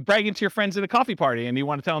 or you bragging to your friends at a coffee party and you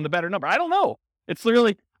want to tell them the better number? I don't know. It's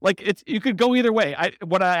literally like you could go either way.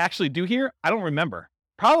 What I actually do here, I don't remember.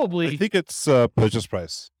 Probably. I think it's purchase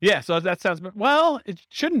price. Yeah. So that sounds, well, it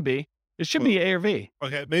shouldn't be. It should be ARV.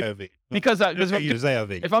 Okay, maybe ARV. Because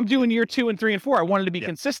if I'm doing year 2 and 3 and 4, I wanted to be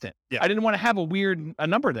consistent. Yeah. I didn't want to have a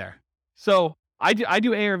number there. So I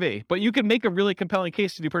do ARV, but you can make a really compelling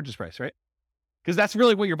case to do purchase price, right? Because that's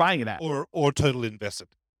really what you're buying it at. Or total invested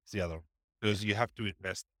is the other, because you have to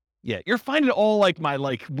invest. Yeah, you're finding all like my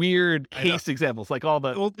weird case examples, like all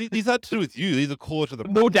the. Well, these are to do with you. These are core to the.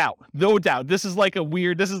 No doubt. This is like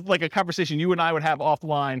a conversation you and I would have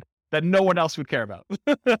offline that no one else would care about.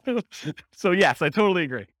 So yes, I totally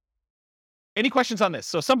agree. Any questions on this?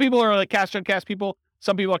 So some people are like cash on cash people.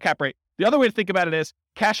 Some people are cap rate. The other way to think about it is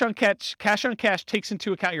cash on cash takes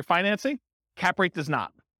into account your financing. Cap rate does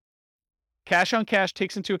not. Cash on cash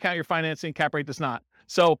takes into account your financing. Cap rate does not.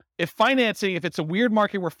 So if it's a weird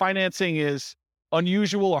market where financing is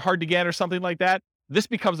unusual or hard to get or something like that, this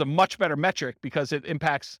becomes a much better metric because it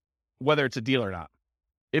impacts whether it's a deal or not.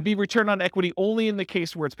 It'd be return on equity only in the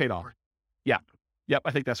case where it's paid off. Yeah. Yep.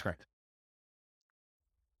 I think that's correct.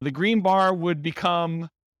 The green bar would become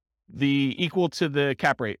the equal to the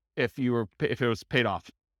cap rate if it was paid off.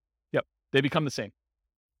 Yep. They become the same.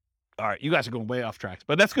 All right. You guys are going way off track,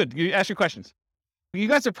 but that's good. You ask your questions. You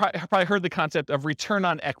guys have probably heard the concept of return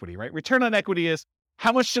on equity, right? Return on equity is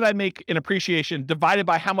how much should I make in appreciation divided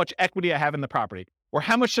by how much equity I have in the property, or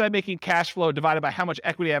how much should I make in cash flow divided by how much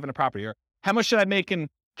equity I have in the property, or how much should I make in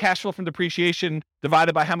cash flow from depreciation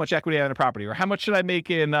divided by how much equity I have in a property, or how much should I make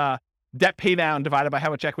in debt pay down divided by how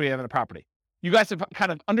much equity I have in a property. You guys have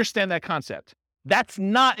kind of understand that concept. That's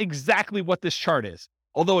not exactly what this chart is,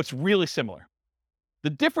 although it's really similar. The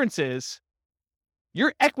difference is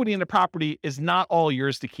your equity in the property is not all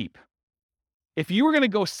yours to keep. If you were going to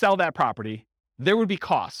go sell that property, there would be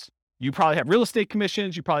costs. You probably have real estate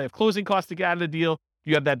commissions. You probably have closing costs to get out of the deal.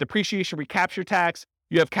 You have that depreciation recapture tax.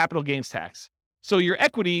 You have capital gains tax. So your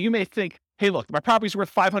equity, you may think, hey, look, my property's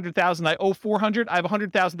worth $500,000. I owe $400,000. I have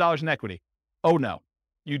 $100,000 in equity. Oh no,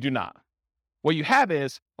 you do not. What you have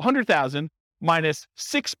is $100,000 minus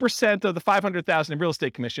 6% of the $500,000 in real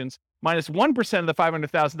estate commissions, minus 1% of the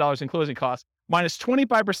 $500,000 in closing costs, minus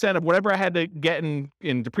 25% of whatever I had to get in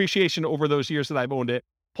depreciation over those years that I've owned it,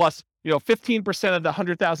 plus 15% of the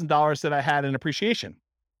 $100,000 that I had in appreciation.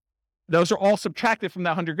 those are all subtracted from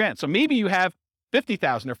that 100 grand. So maybe you have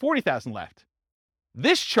 50,000 or 40,000 left.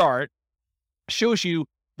 This chart shows you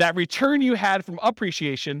that return you had from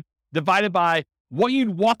appreciation divided by what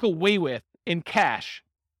you'd walk away with in cash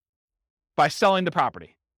by selling the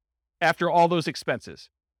property after all those expenses,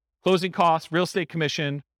 closing costs, real estate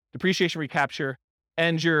commission, depreciation recapture,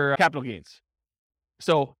 and your capital gains.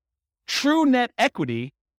 So true net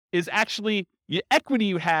equity is actually the equity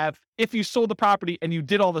you have if you sold the property and you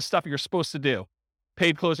did all the stuff you're supposed to do,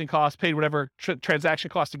 paid closing costs, paid whatever transaction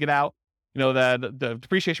costs to get out, the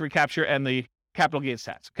depreciation recapture and the capital gains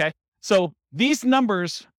tax. Okay. So these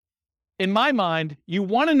numbers, in my mind, you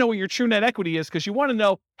want to know what your true net equity is because you want to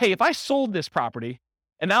know, hey, if I sold this property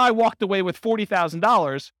and now I walked away with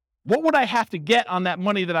 $40,000, what would I have to get on that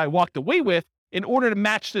money that I walked away with in order to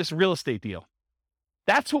match this real estate deal?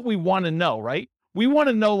 That's what we want to know, right? We want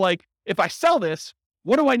to know, like, if I sell this,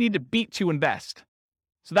 what do I need to beat to invest?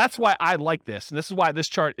 So that's why I like this. And this is why this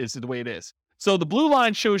chart is the way it is. So the blue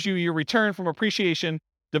line shows you your return from appreciation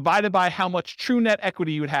divided by how much true net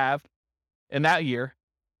equity you would have in that year.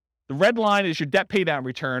 The red line is your debt pay down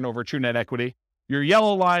return over true net equity. Your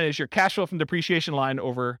yellow line is your cash flow from depreciation line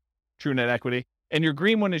over true net equity. And your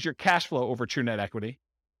green one is your cash flow over true net equity.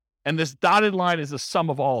 And this dotted line is the sum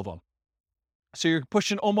of all of them. So you're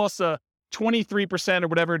pushing almost a 23% or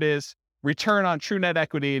whatever it is return on true net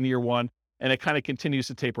equity in year one, and it kind of continues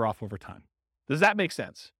to taper off over time. Does that make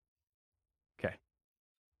sense? Okay.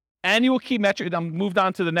 Annual key metric. I'm moved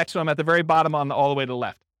on to the next one. I'm at the very bottom all the way to the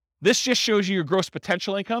left. This just shows you your gross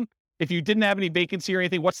potential income. If you didn't have any vacancy or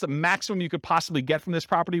anything, what's the maximum you could possibly get from this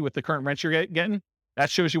property with the current rent you're getting? That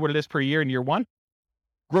shows you what it is per year in year one.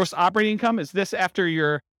 Gross operating income is this after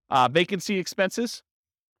your vacancy expenses.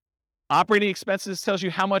 Operating expenses tells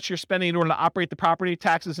you how much you're spending in order to operate the property,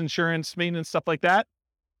 taxes, insurance, maintenance, stuff like that.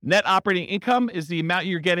 Net operating income is the amount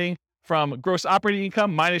you're getting from gross operating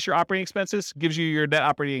income minus your operating expenses, gives you your net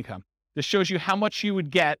operating income. This shows you how much you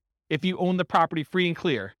would get if you own the property free and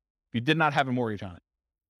clear, if you did not have a mortgage on it.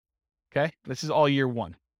 Okay, this is all year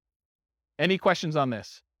one. Any questions on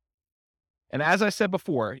this? And as I said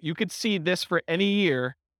before, you could see this for any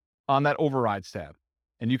year on that overrides tab,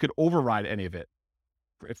 and you could override any of it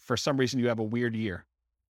if for some reason you have a weird year.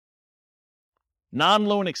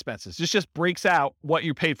 Non-loan expenses. This just breaks out what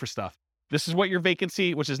you paid for stuff. This is what your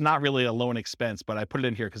vacancy, which is not really a loan expense, but I put it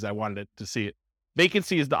in here because I wanted it to see it.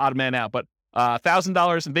 Vacancy is the odd man out, but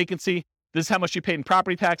 $1,000 in vacancy. This is how much you paid in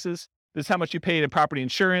property taxes. This is how much you paid in property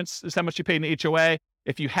insurance. This is how much you paid in HOA.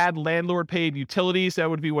 If you had landlord paid utilities, that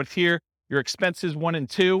would be what's here. Your expenses 1 and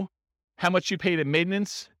 2. How much you paid in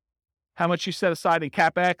maintenance. How much you set aside in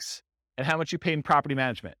CapEx. And how much you paid in property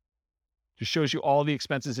management. Just shows you all the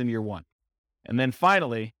expenses in year one. And then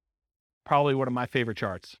finally, probably one of my favorite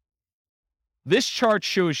charts. This chart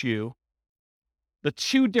shows you the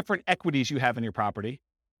two different equities you have in your property.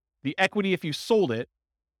 The equity if you sold it,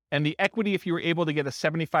 and the equity if you were able to get a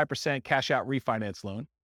 75% cash out refinance loan.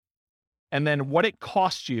 And then what it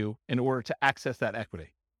costs you in order to access that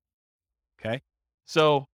equity. Okay.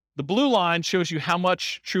 So the blue line shows you how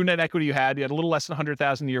much true net equity you had. You had a little less than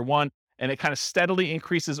 100,000 in year one, and it kind of steadily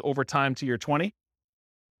increases over time to year 20.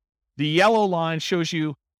 The yellow line shows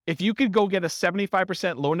you if you could go get a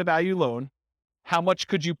 75% loan to value loan, how much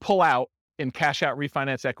could you pull out in cash out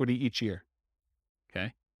refinance equity each year?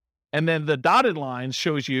 Okay. And then the dotted line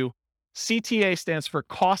shows you CTA stands for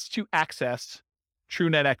cost to access true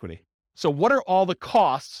net equity. So what are all the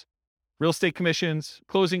costs, real estate commissions,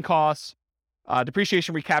 closing costs,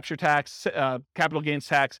 depreciation recapture tax, capital gains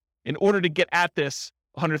tax, in order to get at this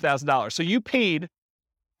 $100,000. So you paid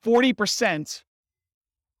 40%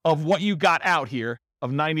 of what you got out here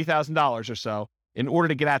of $90,000 or so in order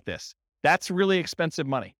to get at this. That's really expensive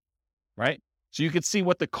money, right? So you could see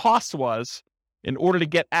what the cost was in order to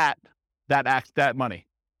get at that money,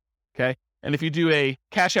 okay? And if you do a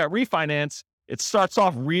cash out refinance, it starts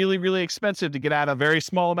off really, really expensive to get out a very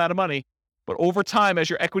small amount of money. But over time, as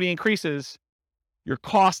your equity increases, your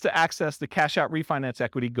cost to access the cash out refinance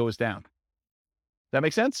equity goes down. That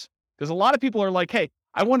make sense? Because a lot of people are like, hey,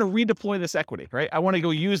 I want to redeploy this equity, right? I want to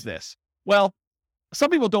go use this. Well, some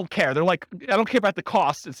people don't care. They're like, I don't care about the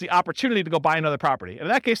cost. It's the opportunity to go buy another property. And in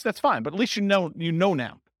that case, that's fine. But at least you know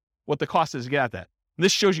now what the cost is to get at that. And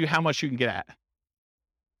this shows you how much you can get at.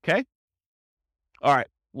 Okay? All right.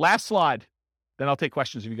 Last slide. Then I'll take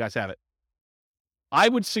questions if you guys have it. I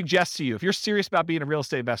would suggest to you, if you're serious about being a real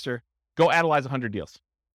estate investor, go analyze 100 deals.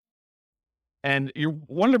 And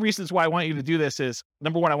one of the reasons why I want you to do this is,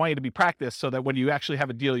 number one, I want you to be practiced so that when you actually have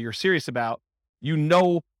a deal you're serious about, you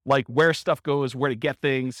know like where stuff goes, where to get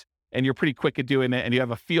things, and you're pretty quick at doing it, and you have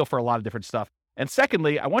a feel for a lot of different stuff. And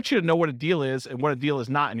secondly, I want you to know what a deal is and what a deal is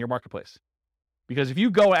not in your marketplace. Because if you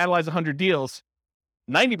go analyze 100 deals,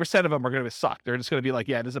 90% of them are going to suck. They're just going to be like,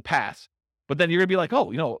 yeah, it is a pass. But then you're going to be like,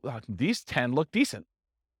 oh, these 10 look decent.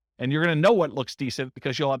 And you're going to know what looks decent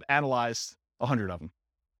because you'll have analyzed 100 of them.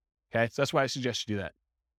 Okay. So that's why I suggest you do that.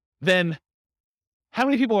 Then how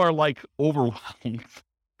many people are like overwhelmed?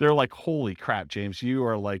 They're like, holy crap, James, you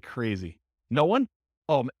are like crazy. No one?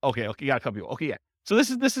 Oh, okay. You got a couple people. Okay. Yeah. So this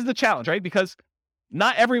is the challenge, right? Because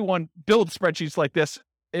not everyone builds spreadsheets like this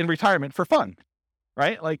in retirement for fun,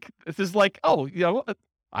 right? Like this is like,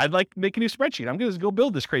 I'd like to make a new spreadsheet. I'm going to go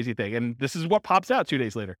build this crazy thing. And this is what pops out 2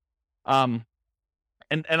 days later. And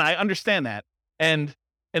I understand that. And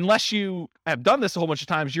unless you have done this a whole bunch of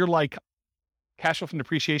times, you're like, cash flow from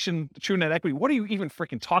depreciation, true net equity, what are you even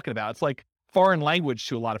freaking talking about? It's like foreign language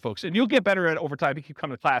to a lot of folks. And you'll get better at it over time if you keep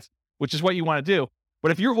coming to class, which is what you want to do. But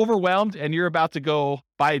if you're overwhelmed and you're about to go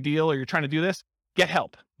buy a deal or you're trying to do this, get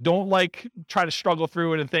help. Don't like try to struggle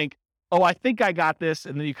through it and think, oh, I think I got this.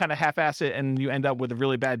 And then you kind of half-ass it and you end up with a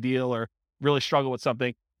really bad deal or really struggle with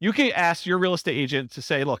something. You can ask your real estate agent to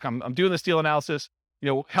say, look, I'm doing this deal analysis.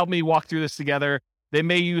 Help me walk through this together. They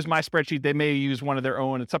may use my spreadsheet. They may use one of their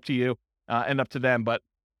own. It's up to you and up to them. But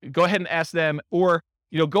go ahead and ask them, or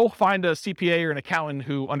go find a CPA or an accountant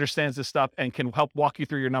who understands this stuff and can help walk you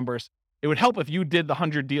through your numbers. It would help if you did the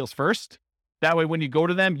 100 deals first. That way, when you go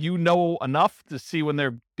to them, you know enough to see when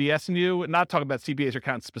they're BSing you. Not talking about CPAs or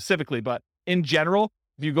accountants specifically, but in general,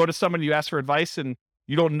 if you go to someone, you ask for advice and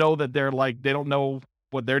you don't know that they don't know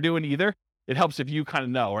what they're doing either. It helps if you kind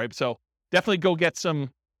of know, right? So definitely go get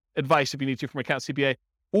some advice if you need to from an accountant CPA.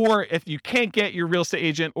 Or if you can't get your real estate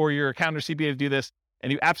agent or your accountant or CPA to do this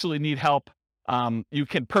and you absolutely need help, you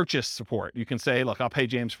can purchase support. You can say, look, I'll pay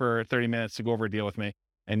James for 30 minutes to go over a deal with me.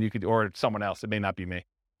 And you could, or someone else. It may not be me,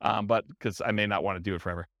 but because I may not want to do it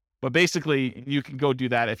forever. But basically, you can go do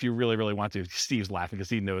that if you really, really want to. Steve's laughing because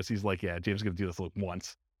he knows. He's like, yeah, James is going to do this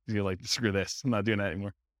once. He's going to like, screw this. I'm not doing that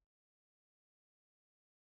anymore.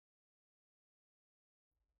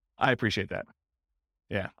 I appreciate that.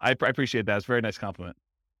 Yeah, I appreciate that. It's a very nice compliment.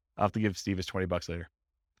 I'll have to give Steve his $20 later.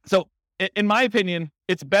 So in my opinion,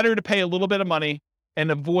 it's better to pay a little bit of money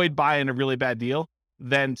and avoid buying a really bad deal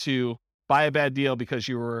than to buy a bad deal because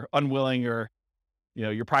you were unwilling or,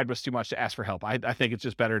 your pride was too much to ask for help. I think it's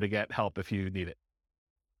just better to get help if you need it.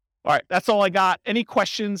 All right. That's all I got. Any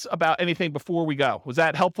questions about anything before we go? Was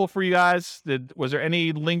that helpful for you guys? Was there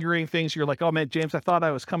any lingering things you're like, oh man, James, I thought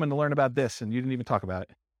I was coming to learn about this and you didn't even talk about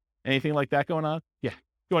it. Anything like that going on? Yeah.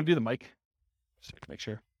 You want to do the mic? Just to make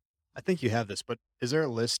sure. I think you have this, but is there a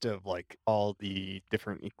list of like all the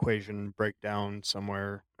different equation breakdown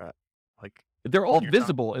somewhere? They're all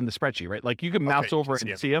visible in the spreadsheet, right? Like you can mouse over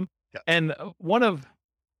and see them. Yeah. And one of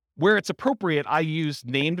where it's appropriate, I use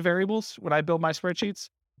named variables when I build my spreadsheets.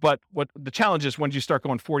 But what the challenge is when you start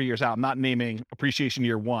going 40 years out, I'm not naming appreciation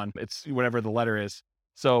year one. It's whatever the letter is.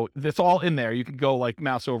 So it's all in there. You can go like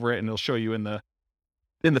mouse over it and it'll show you in the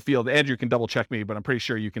field. Andrew can double check me, but I'm pretty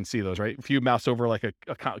sure you can see those, right? If you mouse over like a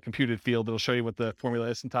computed field, it'll show you what the formula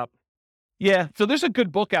is on top. Yeah. So there's a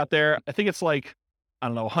good book out there. I think it's like,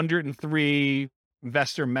 103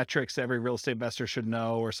 investor metrics every real estate investor should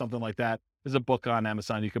know or something like that. There's a book on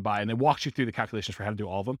Amazon you could buy and it walks you through the calculations for how to do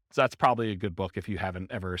all of them. So that's probably a good book if you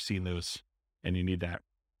haven't ever seen those and you need that.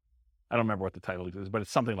 I don't remember what the title is, but it's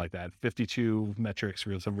something like that. 52 metrics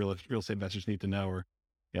some real estate investors need to know, or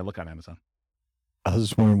look on Amazon. I was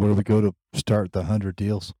just wondering where we go to start the 100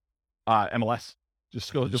 deals. MLS. Just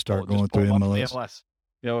start going through MLS.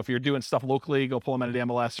 If you're doing stuff locally, go pull them out of the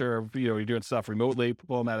MLS, or you're doing stuff remotely,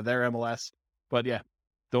 pull them out of their MLS. But yeah,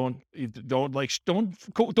 don't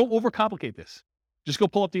overcomplicate this. Just go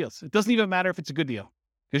pull up deals. It doesn't even matter if it's a good deal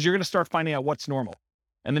because you're going to start finding out what's normal,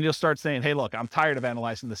 and then you'll start saying, "Hey, look, I'm tired of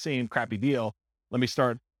analyzing the same crappy deal. Let me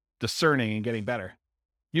start discerning and getting better."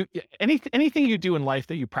 Anything you do in life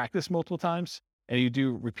that you practice multiple times and you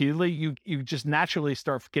do repeatedly, you just naturally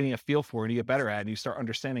start getting a feel for it and you get better at it and you start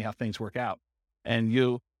understanding how things work out. And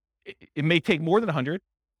it may take more than 100,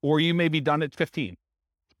 or you may be done at 15.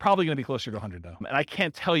 It's probably going to be closer to 100 though. And I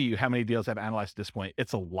can't tell you how many deals I've analyzed at this point.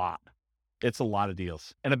 It's a lot. It's a lot of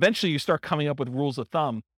deals. And eventually you start coming up with rules of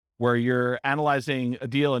thumb where you're analyzing a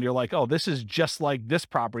deal and you're like, oh, this is just like this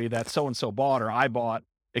property that so-and-so bought or I bought,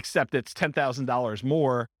 except it's $10,000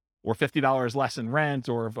 more or $50 less in rent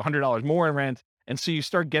or $100 more in rent. And so you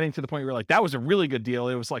start getting to the point where you're like, that was a really good deal.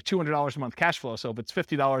 It was like $200 a month cash flow. So if it's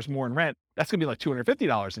 $50 more in rent, that's going to be like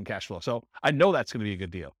 $250 in cash flow. So I know that's going to be a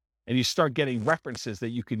good deal. And you start getting references that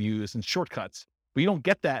you can use and shortcuts, but you don't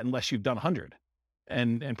get that unless you've done 100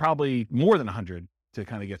 and probably more than 100 to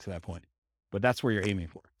kind of get to that point. but that's where you're aiming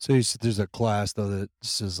for. So you said there's a class though that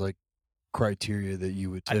says like criteria that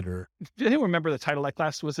you would consider. I don't remember the title of that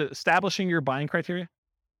class. Was it Establishing Your Buying Criteria?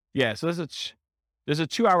 Yeah. So there's a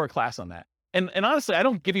 2-hour class on that. And honestly, I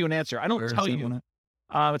don't give you an answer. I don't tell you.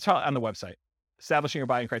 It's on the website, Establishing Your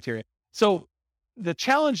Buying Criteria. So the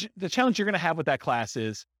challenge you're going to have with that class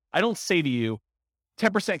is, I don't say to you,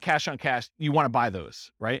 10% cash on cash, you want to buy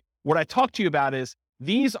those, right? What I talk to you about is,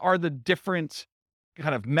 these are the different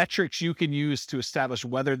kind of metrics you can use to establish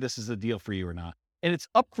whether this is a deal for you or not. And it's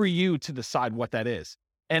up for you to decide what that is.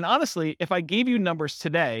 And honestly, if I gave you numbers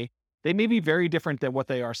today, they may be very different than what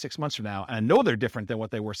they are 6 months from now. And I know they're different than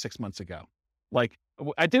what they were 6 months ago. Like,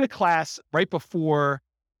 I did a class right before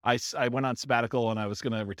I went on sabbatical and I was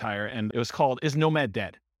going to retire, and it was called, Is Nomad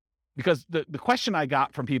Dead? Because the question I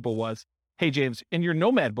got from people was, hey, James, in your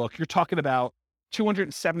Nomad book, you're talking about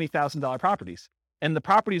 $270,000 properties. And the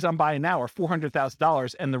properties I'm buying now are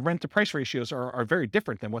 $400,000, and the rent to price ratios are very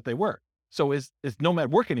different than what they were. So is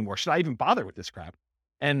Nomad work anymore? Should I even bother with this crap?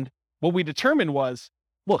 And what we determined was,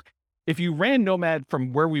 look, if you ran Nomad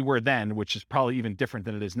from where we were then, which is probably even different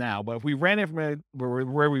than it is now, but if we ran it from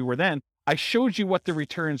where we were then, I showed you what the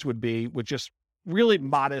returns would be with just really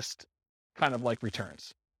modest kind of like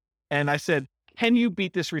returns. And I said, can you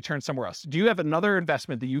beat this return somewhere else? Do you have another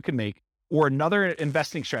investment that you can make, or another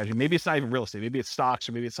investing strategy? Maybe it's not even real estate, maybe it's stocks,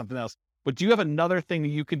 or maybe it's something else. But do you have another thing that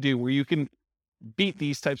you can do where you can beat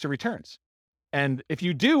these types of returns? And if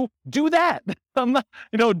you do that. I'm not,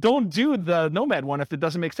 don't do the Nomad one if it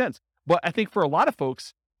doesn't make sense. But I think for a lot of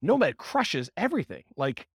folks, Nomad crushes everything.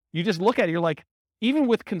 Like, you just look at it, you're like, even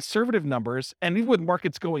with conservative numbers, and even with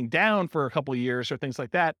markets going down for a couple of years or things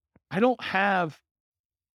like that, I don't have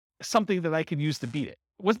something that I could use to beat it.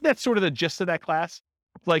 Wasn't that sort of the gist of that class?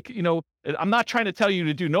 Like, I'm not trying to tell you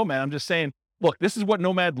to do Nomad. I'm just saying, look, this is what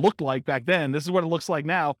Nomad looked like back then. This is what it looks like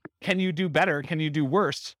now. Can you do better? Can you do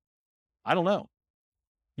worse? I don't know.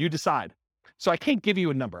 You decide. So I can't give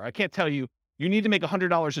you a number. I can't tell you, you need to make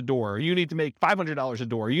 $100 a door, or you need to make $500 a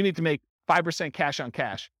door, or you need to make 5% cash on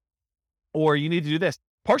cash, or you need to do this.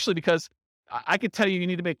 Partially because I could tell you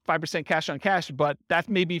need to make 5% cash on cash, but that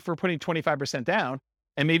may be for putting 25% down.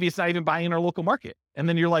 And maybe it's not even buying in our local market. And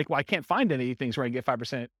then you're like, well, I can't find any things where I can get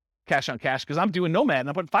 5% cash on cash because I'm doing Nomad and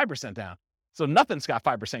I'm putting 5% down. So nothing's got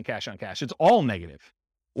 5% cash on cash. It's all negative.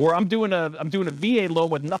 Or I'm doing a VA loan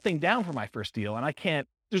with nothing down for my first deal. And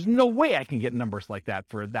there's no way I can get numbers like that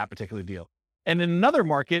for that particular deal. And in another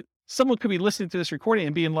market, someone could be listening to this recording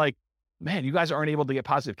and being like, man, you guys aren't able to get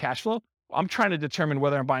positive cash flow. I'm trying to determine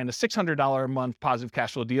whether I'm buying a $600 a month positive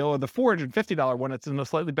cash flow deal or the $450 one that's in a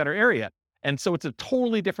slightly better area. And so it's a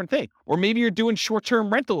totally different thing. Or maybe you're doing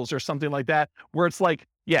short-term rentals or something like that, where it's like,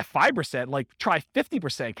 yeah, 5%, like try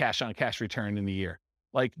 50% cash on cash return in the year.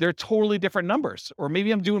 Like, they're totally different numbers. Or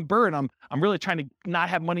maybe I'm doing Burr and I'm really trying to not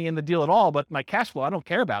have money in the deal at all, but my cash flow I don't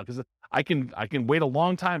care about because I can wait a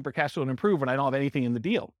long time for cash flow to improve when I don't have anything in the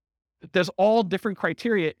deal. There's all different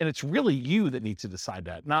criteria, and it's really you that needs to decide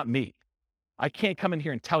that, not me. I can't come in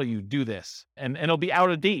here and tell you do this, and it'll be out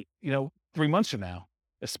of date, 3 months from now.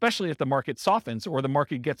 Especially if the market softens or the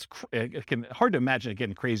market gets, hard to imagine it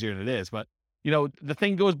getting crazier than it is, but the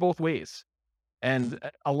thing goes both ways. And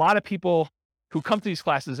a lot of people who come to these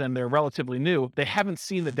classes and they're relatively new, they haven't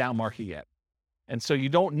seen the down market yet. And so you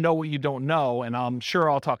don't know what you don't know. And I'm sure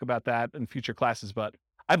I'll talk about that in future classes, but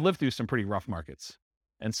I've lived through some pretty rough markets.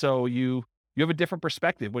 And so you have a different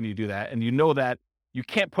perspective when you do that. And you know that you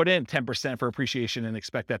can't put in 10% for appreciation and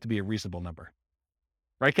expect that to be a reasonable number.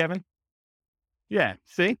 Right, Kevin? Yeah,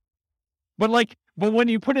 see? But when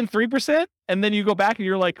you put in 3% and then you go back and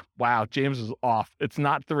you're like, wow, James is off. It's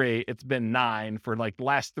not 3, it's been 9 for like the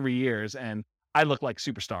last 3 years. And I look like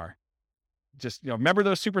superstar. Just, remember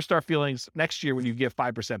those superstar feelings next year when you give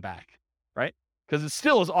 5% back, right? Because it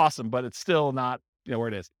still is awesome, but it's still not, where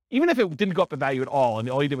it is. Even if it didn't go up in value at all and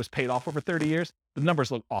all you did was pay it off over 30 years, the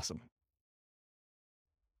numbers look awesome.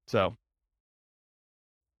 So,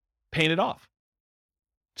 paying it off.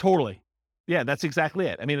 Totally. Yeah, that's exactly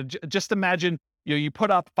it. I mean, just imagine, you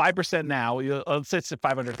put up 5% now, let's say it's a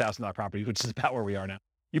 $500,000 property, which is about where we are now.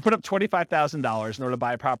 You put up $25,000 in order to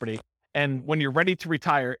buy a property. And when you're ready to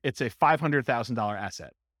retire, it's a $500,000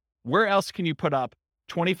 asset. Where else can you put up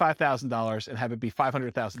 $25,000 and have it be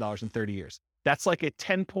 $500,000 in 30 years? That's like a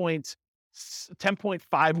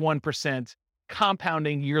 10.51%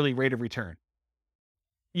 compounding yearly rate of return.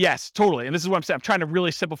 Yes, totally. And this is what I'm saying. I'm trying to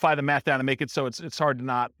really simplify the math down and make it so it's hard to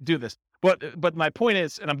not do this. But my point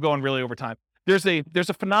is, and I'm going really over time, there's a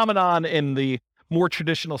phenomenon in the more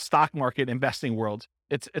traditional stock market investing world.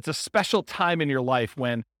 It's a special time in your life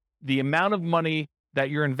when the amount of money that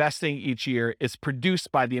you're investing each year is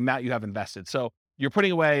produced by the amount you have invested. So you're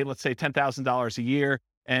putting away, let's say $10,000 a year,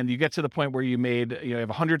 and you get to the point where you have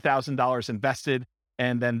 $100,000 invested.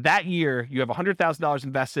 And then that year you have $100,000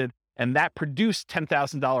 invested, and that produced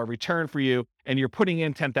 $10,000 return for you. And you're putting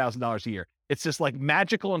in $10,000 a year. It's this like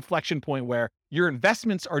magical inflection point where your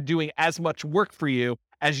investments are doing as much work for you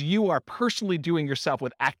as you are personally doing yourself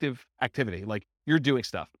with active activity. Like you're doing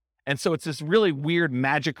stuff. And so it's this really weird,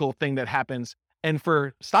 magical thing that happens. And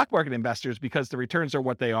for stock market investors, because the returns are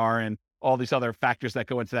what they are and all these other factors that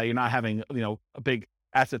go into that, you're not having, a big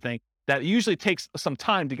asset thing, that usually takes some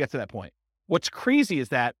time to get to that point. What's crazy is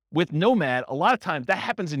that with Nomad, a lot of times that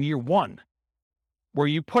happens in year one, where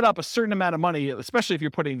you put up a certain amount of money, especially if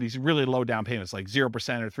you're putting these really low down payments, like 0%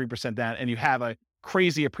 or 3% down, and you have a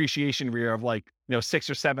crazy appreciation year of 6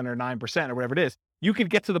 or 7 or 9% or whatever it is. You could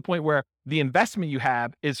get to the point where the investment you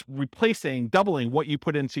have is doubling what you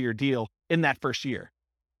put into your deal in that first year.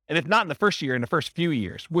 And if not in the first year, in the first few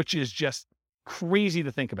years, which is just crazy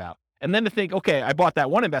to think about. And then to think, okay, I bought that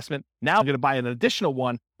one investment. Now I'm going to buy an additional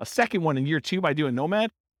one, a second one in year 2 by doing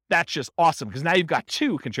Nomad. That's just awesome because now you've got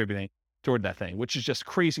 2 contributing toward that thing, which is just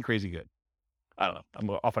crazy, crazy good. I don't know. I'm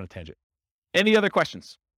off on a tangent. Any other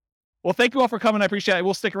questions? Well, thank you all for coming. I appreciate it.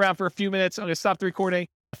 We'll stick around for a few minutes. I'm going to stop the recording.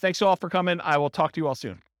 Thanks all for coming. I will talk to you all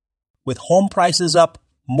soon. With home prices up,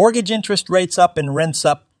 mortgage interest rates up, and rents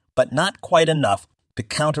up, but not quite enough to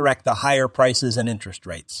counteract the higher prices and interest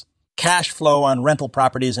rates. Cash flow on rental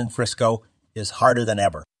properties in Frisco is harder than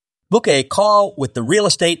ever. Book a call with the Real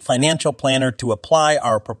Estate Financial Planner to apply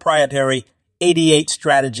our proprietary 88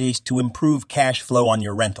 strategies to improve cash flow on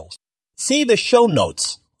your rentals. See the show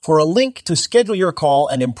notes for a link to schedule your call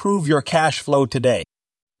and improve your cash flow today.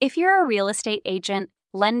 If you're a real estate agent,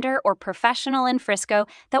 lender, or professional in Frisco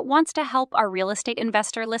that wants to help our real estate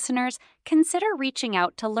investor listeners, consider reaching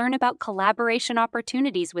out to learn about collaboration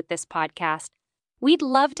opportunities with this podcast. We'd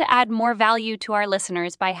love to add more value to our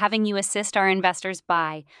listeners by having you assist our investors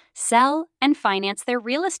buy, sell, and finance their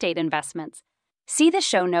real estate investments. See the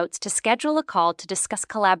show notes to schedule a call to discuss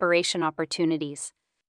collaboration opportunities.